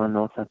not that one.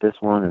 No, it's not this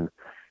one. And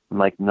I'm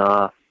like,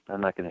 nah, I'm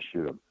not going to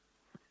shoot him.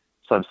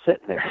 So I'm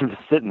sitting there, I'm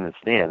just sitting in the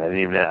stand.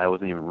 I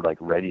wasn't even like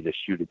ready to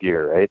shoot a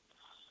deer, right?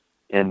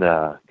 And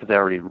because I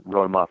already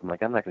wrote him off, I'm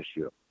like, I'm not going to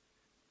shoot him.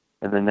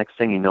 And the next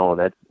thing you know,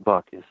 that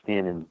buck is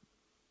standing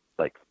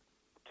like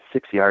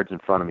 6 yards in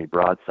front of me,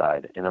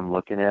 broadside, and I'm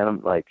looking at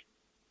him like,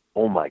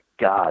 oh my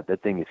God,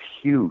 that thing is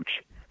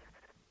huge.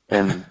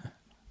 And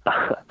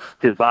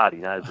his body,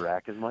 not his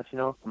rack as much, you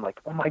know. I'm like,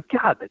 oh my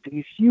God, that thing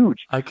is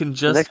huge. I can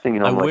just. The next thing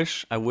you know,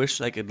 I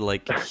wish I could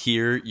like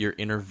hear your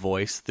inner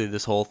voice through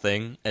this whole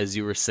thing as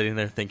you were sitting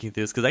there thinking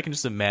through this, because I can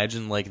just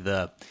imagine like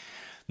the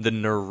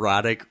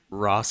neurotic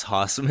Ross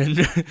Hausman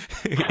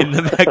in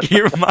the back of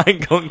your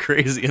mind going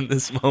crazy in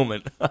this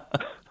moment.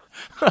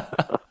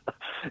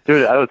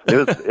 Dude,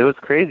 it was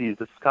crazy. It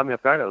just caught me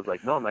off guard. I was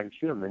like, no, I'm not gonna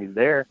shoot him. And he's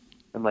there.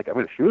 I'm like, I'm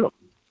gonna shoot him.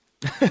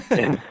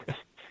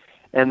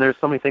 and there's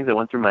so many things that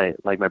went through my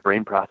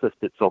brain processed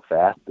it so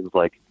fast. It was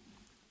like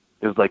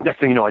next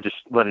thing you know, I just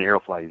let an arrow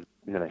fly, and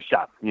then I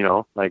shot. You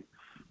know, like.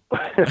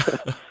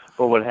 But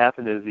what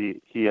happened is he's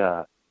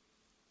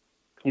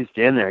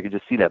standing there. I could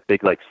just see that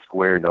big like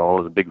square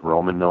nose, a big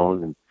Roman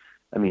nose, and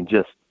I mean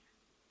just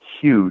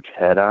huge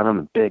head on him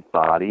and big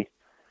body.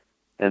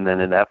 And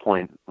then at that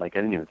point, like, I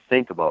didn't even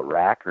think about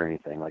rack or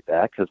anything like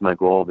that, because my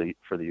goal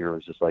for the year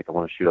was just like, I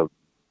want to shoot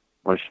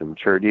a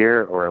mature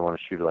deer, or I want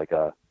to shoot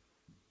I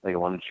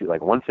want to shoot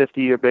like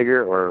 150 or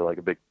bigger, or like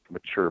a big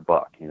mature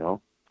buck, you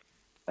know.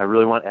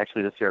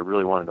 This year I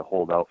really wanted to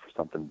hold out for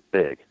something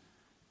big,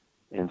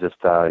 and just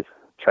try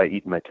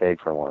eating my tag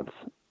for once.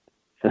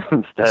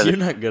 Instead, you're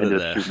not good at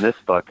that. Shooting this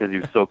buck because he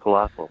was so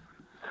colossal.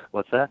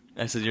 What's that?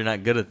 I said you're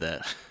not good at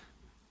that.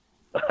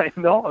 I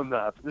know I'm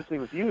not. This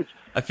thing was huge.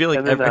 I feel like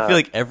And then, I feel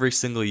like every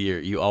single year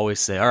you always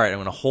say, "All right, I'm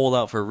going to hold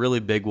out for a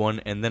really big one,"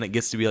 and then it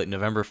gets to be like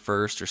November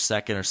 1st or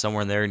 2nd or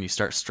somewhere in there, and you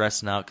start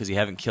stressing out because you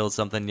haven't killed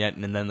something yet,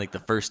 and then like the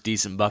first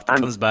decent buck that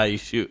comes by, you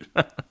shoot.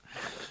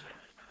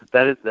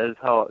 That is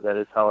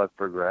how I've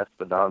progressed,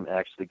 but now I'm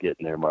actually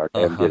getting there, Mark.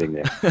 I'm getting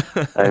there.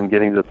 I'm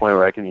getting to the point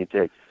where I can even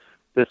take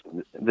this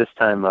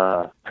time.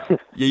 Yeah,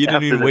 you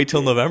didn't even wait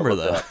till November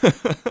though.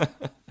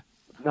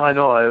 No, I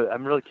know.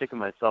 I'm really kicking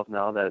myself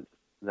now that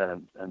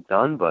I'm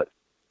done. But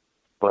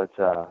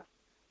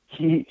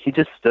he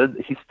just stood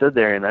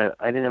there, and I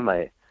didn't have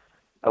my.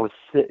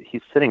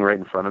 He's sitting right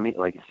in front of me,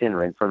 like he's standing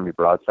right in front of me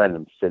broadside, and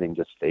I'm sitting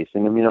just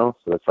facing him. So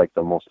it's like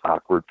the most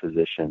awkward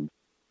position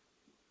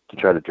to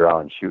try to draw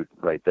and shoot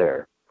right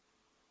there.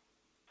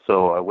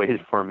 So I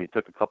waited for him. He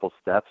took a couple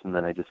steps, and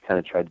then I just kind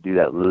of tried to do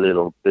that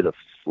little bit of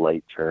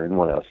slight turn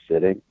when I was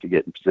sitting to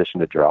get in position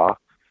to draw.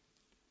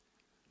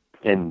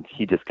 And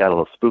he just got a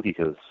little spooky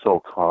because it was so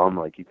calm,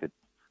 like you could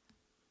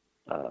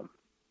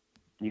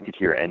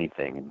hear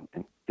anything,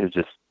 and it was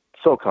just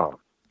so calm.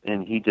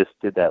 And he just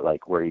did that,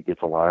 like where he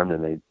gets alarmed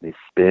and they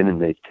spin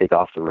and they take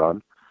off the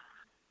run.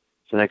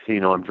 So next thing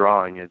you know, I'm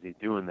drawing as he's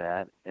doing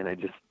that, and I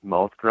just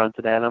mouth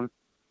grunted at him.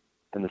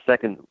 And the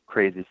second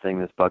craziest thing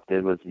this buck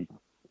did was he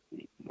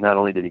not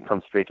only did he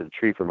come straight to the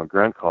tree from a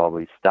grunt call, but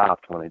he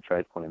stopped when I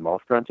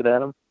mouth grunted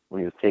at him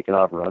when he was taking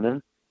off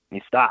running.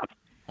 He stopped.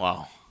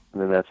 Wow.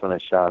 And then that's when I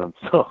shot him.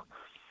 So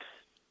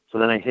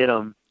then I hit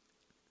him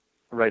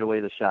right away.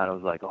 The shot, I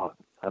was like, oh,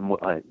 it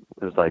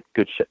was like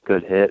good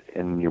hit.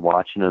 And you're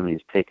watching him, and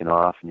he's taking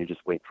off, and you're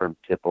just waiting for him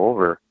to tip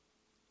over.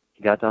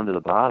 He got down to the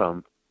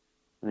bottom,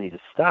 and then he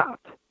just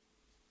stopped.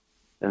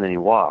 And then he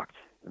walked.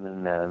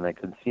 And then I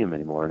couldn't see him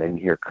anymore, and I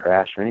didn't hear a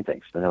crash or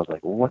anything. So then I was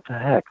like, well, what the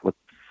heck?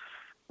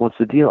 What's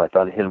the deal? I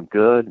thought I hit him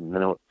good, and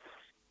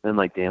then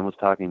like Dan was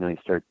talking, you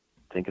start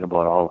thinking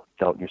about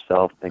doubting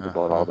yourself, thinking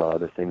about all the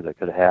other things that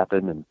could have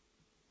happened, and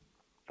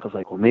I was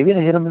like, well, maybe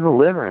I hit him in the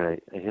liver, and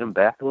I hit him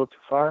back a little too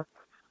far.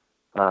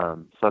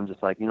 So I'm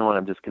just like, you know what?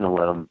 I'm just gonna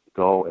let him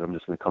go, and I'm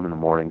just gonna come in the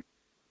morning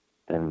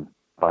and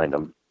find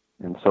him.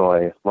 And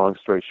so long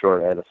story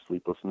short, I had a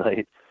sleepless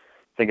night.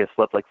 I think I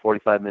slept like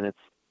 45 minutes.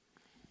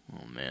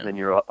 Oh man! And then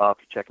you're up, you're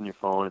checking your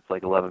phone. It's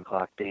like 11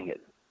 o'clock. Dang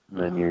it!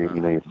 And then you're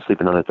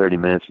sleeping another 30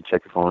 minutes. You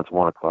check your phone. It's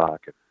 1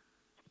 o'clock.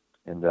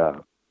 And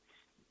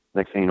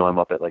next thing you know, I'm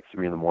up at like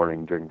 3 in the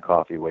morning drinking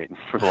coffee, waiting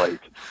for light.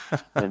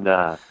 and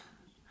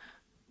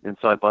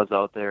so I buzz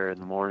out there in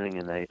the morning,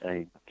 and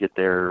I get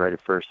there right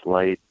at first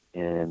light,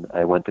 and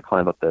I went to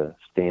climb up the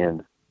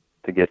stand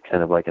to get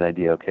kind of like an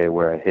idea, okay,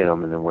 where I hit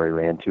him and then where he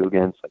ran to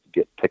again, so I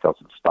could pick out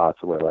some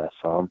spots of where I last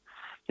saw him.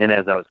 And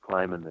as I was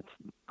climbing the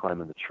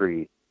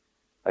tree,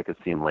 I could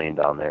see him laying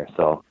down there.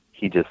 So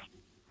he tipped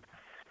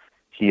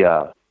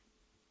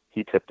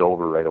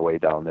over right away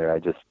down there. I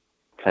just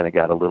kind of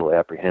got a little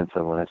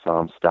apprehensive when I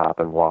saw him stop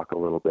and walk a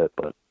little bit,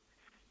 but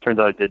turns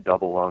out I did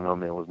double lung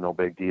him. It was no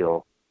big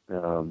deal.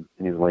 And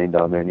he was laying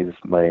down there, and he's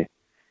my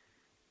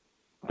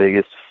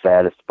biggest,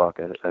 fattest buck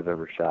I've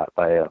ever shot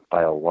by a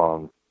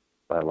long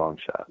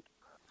shot.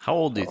 How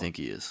old do you think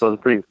he is? So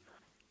it's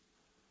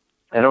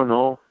I don't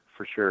know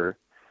for sure.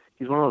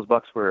 He's one of those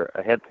bucks where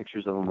I had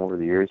pictures of him over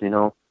the years,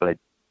 but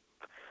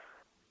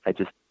I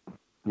just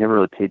never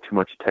really paid too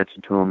much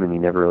attention to him, and he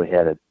never really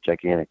had a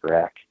gigantic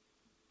rack.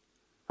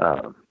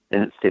 And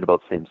it stayed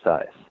about the same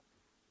size.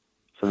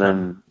 So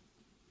then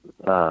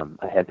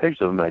I had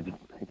pictures of him, and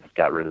I just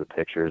got rid of the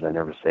pictures. I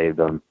never saved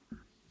them.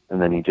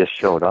 And then he just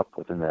showed up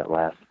within that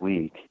last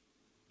week.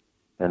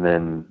 And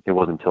then it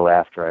wasn't until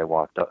after I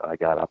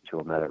got up to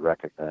him that I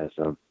recognized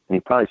him. And he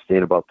probably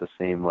stayed about the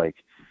same, that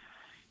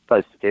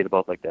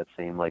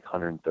same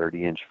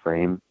 130-inch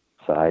frame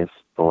size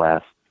the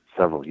last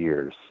several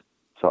years.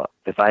 So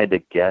if I had to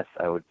guess,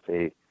 I would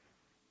say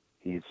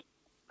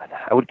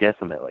I would guess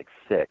him at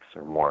 6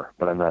 or more,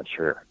 but I'm not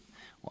sure.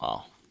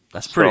 Wow,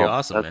 that's pretty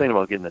awesome. I was thinking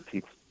about getting the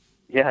teeth.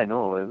 Yeah, I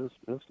know.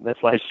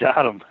 That's why I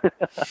shot him.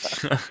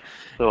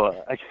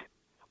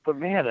 But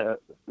man,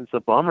 it's a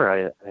bummer.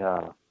 I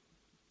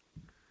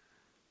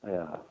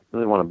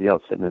really want to be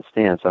out sitting in the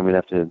stand, so I'm gonna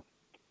have to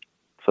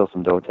fill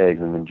some doe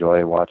tags and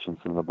enjoy watching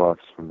some of the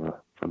bucks from the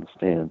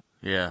stand.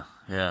 Yeah.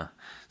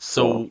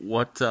 So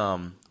what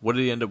did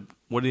he end up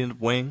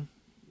weighing?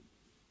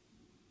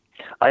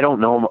 I don't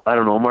know,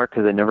 Mark,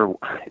 because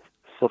it's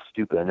so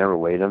stupid. I never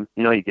weighed him.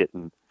 You get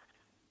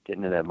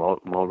into that mode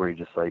where you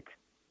just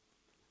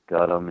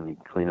gut them and you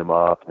clean them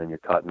up, and then you're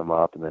cutting them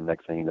up, and then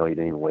next thing you know, you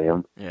didn't even weigh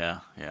them. Yeah.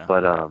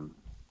 But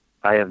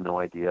I have no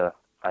idea.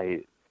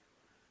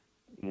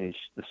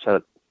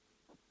 Shot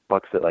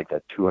bucks at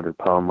that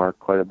 200-pound mark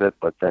quite a bit,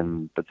 but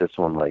this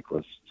one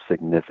was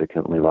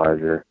significantly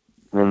larger.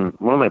 And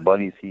one of my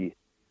buddies, he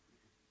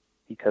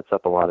cuts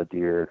up a lot of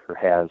deer, or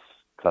has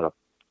cut up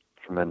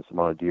a tremendous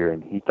amount of deer,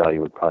 and he thought he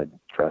would probably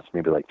dress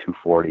maybe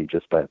 240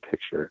 just by a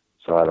picture.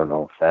 So I don't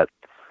know if that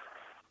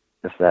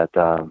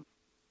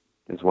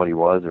is what he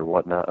was or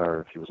whatnot,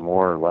 or if he was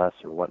more or less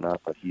or whatnot,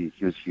 but he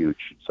was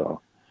huge.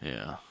 So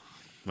yeah,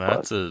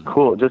 that's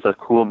cool, just a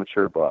cool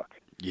mature buck.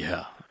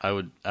 Yeah, I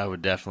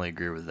would definitely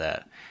agree with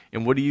that.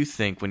 And what do you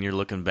think when you're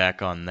looking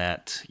back on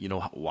that? You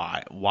know,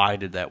 why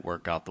did that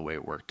work out the way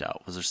it worked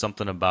out? Was there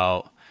something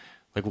about,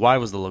 like, why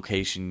was the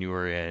location you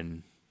were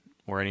in,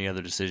 or any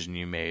other decision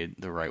you made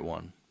the right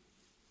one?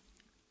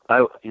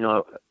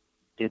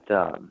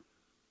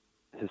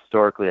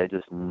 Historically, I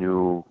just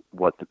knew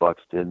what the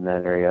bucks did in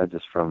that area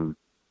just from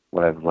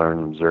what I've learned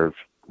and observed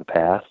in the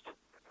past.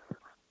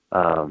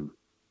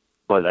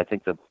 But I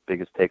think the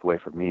biggest takeaway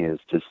for me is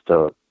just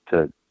to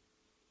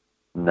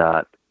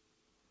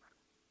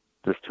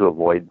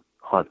avoid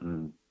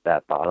hunting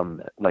that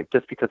bottom, like,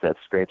 just because that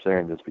scrapes there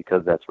and just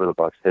because that's where the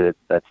bucks hit it,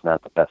 that's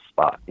not the best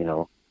spot, you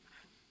know.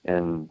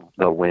 And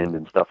the wind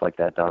and stuff like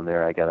that down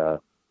there, I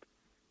gotta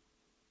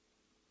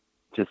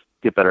just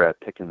get better at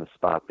picking the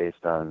spot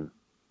based on,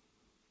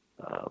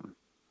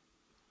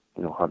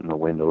 hunting the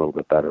wind a little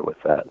bit better with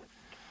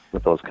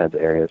those kinds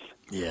of areas.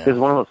 Yeah. It's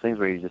one of those things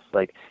where you just,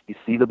 like, you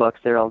see the bucks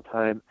there all the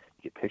time,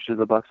 you get pictures of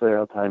the bucks there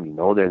all the time, you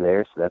know they're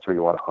there, so that's where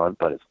you want to hunt,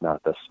 but it's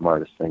not the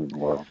smartest thing in the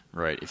world.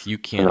 Right. If you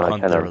can't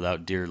hunt there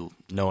without deer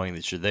knowing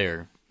that you're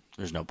there,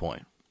 there's no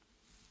point.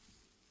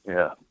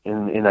 Yeah.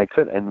 And I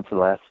could, and for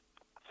the last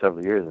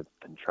several years, I've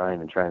been trying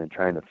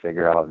to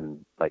figure out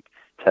and, like,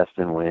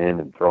 testing wind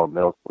and throwing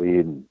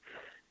milkweed and,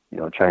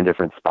 trying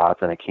different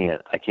spots, and I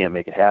can't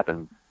make it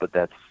happen, but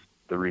that's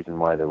the reason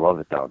why they love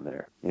it down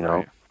there, you know?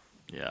 Right.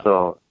 Yeah.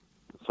 So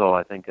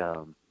I think,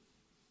 kind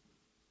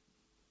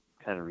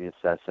of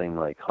reassessing,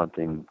 like,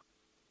 hunting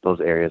those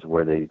areas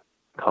where they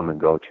come and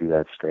go to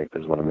that scrape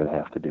is what I'm going to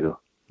have to do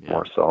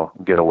more so,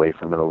 get away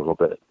from it a little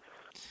bit.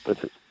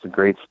 But it's a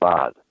great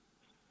spot.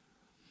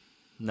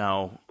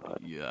 Now,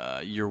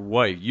 your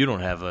wife, you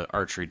don't have an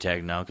archery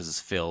tag now because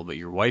it's filled, but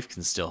your wife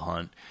can still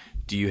hunt.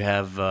 Do you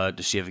have,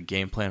 does she have a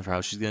game plan for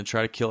how she's going to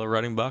try to kill a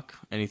rutting buck?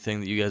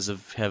 Anything that you guys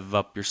have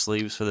up your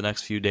sleeves for the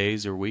next few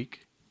days or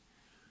week?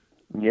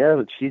 Yeah,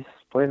 but she's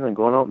planning on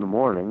going out in the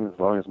morning. As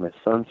long as my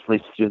son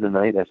sleeps through the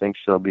night, I think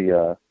she'll be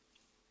going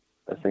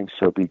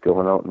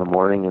out in the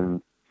morning,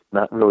 and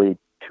not really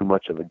too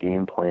much of a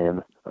game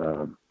plan.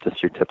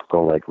 Just your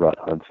typical, like, rut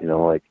hunts,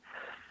 like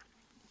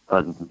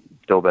hunting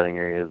doe bedding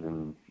areas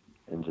and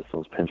just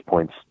those pinch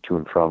points to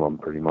and from them,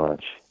 pretty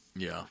much.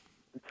 Yeah.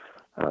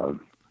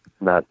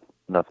 Not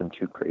nothing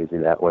too crazy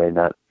that way.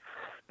 No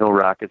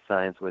rocket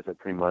science with it.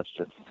 Pretty much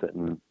just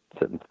sitting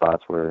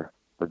spots where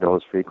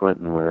does frequent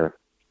and where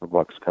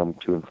bucks come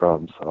to and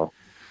from. So.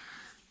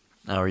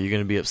 Now, are you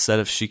going to be upset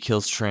if she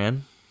kills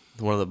Tran,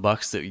 one of the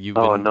bucks that you've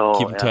been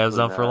keeping tabs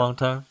on for a long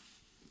time?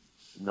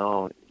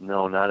 No,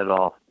 not at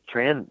all.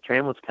 Tran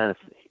was kind of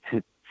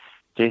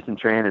Jason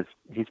Tran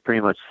he's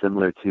pretty much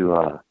similar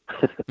to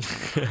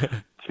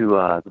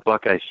the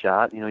buck I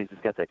shot. He's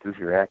just got that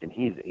goofy rack, and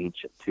he's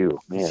ancient too.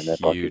 Man,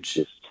 that buck is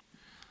just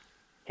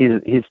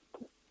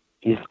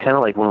he's kind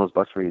of like one of those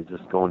bucks where he's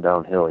just going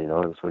downhill.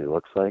 That's what he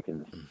looks like,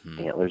 and his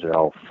antlers are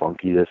all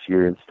funky this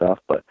year and stuff.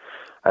 But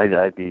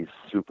I'd be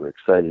super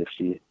excited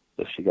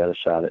if she got a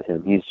shot at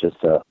him. He's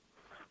just a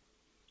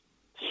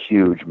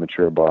huge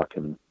mature buck,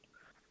 and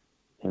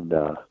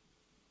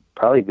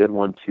probably a good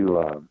one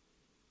to.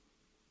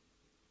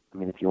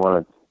 If you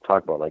want to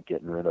talk about, like,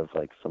 getting rid of,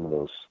 like, some of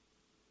those,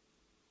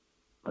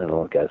 I don't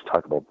know, guys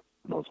talk about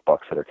those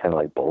bucks that are kind of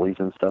like bullies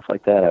and stuff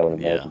like that. I would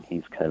imagine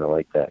he's kind of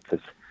like that, because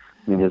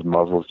his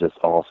muzzle's just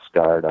all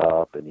scarred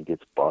up and he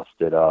gets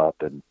busted up,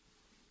 and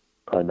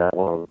probably not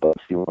one of the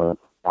bucks you want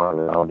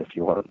around if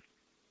you want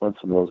some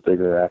of those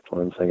bigger racked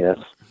ones, I guess.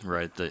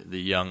 Right. The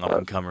young up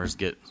and comers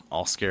get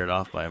all scared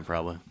off by him,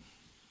 probably.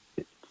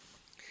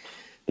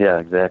 Yeah,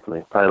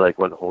 exactly. Probably like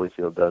what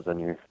Holyfield does on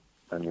your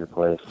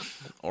place,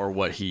 or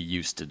what he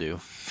used to do.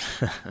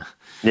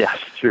 Yeah,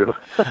 true.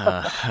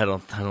 I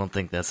don't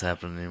think that's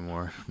happening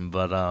anymore.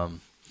 But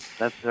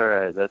that's all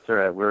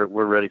right.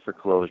 We're ready for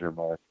closure,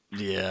 Mark.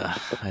 Yeah,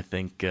 I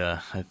think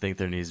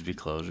there needs to be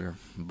closure.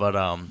 But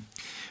I'm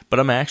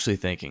actually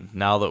thinking,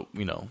 now that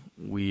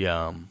we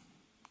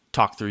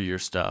talk through your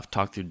stuff,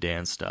 talk through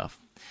Dan's stuff,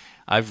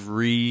 I've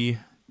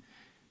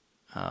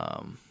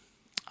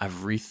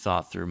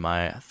rethought through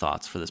my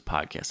thoughts for this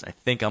podcast. I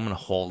think I'm going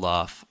to hold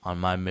off on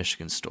my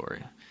Michigan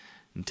story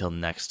until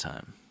next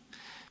time,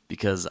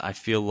 because I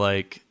feel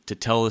like to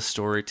tell this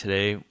story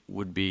today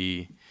would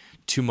be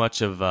too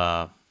much of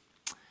a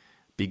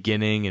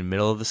beginning and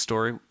middle of the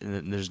story,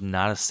 and there's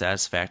not a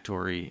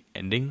satisfactory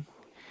ending.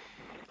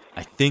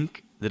 I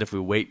think that if we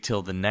wait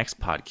till the next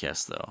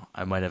podcast, though,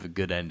 I might have a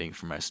good ending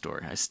for my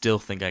story. I still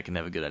think I can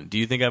have a good ending. Do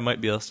you think I might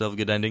be able to have a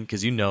good ending?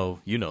 Because you know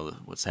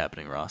what's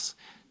happening, Ross.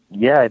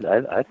 Yeah,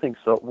 I think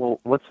so. Well,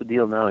 what's the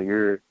deal now?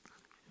 You're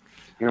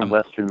in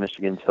Western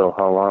Michigan till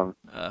how long?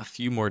 A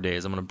few more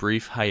days. I'm on a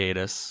brief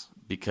hiatus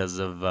because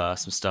of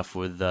some stuff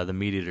with the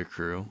Meat Eater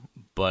crew,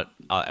 but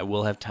I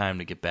will have time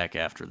to get back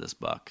after this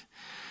buck.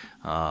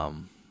 But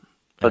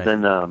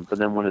then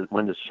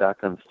when does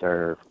shotgun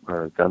start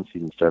or gun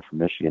season start for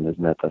Michigan?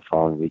 Isn't that the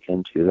following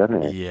weekend too?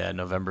 Then? Yeah,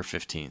 November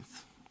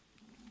 15th.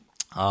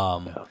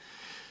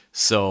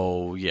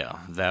 So, yeah,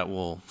 that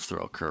will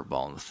throw a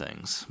curveball into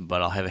things.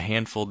 But I'll have a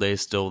handful of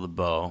days still with a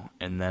bow,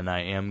 and then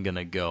I am going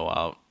to go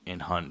out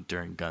and hunt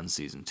during gun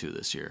season, too,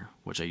 this year,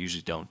 which I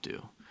usually don't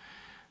do.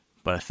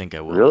 But I think I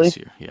will this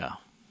year, yeah.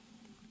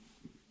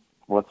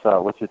 What's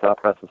your thought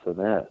process on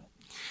that?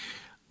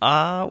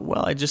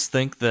 Well, I just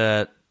think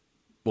that,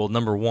 well,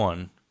 number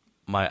one,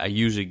 I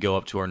usually go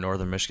up to our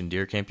Northern Michigan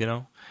deer camp,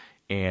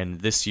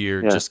 and this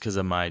year, just because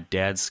of my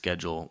dad's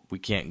schedule, we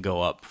can't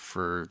go up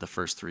for the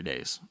first 3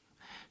 days.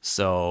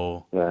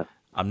 So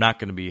I'm not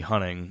going to be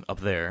hunting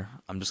up there.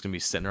 I'm just going to be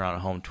sitting around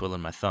at home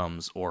twiddling my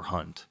thumbs or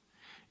hunt.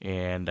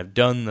 And I've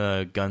done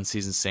the gun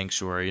season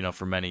sanctuary,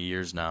 for many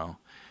years now.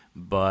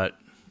 But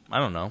I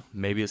don't know.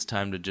 Maybe it's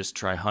time to just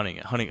try hunting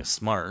it. Hunting is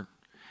smart,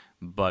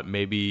 but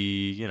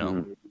maybe,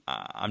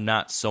 I'm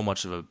not so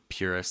much of a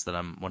purist that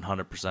I'm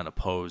 100%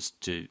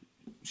 opposed to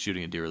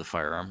shooting a deer with a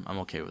firearm. I'm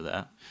okay with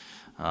that.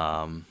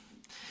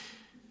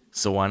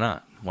 So why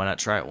not? Why not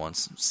try it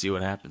once? See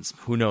what happens.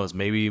 Who knows?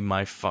 Maybe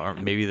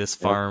this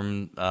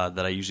farm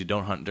that I usually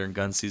don't hunt during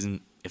gun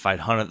season, if I'd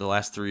hunted the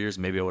last 3 years,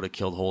 maybe I would have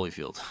killed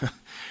Holyfield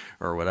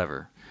or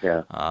whatever.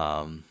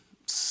 Yeah.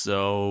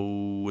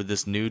 So with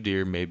this new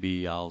deer,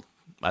 maybe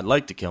I'd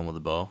like to kill him with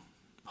a bow.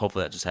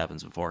 Hopefully that just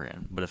happens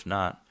beforehand. But if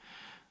not,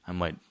 I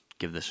might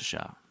give this a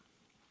shot.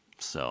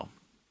 So,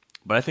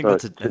 but I think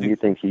do you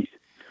think he?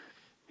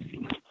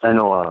 I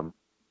know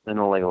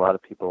like a lot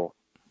of people.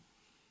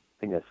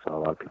 I think I saw a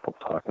lot of people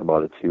talking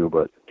about it too.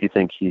 But do you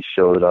think he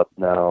showed up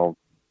now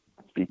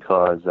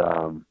because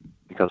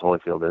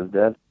Holyfield is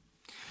dead?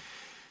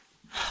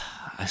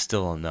 I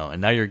still don't know.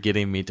 And now you're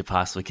getting me to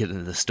possibly get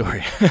into the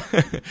story.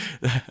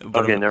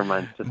 Okay, never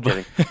mind. Just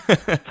kidding.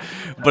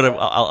 But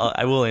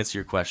I will answer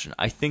your question.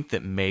 I think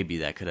that maybe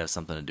that could have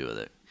something to do with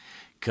it.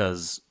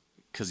 Because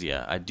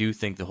yeah, I do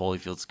think the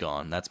Holyfield's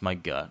gone. That's my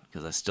gut.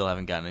 Because I still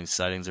haven't gotten any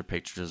sightings or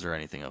pictures or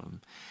anything of him.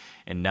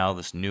 And now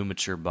this new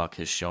mature buck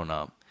has shown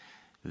up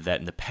that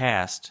in the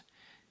past,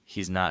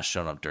 he's not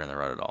shown up during the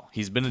rut at all.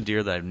 He's been a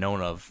deer that I've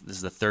known of. This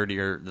is the third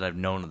year that I've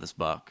known of this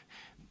buck.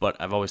 But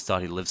I've always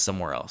thought he lived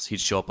somewhere else. He'd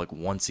show up like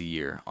once a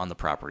year on the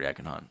property I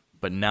can hunt.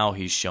 But now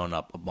he's shown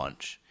up a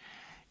bunch.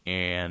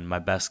 And my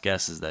best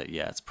guess is that,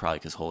 it's probably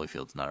because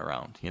Holyfield's not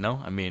around.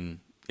 I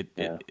mean,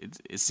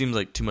 it seems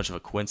like too much of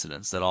a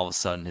coincidence that all of a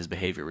sudden his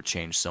behavior would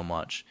change so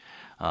much.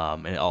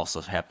 And it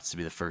also happens to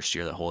be the first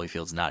year that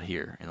Holyfield's not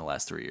here in the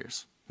last 3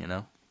 years,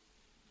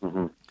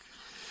 Mm-hmm.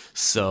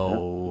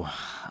 So,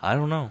 I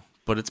don't know.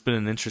 But it's been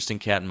an interesting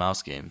cat and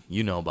mouse game.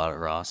 You know about it,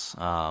 Ross.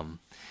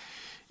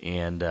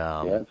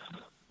 Yes.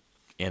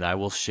 And I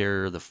will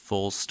share the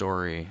full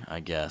story,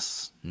 I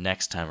guess,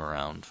 next time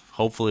around,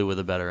 hopefully with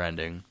a better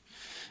ending.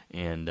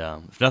 And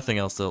if nothing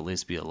else, there'll at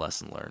least be a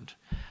lesson learned.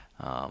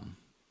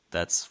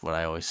 That's what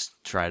I always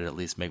try to at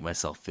least make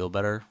myself feel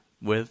better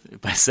with,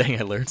 by saying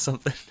I learned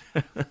something.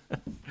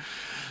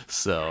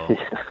 So,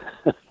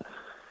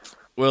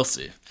 we'll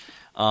see.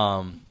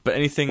 But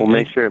anything... Well,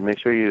 make sure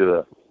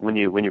you, when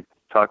you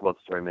talk about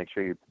the story, make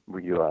sure you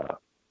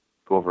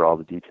go over all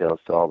the details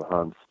to all the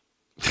hunts.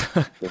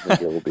 I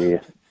think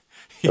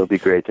it'll be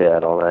great to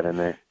add all that in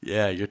there.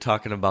 Yeah, you're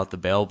talking about the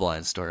bail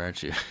blind story,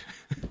 aren't you?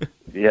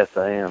 Yes,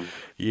 I am.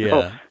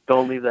 Yeah.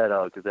 Don't leave that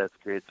out because that's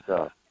great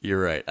stuff.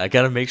 You're right. I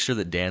got to make sure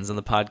that Dan's on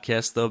the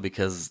podcast, though,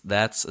 because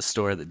that's a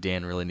story that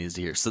Dan really needs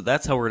to hear. So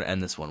that's how we're going to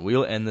end this one. We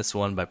will end this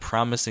one by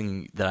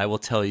promising that I will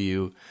tell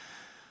you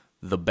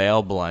the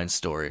bail blind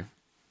story.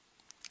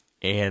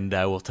 And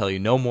I will tell you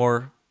no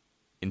more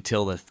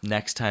until the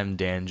next time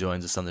Dan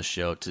joins us on the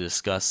show to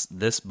discuss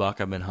this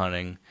buck I've been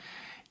hunting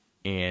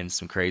and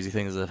some crazy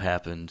things that have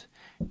happened,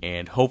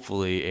 and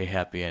hopefully a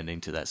happy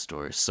ending to that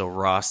story. So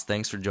Ross,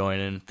 thanks for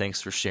joining.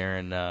 Thanks for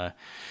sharing. Your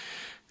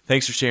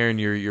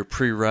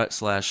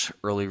pre-rut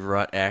 / early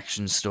rut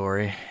action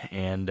story,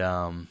 and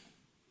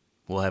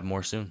we'll have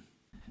more soon.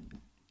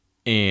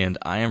 And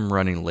I am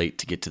running late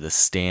to get to the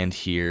stand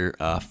here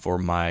for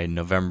my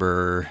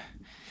November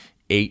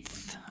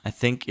 8th. I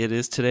think it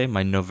is today,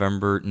 my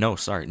November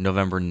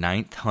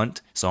 9th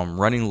hunt. So I'm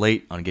running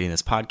late on getting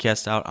this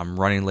podcast out. I'm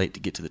running late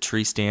to get to the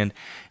tree stand,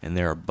 and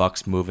there are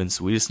bucks moving,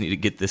 so we just need to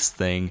get this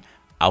thing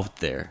out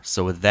there.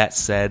 So with that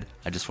said,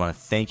 I just want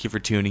to thank you for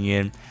tuning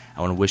in.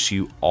 I want to wish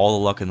you all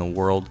the luck in the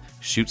world.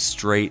 Shoot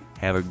straight,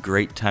 have a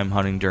great time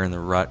hunting during the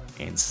rut,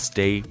 and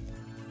stay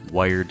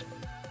wired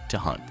to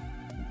hunt.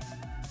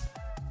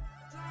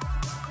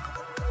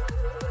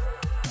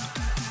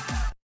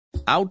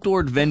 Outdoor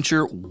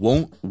adventure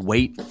won't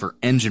wait for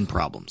engine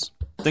problems.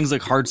 Things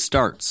like hard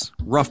starts,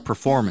 rough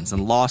performance,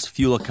 and lost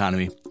fuel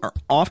economy are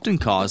often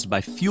caused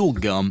by fuel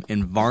gum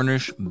and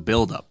varnish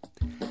buildup.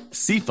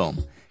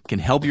 Seafoam can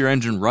help your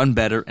engine run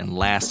better and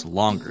last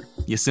longer.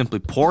 You simply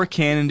pour a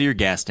can into your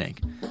gas tank.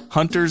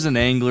 Hunters and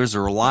anglers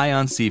rely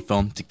on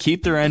Seafoam to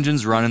keep their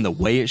engines running the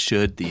way it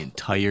should the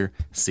entire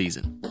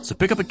season. So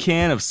pick up a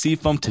can of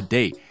Seafoam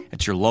today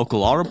at your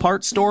local auto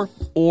parts store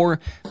or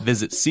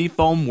visit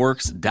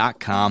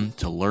seafoamworks.com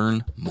to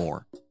learn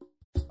more.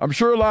 I'm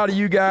sure a lot of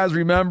you guys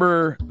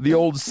remember the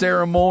old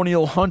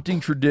ceremonial hunting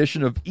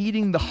tradition of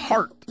eating the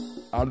heart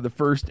out of the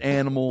first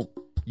animal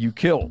you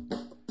kill.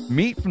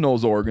 Meat from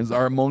those organs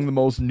are among the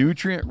most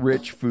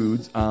nutrient-rich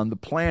foods on the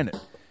planet.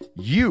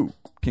 You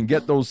can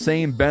get those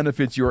same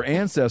benefits your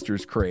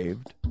ancestors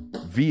craved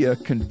via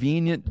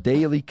convenient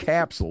daily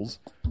capsules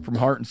from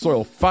Heart and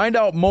Soil. Find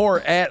out more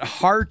at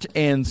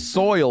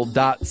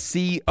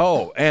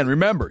heartandsoil.co. And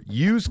remember,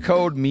 use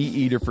code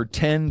MeatEater for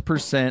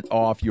 10%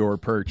 off your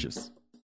purchase.